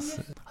inte man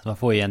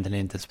får egentligen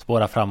inte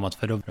spåra framåt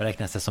för då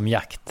räknas det som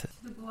jakt.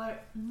 Du går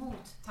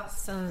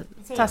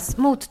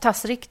mot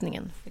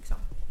tassriktningen liksom.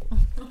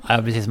 Ja,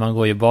 precis. Man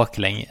går ju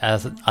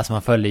baklänges. Alltså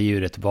man följer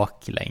djuret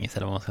baklänges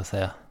eller vad man ska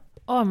säga.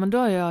 Ja, men då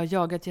har jag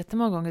jagat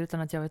jättemånga gånger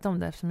utan att jag vet om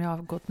det eftersom jag har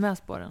gått med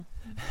spåren.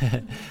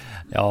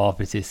 Ja,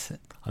 precis.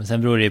 Men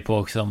sen beror det ju på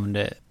också om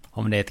det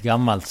är ett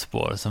gammalt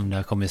spår som det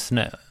har kommit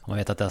snö. Om man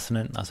vet att det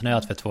har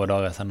snöat för 2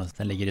 dagar sedan och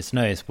den ligger i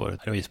snö i spåret,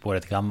 då är ju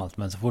spåret gammalt.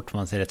 Men så fort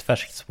man ser ett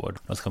färskt spår,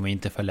 då ska man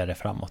inte följa det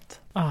framåt.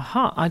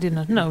 Aha, I did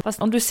not know.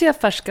 Fast om du ser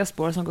färska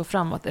spår som går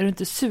framåt, är du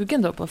inte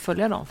sugen då på att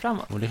följa dem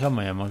framåt? Och det kan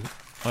man ju.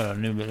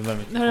 Nu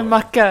är det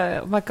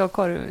macka och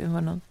korv i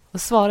munnen.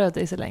 Och svarar jag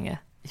dig så länge.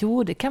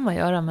 Jo, det kan man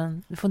göra,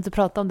 men du får inte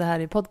prata om det här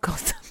i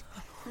podcasten.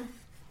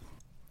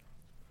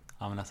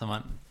 Ja, men alltså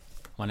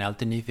man är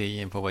alltid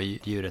nyfiken på vad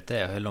djuret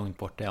är och hur långt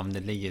bort det är. Om det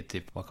ligger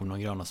typ bakom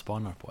någon gran och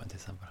spanar på en till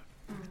exempel.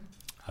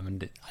 Ja, men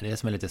det är det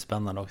som är lite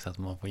spännande också, att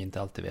man får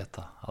inte alltid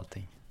veta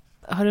allting.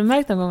 Har du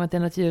märkt någon gång att det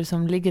är något djur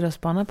som ligger och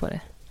spanar på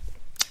dig?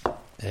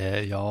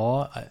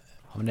 Ja,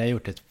 men det har jag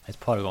gjort ett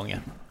par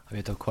gånger. Jag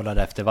vet och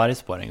kollade efter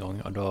vargspår en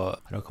gång och då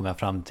kom jag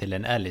fram till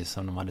en älg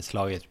som de hade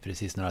slagit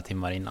precis några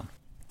timmar innan.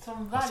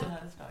 Som vargen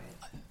hade slagit?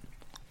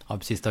 Ja,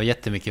 precis. Det var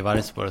jättemycket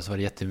vargspår och så var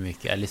det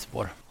jättemycket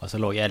älgspår. Och så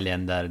låg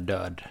älgen där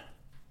död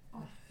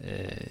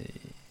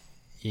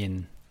i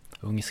en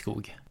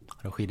ungskog. Och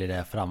då skilde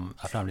jag fram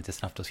lite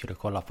snabbt och skulle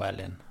kolla på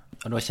älgen.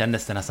 Och då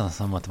kändes det nästan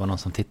som att det var någon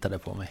som tittade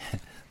på mig.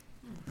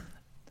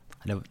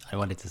 Det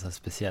var lite så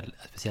speciell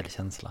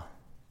känsla.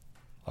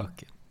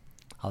 Och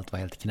allt var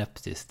helt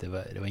knäpptyst.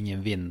 Det var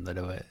ingen vind och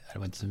det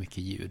var inte så mycket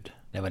ljud.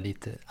 Det var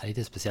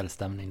lite speciell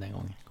stämning den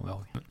gången, kommer jag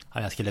ihåg.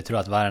 Ja, jag skulle tro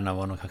att vargarna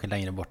var nog kanske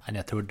längre bort än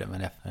jag trodde,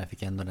 men jag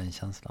fick ändå den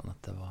känslan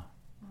att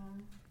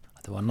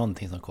det var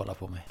någonting som kollade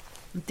på mig.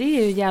 Det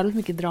är ju jävligt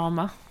mycket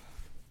drama.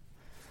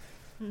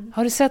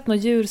 Har du sett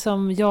något djur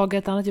som jagar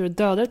ett annat djur och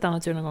dödar ett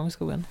annat djur någon gång i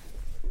skogen?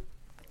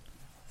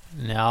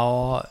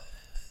 Ja,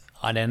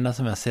 det enda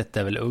som jag har sett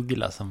är väl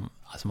uggla som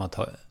man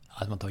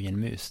tagit en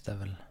mus. Det är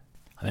väl.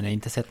 Jag har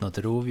inte sett något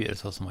rovdjur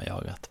så som har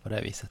jagat på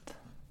det viset.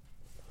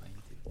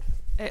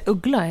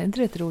 Uggla, är inte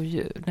det ett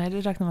rovdjur? Nej,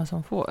 det räknar man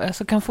som fågel.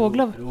 Alltså kan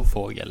fåglar...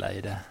 Rovfågel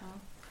är det,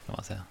 kan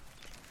man säga.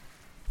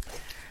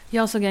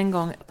 Jag såg en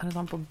gång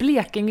att på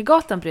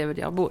Blekingegatan bredvid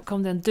jag bor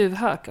kom det en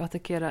duvhök och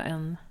attackerade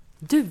en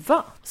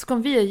duva. Så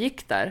kom vi och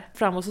gick där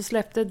fram och så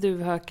släppte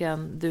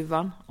duvhöken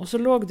duvan. Och så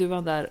låg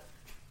duvan där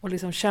och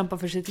liksom kämpade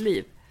för sitt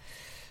liv.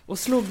 Och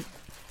slog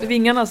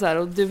vingarna så här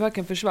och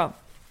duvhöken försvann.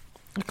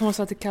 Jag kom och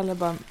sa till Kalle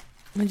bara,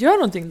 men gör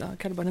någonting då.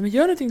 Kalle bara, nej men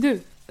gör någonting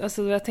du.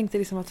 Alltså jag tänkte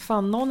liksom att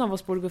fan någon av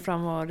oss borde gå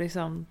fram och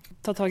liksom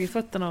ta tag i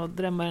fötterna och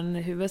drämma den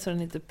i huvudet så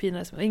den inte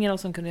pinades. Ingen av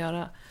oss som kunde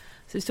göra.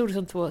 Så vi stod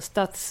som 2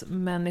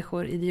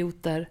 stadsmänniskor,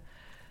 idioter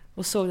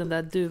och såg den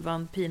där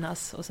duvan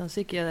pinas. Och sen så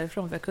gick jag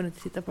därifrån för jag kunde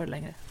inte titta på det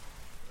längre.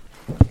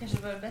 Kanske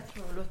var det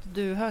bättre att låta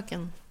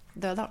duvhöken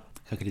döda.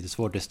 Kanske lite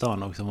svårt i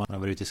stan också. Om man har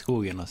varit ute i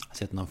skogen och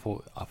sett någon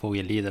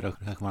fågel lida, då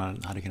kanske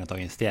man hade kunnat ta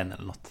en sten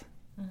eller något.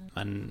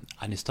 Men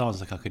i stan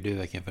så kanske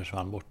duvhöken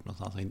försvann bort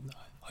någonstans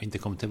och inte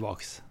kom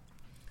tillbaks.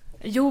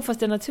 Jo, fast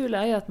det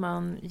naturliga är att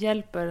man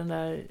hjälper den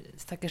där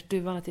stackars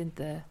duvan att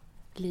inte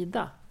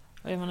lida.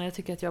 Och jag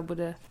tycker att jag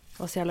borde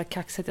vara så jävla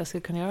kaxig att jag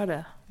skulle kunna göra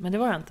det. Men det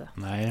var jag inte.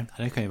 Nej,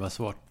 det kan ju vara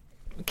svårt.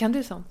 Kan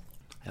du sånt?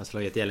 Jag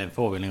slog ihjäl en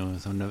fågel en gång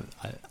som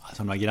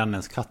det var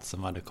grannens katt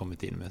som hade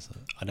kommit in med. Så,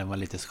 den var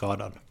lite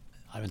skadad.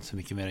 Jag hade inte så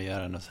mycket mer att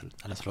göra än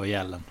att slå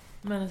ihjäl den.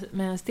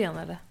 Med en sten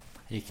eller?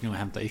 Jag gick nog och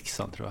hämtade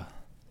yxan tror jag.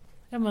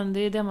 Ja, men det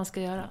är det man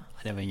ska göra.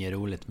 Det var inget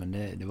roligt, men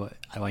det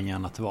var inget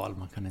annat val.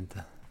 Man kan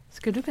inte...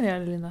 Skulle du kunna göra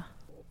det, Linda?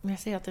 Men jag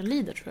ser att den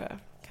lider tror jag.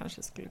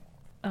 Kanske skulle...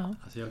 Ja.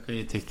 Alltså jag kan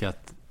ju tycka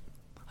att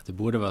det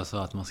borde vara så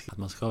att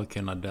man ska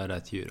kunna döda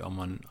ett djur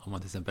om man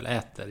till exempel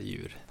äter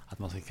djur. Att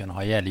man ska kunna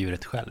ha ihjäl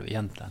djuret själv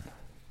egentligen.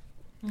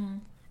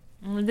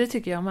 Det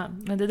tycker jag med.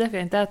 Men det är därför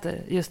jag inte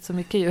äter just så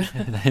mycket djur.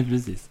 Nej,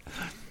 precis.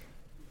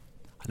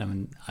 Nej,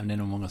 men det är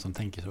nog många som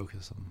tänker så också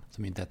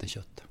som inte äter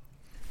kött.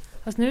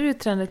 Fast nu är det ju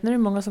trendigt, nu är det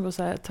många som går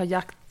så här, tar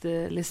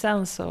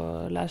jaktlicens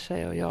och lär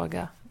sig att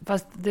jaga.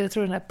 Fast jag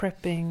tror den här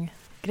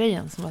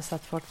prepping-grejen som har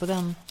satt fart på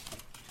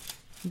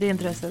det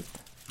intresset.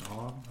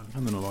 Ja, det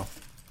kan det nog vara.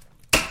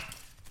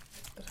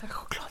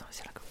 Chokladen var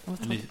så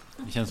jävla god.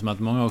 Det känns som att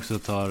många också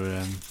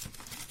tar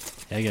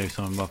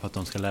jägarexamen bara för att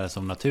de ska lära sig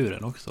om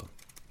naturen också.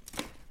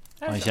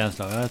 Har en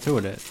känsla, jag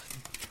tror det.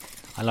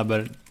 Alla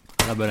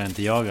börjar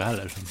inte jaga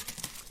heller. Så.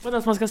 Vadå,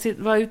 att man ska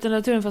vara ute i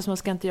naturen fast man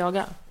ska inte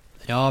jaga?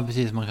 Ja,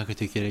 precis. Man kanske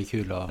tycker det är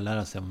kul att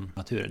lära sig om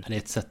naturen. Det är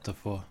ett sätt att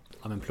få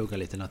plugga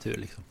lite natur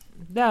liksom.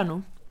 Det är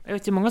nog. Jag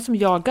vet ju många som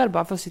jagar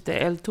bara för att sitta i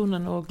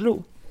eldtornen och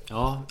glo.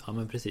 Ja,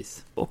 men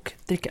precis. Och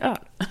dricka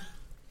öl.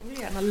 Jag vill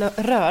gärna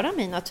röra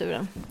mig i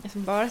naturen. Jag ska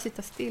bara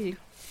sitta still.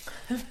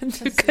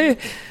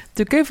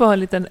 Du kan ju få ha en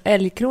liten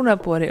älgkrona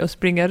på dig och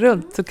springa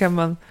runt, så kan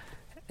man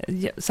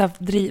så här,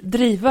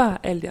 driva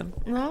älgen.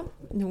 Ja,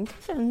 nog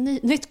kanske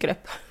nytt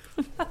grepp.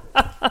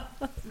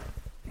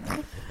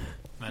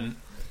 Men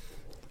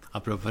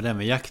apropå det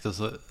med jakt och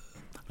så,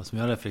 som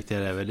jag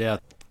reflekterar över det är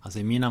att alltså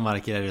i mina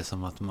marker är det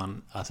som att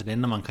man, alltså det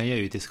enda man kan göra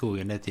ute i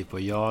skogen det är typ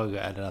att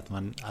jaga eller att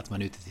man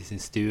är ute till sin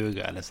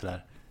stuga eller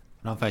sådär.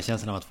 Men då får jag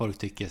känslan av att folk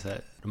tycker så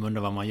här, de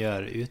undrar vad man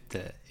gör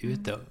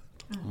ute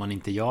om man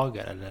inte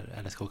jagar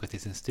eller ska åka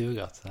till sin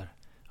stuga så här.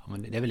 Ja,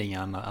 men det är väl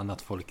inga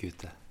annat folk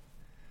ute.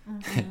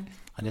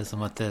 Ja, det är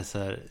som att det är så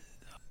här,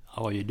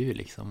 ja, vad gör du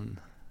liksom?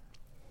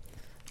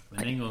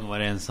 Men en gång var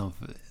det en som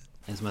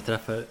jag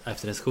träffade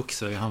efter en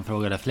skogsväg. Han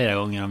frågade flera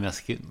gånger om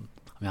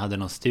jag hade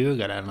någon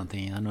stuga där eller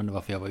någonting. Han undrade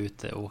varför jag var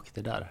ute och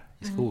åkte där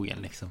i skogen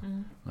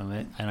liksom.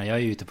 Men jag är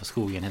ju ute på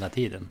skogen hela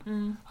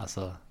tiden.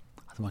 Alltså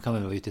man kan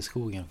väl vara ute i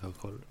skogen för att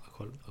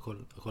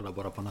kolla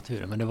bara på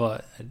naturen. Men det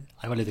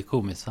var lite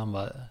komiskt.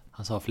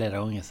 Han sa flera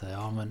gånger så här,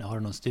 ja men har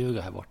du någon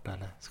stuga här borta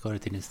eller ska du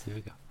till din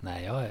stuga?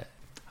 Nej, jag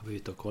var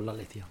ute och kollade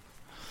lite grann.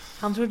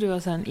 Han trodde du var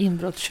så här en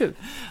inbrottstjuv.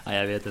 Nej,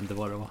 jag vet inte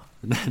vad det var.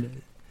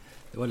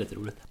 Det var lite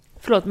roligt.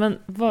 Förlåt, men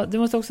du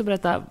måste också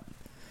berätta,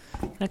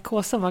 den här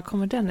kåsan, var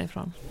kommer den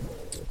ifrån?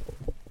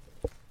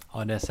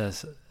 Ja, det är så här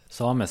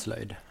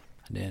sameslöjd.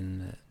 Det är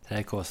en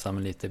träkåsa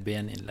med lite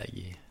beninlägg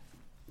i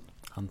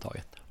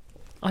handtaget.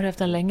 Har du haft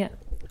den länge?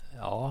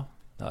 Ja,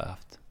 det har jag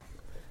haft.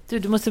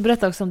 Du måste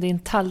berätta också om din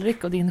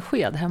tallrik och din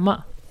sked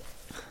hemma.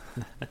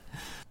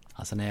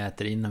 Alltså när jag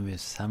äter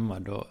inomhus hemma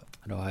då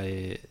har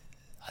jag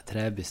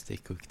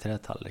träbestick och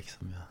trätallrik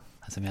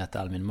som jag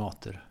äter all min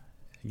mat ur.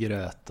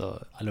 Gröt och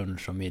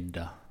lunch och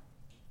middag.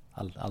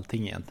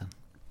 Allting egentligen.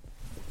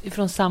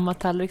 Ifrån samma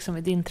tallrik som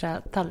i din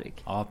trätallrik?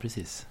 Ja,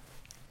 precis.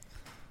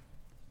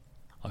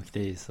 Och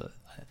det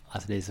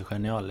är så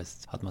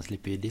genialiskt att man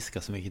slipper ju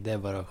diska så mycket. Det är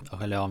bara att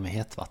skölja av med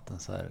hetvatten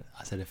så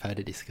är det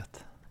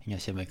färdigdiskat. Inga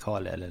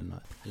kemikalier eller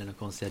några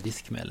konstiga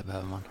diskmedel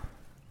behöver man.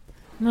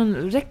 Men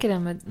räcker det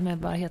med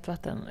bara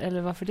hetvatten?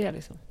 Eller varför det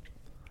liksom?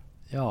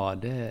 Ja,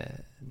 det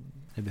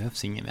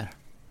behövs inget mer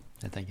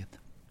helt enkelt.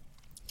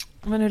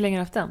 Men hur länge har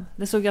du haft den?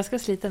 Det såg ganska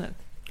sliten ut.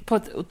 På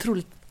ett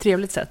otroligt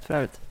trevligt sätt för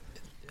övrigt.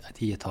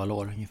 10-tal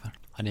år ungefär.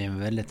 Ja, det är en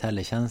väldigt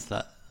härlig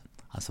känsla.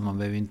 Alltså man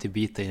behöver inte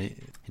bita i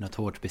något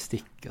hårt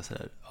bestick och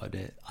sådär. Ja,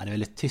 det är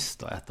väldigt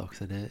tyst att äta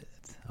också. Det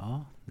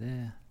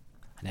är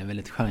en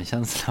väldigt skön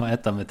känsla att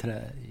äta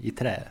i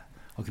trä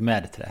och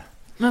med trä.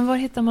 Men var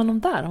hittar man dem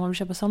där om man vill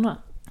köpa sådana?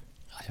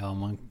 Ja,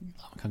 man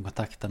kan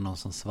kontakta någon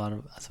som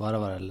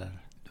svarvar eller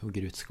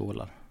hugger ut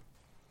skålar.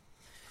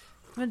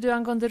 Men du,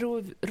 angående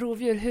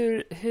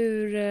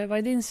rovdjur, vad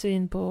är din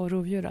syn på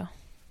rovdjur då?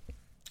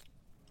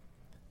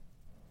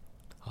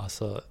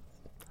 Alltså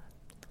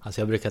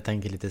jag brukar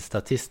tänka lite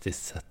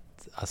statistiskt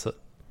sett. Alltså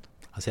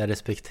jag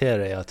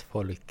respekterar ju att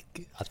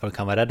folk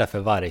kan vara rädda för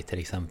varg till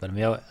exempel.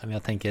 Men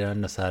jag tänker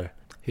ändå så här,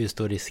 hur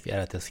stor risk är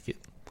det att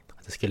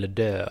jag skulle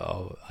dö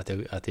av att jag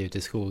är ute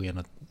i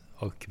skogen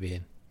och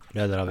bli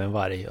dödad av en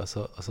varg. Och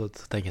så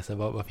tänker jag så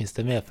här, vad finns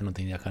det mer för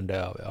någonting jag kan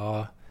dö av?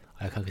 Ja,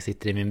 jag kanske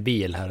sitter i min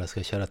bil här och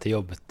ska köra till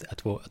jobbet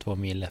 2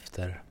 mil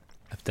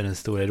efter en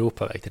stor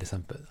Europaväg till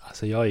exempel.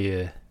 Alltså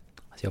jag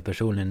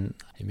personligen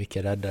är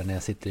mycket räddare när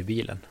jag sitter i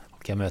bilen.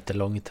 Och jag möter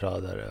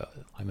långtradare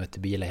och jag möter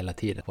bilar hela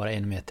tiden. Bara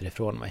 1 meter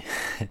ifrån mig.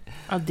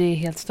 Ja, det är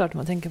helt stört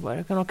man tänker på det.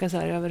 Jag kan åka så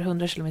här över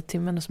 100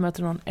 km/h och så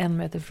möter någon 1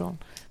 meter ifrån.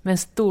 Med en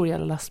stor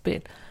jävla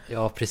lastbil.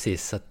 Ja,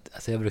 precis.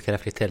 Så jag brukar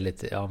reflektera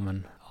lite. Ja,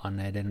 men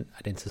nej, det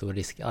är inte så stor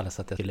risk alls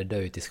att jag skulle dö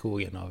ut i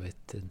skogen av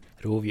ett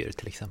rovdjur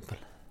till exempel.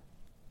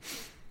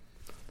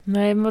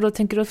 Nej, men då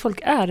tänker du att folk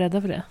är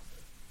rädda för det?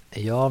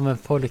 Ja, men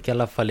folk i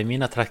alla fall i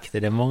mina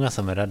trakter, det är många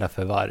som är rädda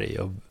för varg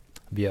och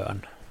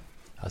björn.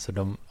 Alltså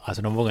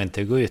de vågar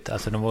inte gå ut,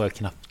 alltså de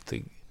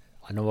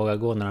vågar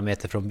gå några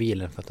meter från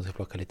bilen för att de ska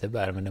plocka lite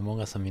bär, men det är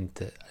många som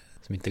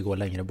inte går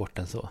längre bort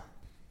än så.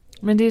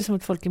 Men det är som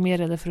att folk är mer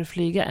rädda för att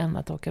flyga än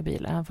att åka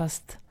bil, även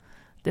fast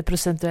det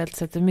procentuellt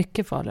sett är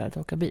mycket farligare att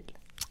åka bil.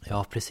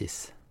 Ja,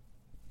 precis.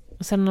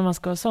 Och sen när man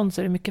ska ha sånt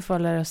så är det mycket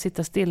farligare att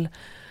sitta still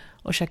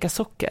och käka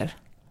socker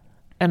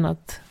än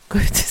att gå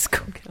ut i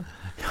skogen.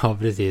 Ja,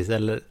 precis.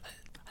 Eller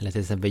till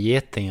exempel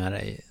getingar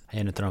är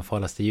en av de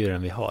farligaste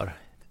djuren vi har.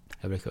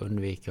 jag brukar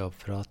undvika att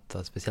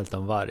prata speciellt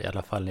om varg, i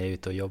alla fall när jag är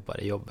ute och jobbar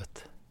i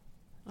jobbet.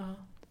 Ja.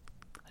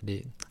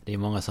 Det är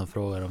många som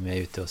frågar om jag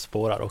är ute och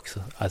spårar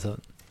också. Alltså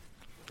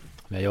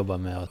om jag jobbar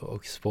med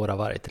att spåra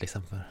varg till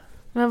exempel.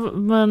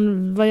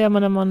 Men vad gör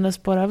man när man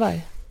spårar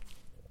varg?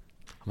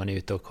 Man är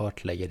ute och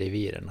kartlägger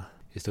reviren.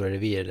 Hur stora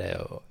revir det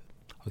är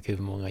och hur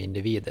många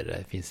individer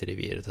det finns i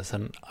reviret. Och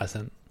sen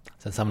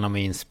samlar man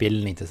in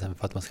spillning till exempel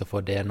för att man ska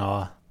få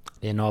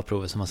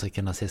DNA-prover så man ska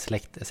kunna se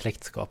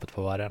släktskapet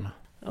på vargarna.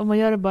 Om man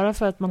gör det bara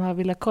för att man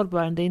vill ha koll på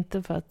vargen, det är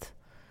inte för att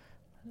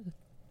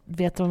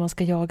veta vad man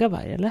ska jaga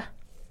varg, eller?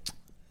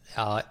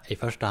 Ja, i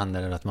första hand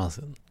är det att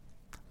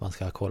man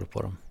ska ha koll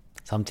på dem.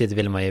 Samtidigt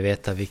vill man ju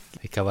veta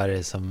vilka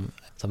vargar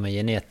som är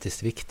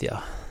genetiskt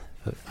viktiga.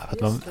 För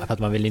att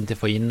man vill inte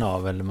få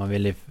inavel, man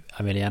vill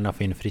gärna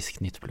få in friskt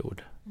nytt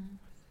blod. Mm.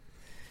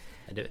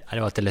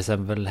 Det var till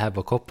exempel här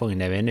på Koppången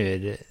där vi är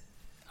nu.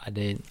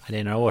 Det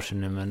är några år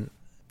sedan nu, men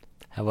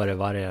här var det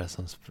vargar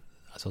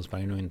som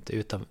sprang nog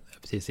inte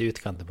precis i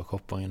utkanten på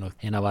Koppången. Och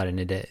ena vargen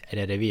i det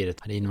reviret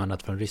hade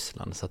invandrat från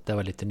Ryssland, så att det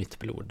var lite nytt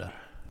blod där.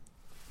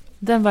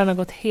 Den vargen har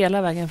gått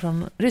hela vägen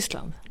från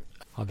Ryssland?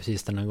 Ja,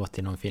 precis. Den har gått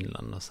inom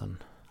Finland och sen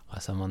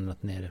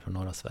vandrat ner från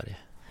norra Sverige.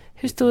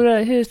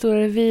 Hur stora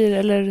revir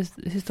eller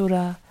hur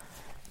stora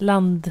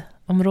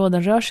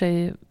landområden rör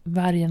sig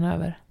vargen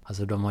över?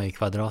 Alltså de har ju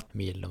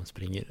kvadratmil de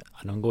springer.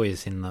 De går ju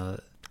sina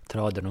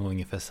trader någon gång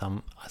ungefär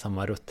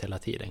samma rutt hela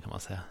tiden kan man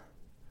säga.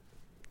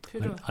 Hur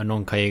då? Men,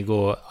 de kan ju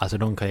gå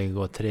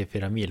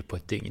 3-4 mil på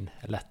ett dygn,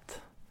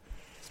 lätt.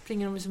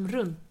 Springer de liksom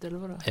runt eller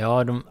vadå?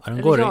 Ja, de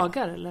eller går...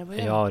 jagar eller vad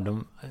gör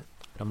de? Ja,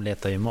 de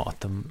letar ju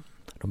mat.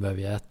 De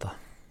behöver ju äta.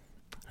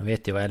 De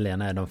vet ju vad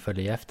älgen är, de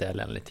följer efter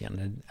älgen lite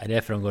grann. Det är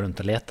därför de går runt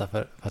och letar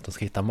för att de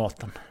ska hitta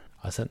maten.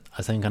 Och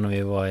sen kan de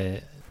ju vara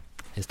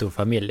en stor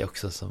familj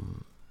också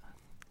som...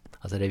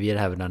 Alltså det är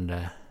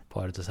revirhävdande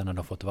paret och sen har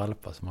de fått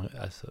valpar.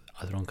 Alltså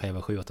de kan ju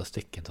vara 7-8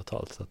 stycken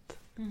totalt. Så att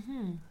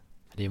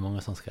det är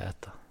många som ska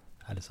äta.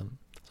 Eller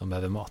som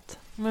behöver mat.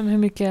 Men hur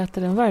mycket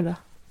äter en varg då?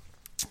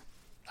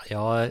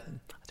 Ja, jag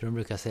tror de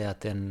brukar säga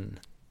att en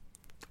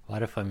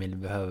vargfamilj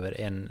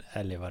behöver en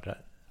älg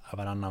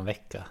varannan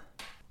vecka.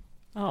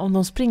 Ja, om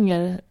de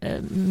springer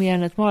mer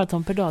än ett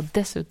maraton per dag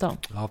dessutom.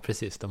 Ja,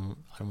 precis. De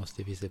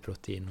måste ju visa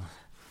protein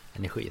och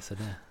energi, så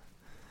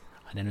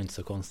det är nog inte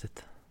så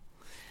konstigt.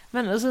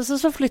 Men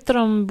så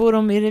bor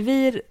de i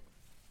revir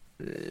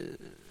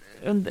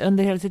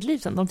under hela sitt liv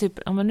sen. De typ,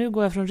 men nu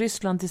går jag från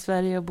Ryssland till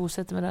Sverige och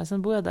bosätter mig där.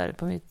 Sen bor jag där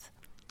på mitt...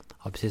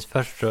 Ja, precis.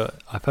 Först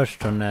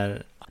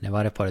när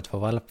vargparet får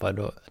valpar,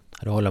 då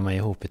håller man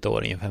ihop ett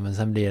år ungefär. Men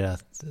sen blir det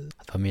att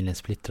familjen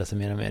splittrar sig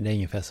mer och mer. Det är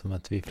ungefär som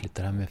att vi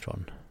flyttar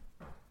hemifrån.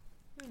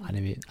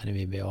 Hade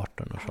vi blir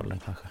 18-årsåldern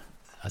kanske.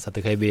 Alltså att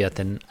det kan ju bli att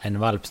en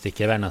valp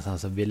sticker iväg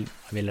någonstans och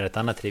vill ett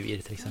annat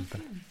revir till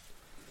exempel.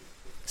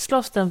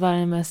 Slåss den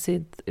vargen med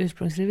sitt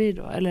ursprungsrevir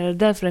då? Eller är det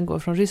därför den går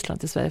från Ryssland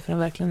till Sverige, för den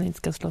verkligen inte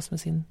ska slåss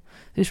med sin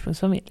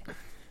ursprungsfamilj?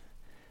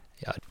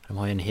 Ja, de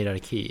har ju en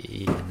hierarki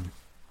i en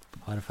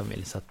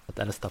vargfamilj, så att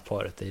äldsta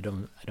paret är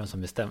de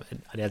som bestämmer.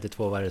 Det är alltid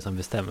 2 vargar som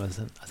bestämmer,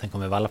 sen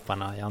kommer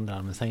valparna i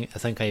andra. Men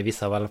sen kan ju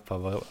vissa valpar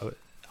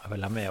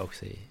vara med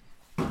också i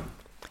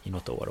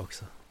något år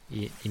också.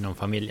 Inom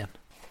familjen.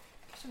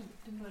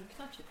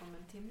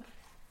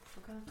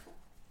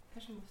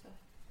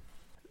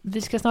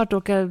 Vi ska snart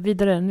åka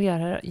vidare ner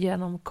här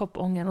genom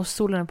Koppången och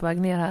solen är på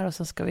väg ner här och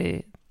så ska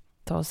vi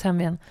ta oss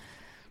hem igen.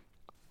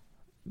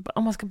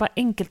 Om man ska bara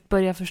enkelt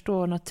börja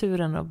förstå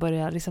naturen och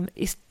börja liksom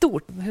i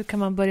stort, hur kan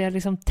man börja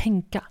liksom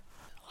tänka?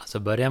 Alltså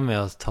börja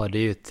med att ta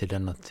dig ut till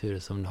den natur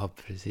som du har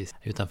precis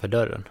utanför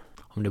dörren.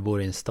 Om du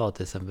bor i en stad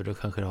till exempel, då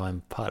kanske du har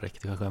en park.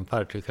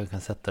 Du kanske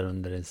kan sätta dig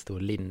under en stor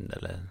lind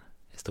eller en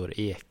stor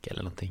ek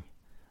eller någonting.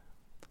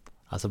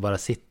 Alltså bara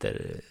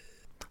sitter,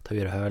 ta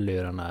ur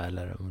hörlurarna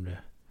eller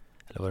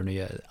vad du nu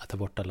gör, att ta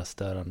bort alla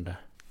störande.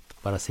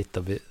 Bara sitta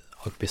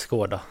och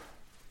beskåda.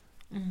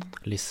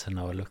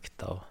 Lyssna och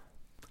lukta.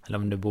 Eller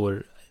om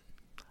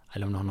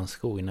du har någon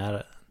skog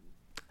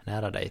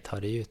nära dig, ta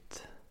dig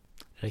ut.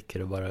 Det räcker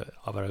det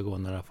bara gå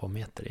några få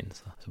meter in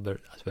så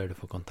börjar du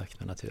få kontakt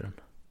med naturen.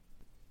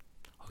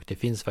 Och det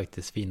finns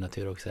faktiskt fin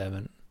natur också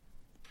även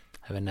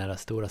nära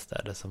stora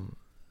städer som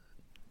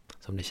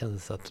det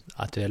känns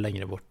att du är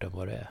längre bort än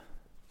vad du är.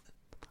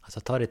 Alltså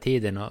ta dig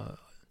tiden och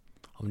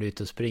om du är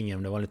ute och springer,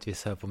 om du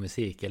vanligtvis hör på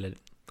musik eller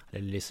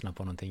lyssnar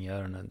på någonting i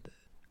öronen,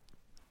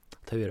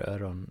 ta ur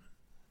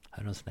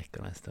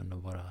öronsnäckorna en stund och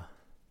bara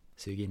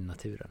sug in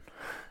naturen.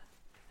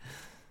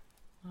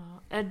 Ja,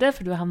 är det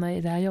därför du hamnar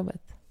i det här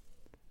jobbet?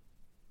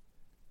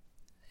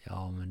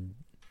 Ja, men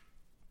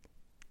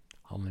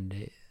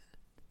det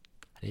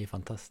är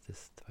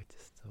fantastiskt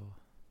faktiskt.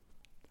 Och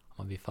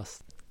man blir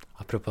fast.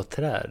 Apropå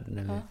träd,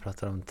 när vi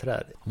pratar om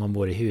träd. Om man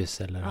bor i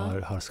hus eller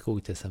har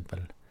skog till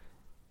exempel.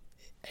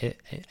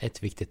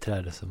 Ett viktigt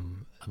träd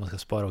som man ska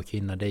spara och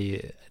hinna,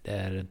 det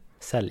är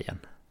säljen.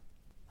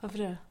 Varför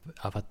det?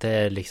 Ja, för att det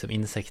är liksom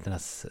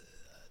insekternas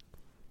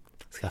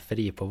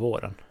skafferi på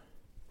våren.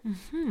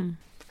 Mm-hmm.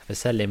 För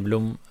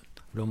säljen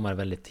blommar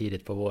väldigt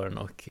tidigt på våren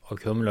och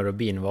humlor och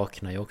bin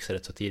vaknar ju också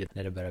rätt så tidigt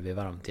när det börjar bli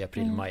varmt i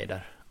april-maj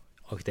där.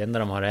 Och det enda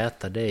de har att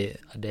äta det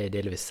är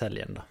delvis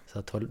säljen då. Så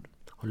att håller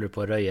du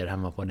på och röjer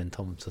hemma på din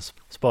tomt så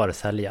spara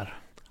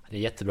säljar. Det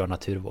är jättebra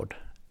naturvård.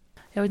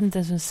 Jag vet inte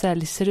ens hur en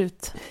sälj ser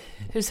ut.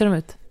 Hur ser de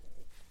ut?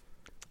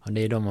 Och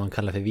det är de man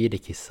kallar för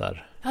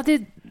videkissar. Ja,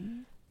 det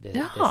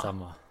är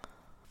samma.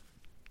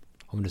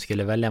 Om du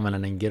skulle välja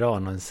mellan en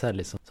gran och en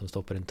sälj som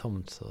står på din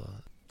tomt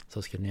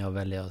så skulle jag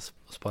välja att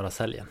spara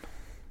säljen.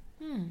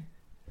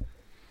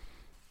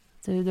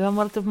 Du har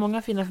målat upp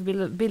många fina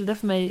bilder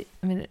för mig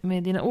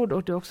med dina ord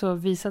och du har också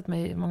visat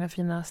mig många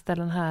fina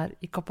ställen här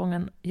i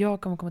Koppången.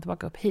 Jag kommer komma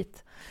tillbaka upp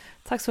hit.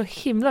 Tack så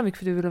himla mycket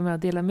för att du ville med och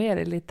dela med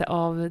dig lite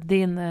av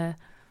din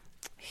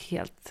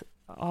helt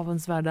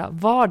avundsvärda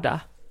vardag.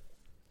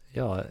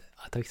 Ja,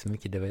 tack så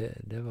mycket.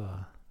 Det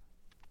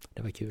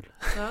var kul.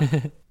 Ja.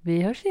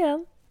 Vi hörs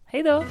igen.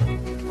 Hej då!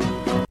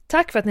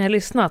 Tack för att ni har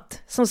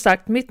lyssnat. Som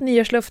sagt, mitt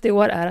nyårslöfte i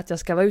år är att jag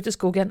ska vara ute i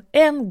skogen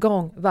en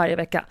gång varje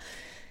vecka.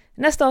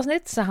 Nästa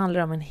avsnitt så handlar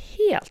det om en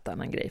helt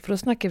annan grej. För då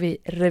snackar vi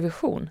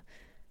revision.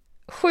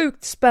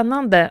 Sjukt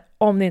spännande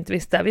om ni inte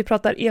visste. Vi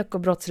pratar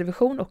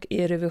ekobrottsrevision och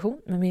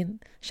e-revision med min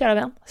kära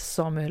vän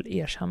Samuel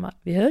Ershammar.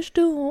 Vi hörs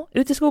då.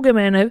 Ut i skogen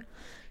med er nu.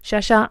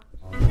 Tja tja!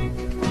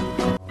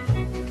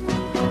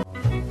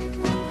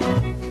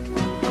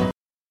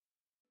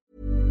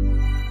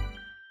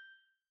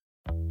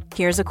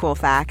 Here's a cool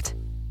fact.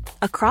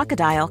 A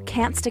crocodile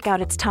can't stick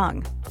out its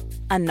tongue.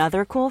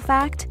 Another cool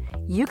fact,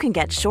 you can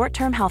get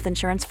short-term health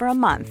insurance for a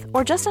month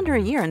or just under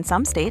a year in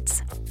some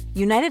states.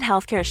 United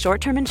Healthcare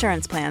short-term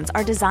insurance plans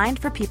are designed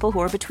for people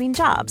who are between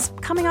jobs,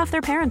 coming off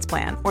their parents'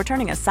 plan, or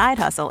turning a side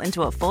hustle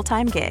into a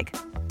full-time gig.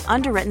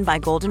 Underwritten by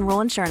Golden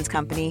Rule Insurance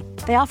Company,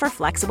 they offer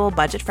flexible,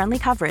 budget-friendly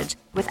coverage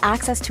with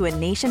access to a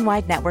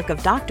nationwide network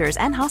of doctors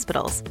and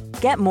hospitals.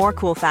 Get more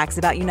cool facts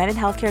about United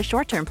Healthcare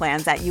short-term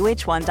plans at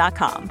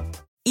uh1.com.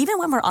 Even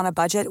when we're on a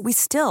budget, we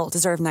still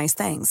deserve nice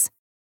things.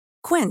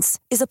 Quince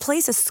is a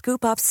place to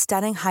scoop up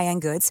stunning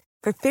high-end goods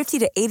for 50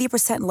 to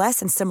 80%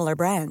 less than similar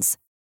brands.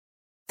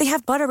 They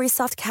have buttery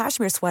soft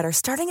cashmere sweaters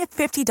starting at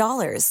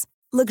 $50,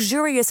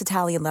 luxurious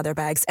Italian leather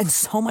bags, and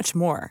so much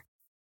more.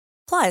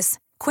 Plus,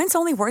 Quince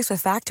only works with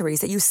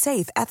factories that use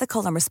safe,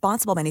 ethical, and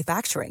responsible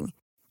manufacturing.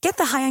 Get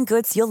the high-end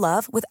goods you'll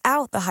love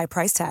without the high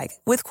price tag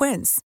with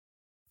Quince.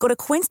 Go to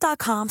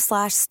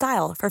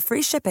quince.com/style for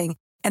free shipping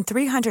and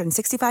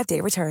 365-day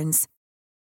returns.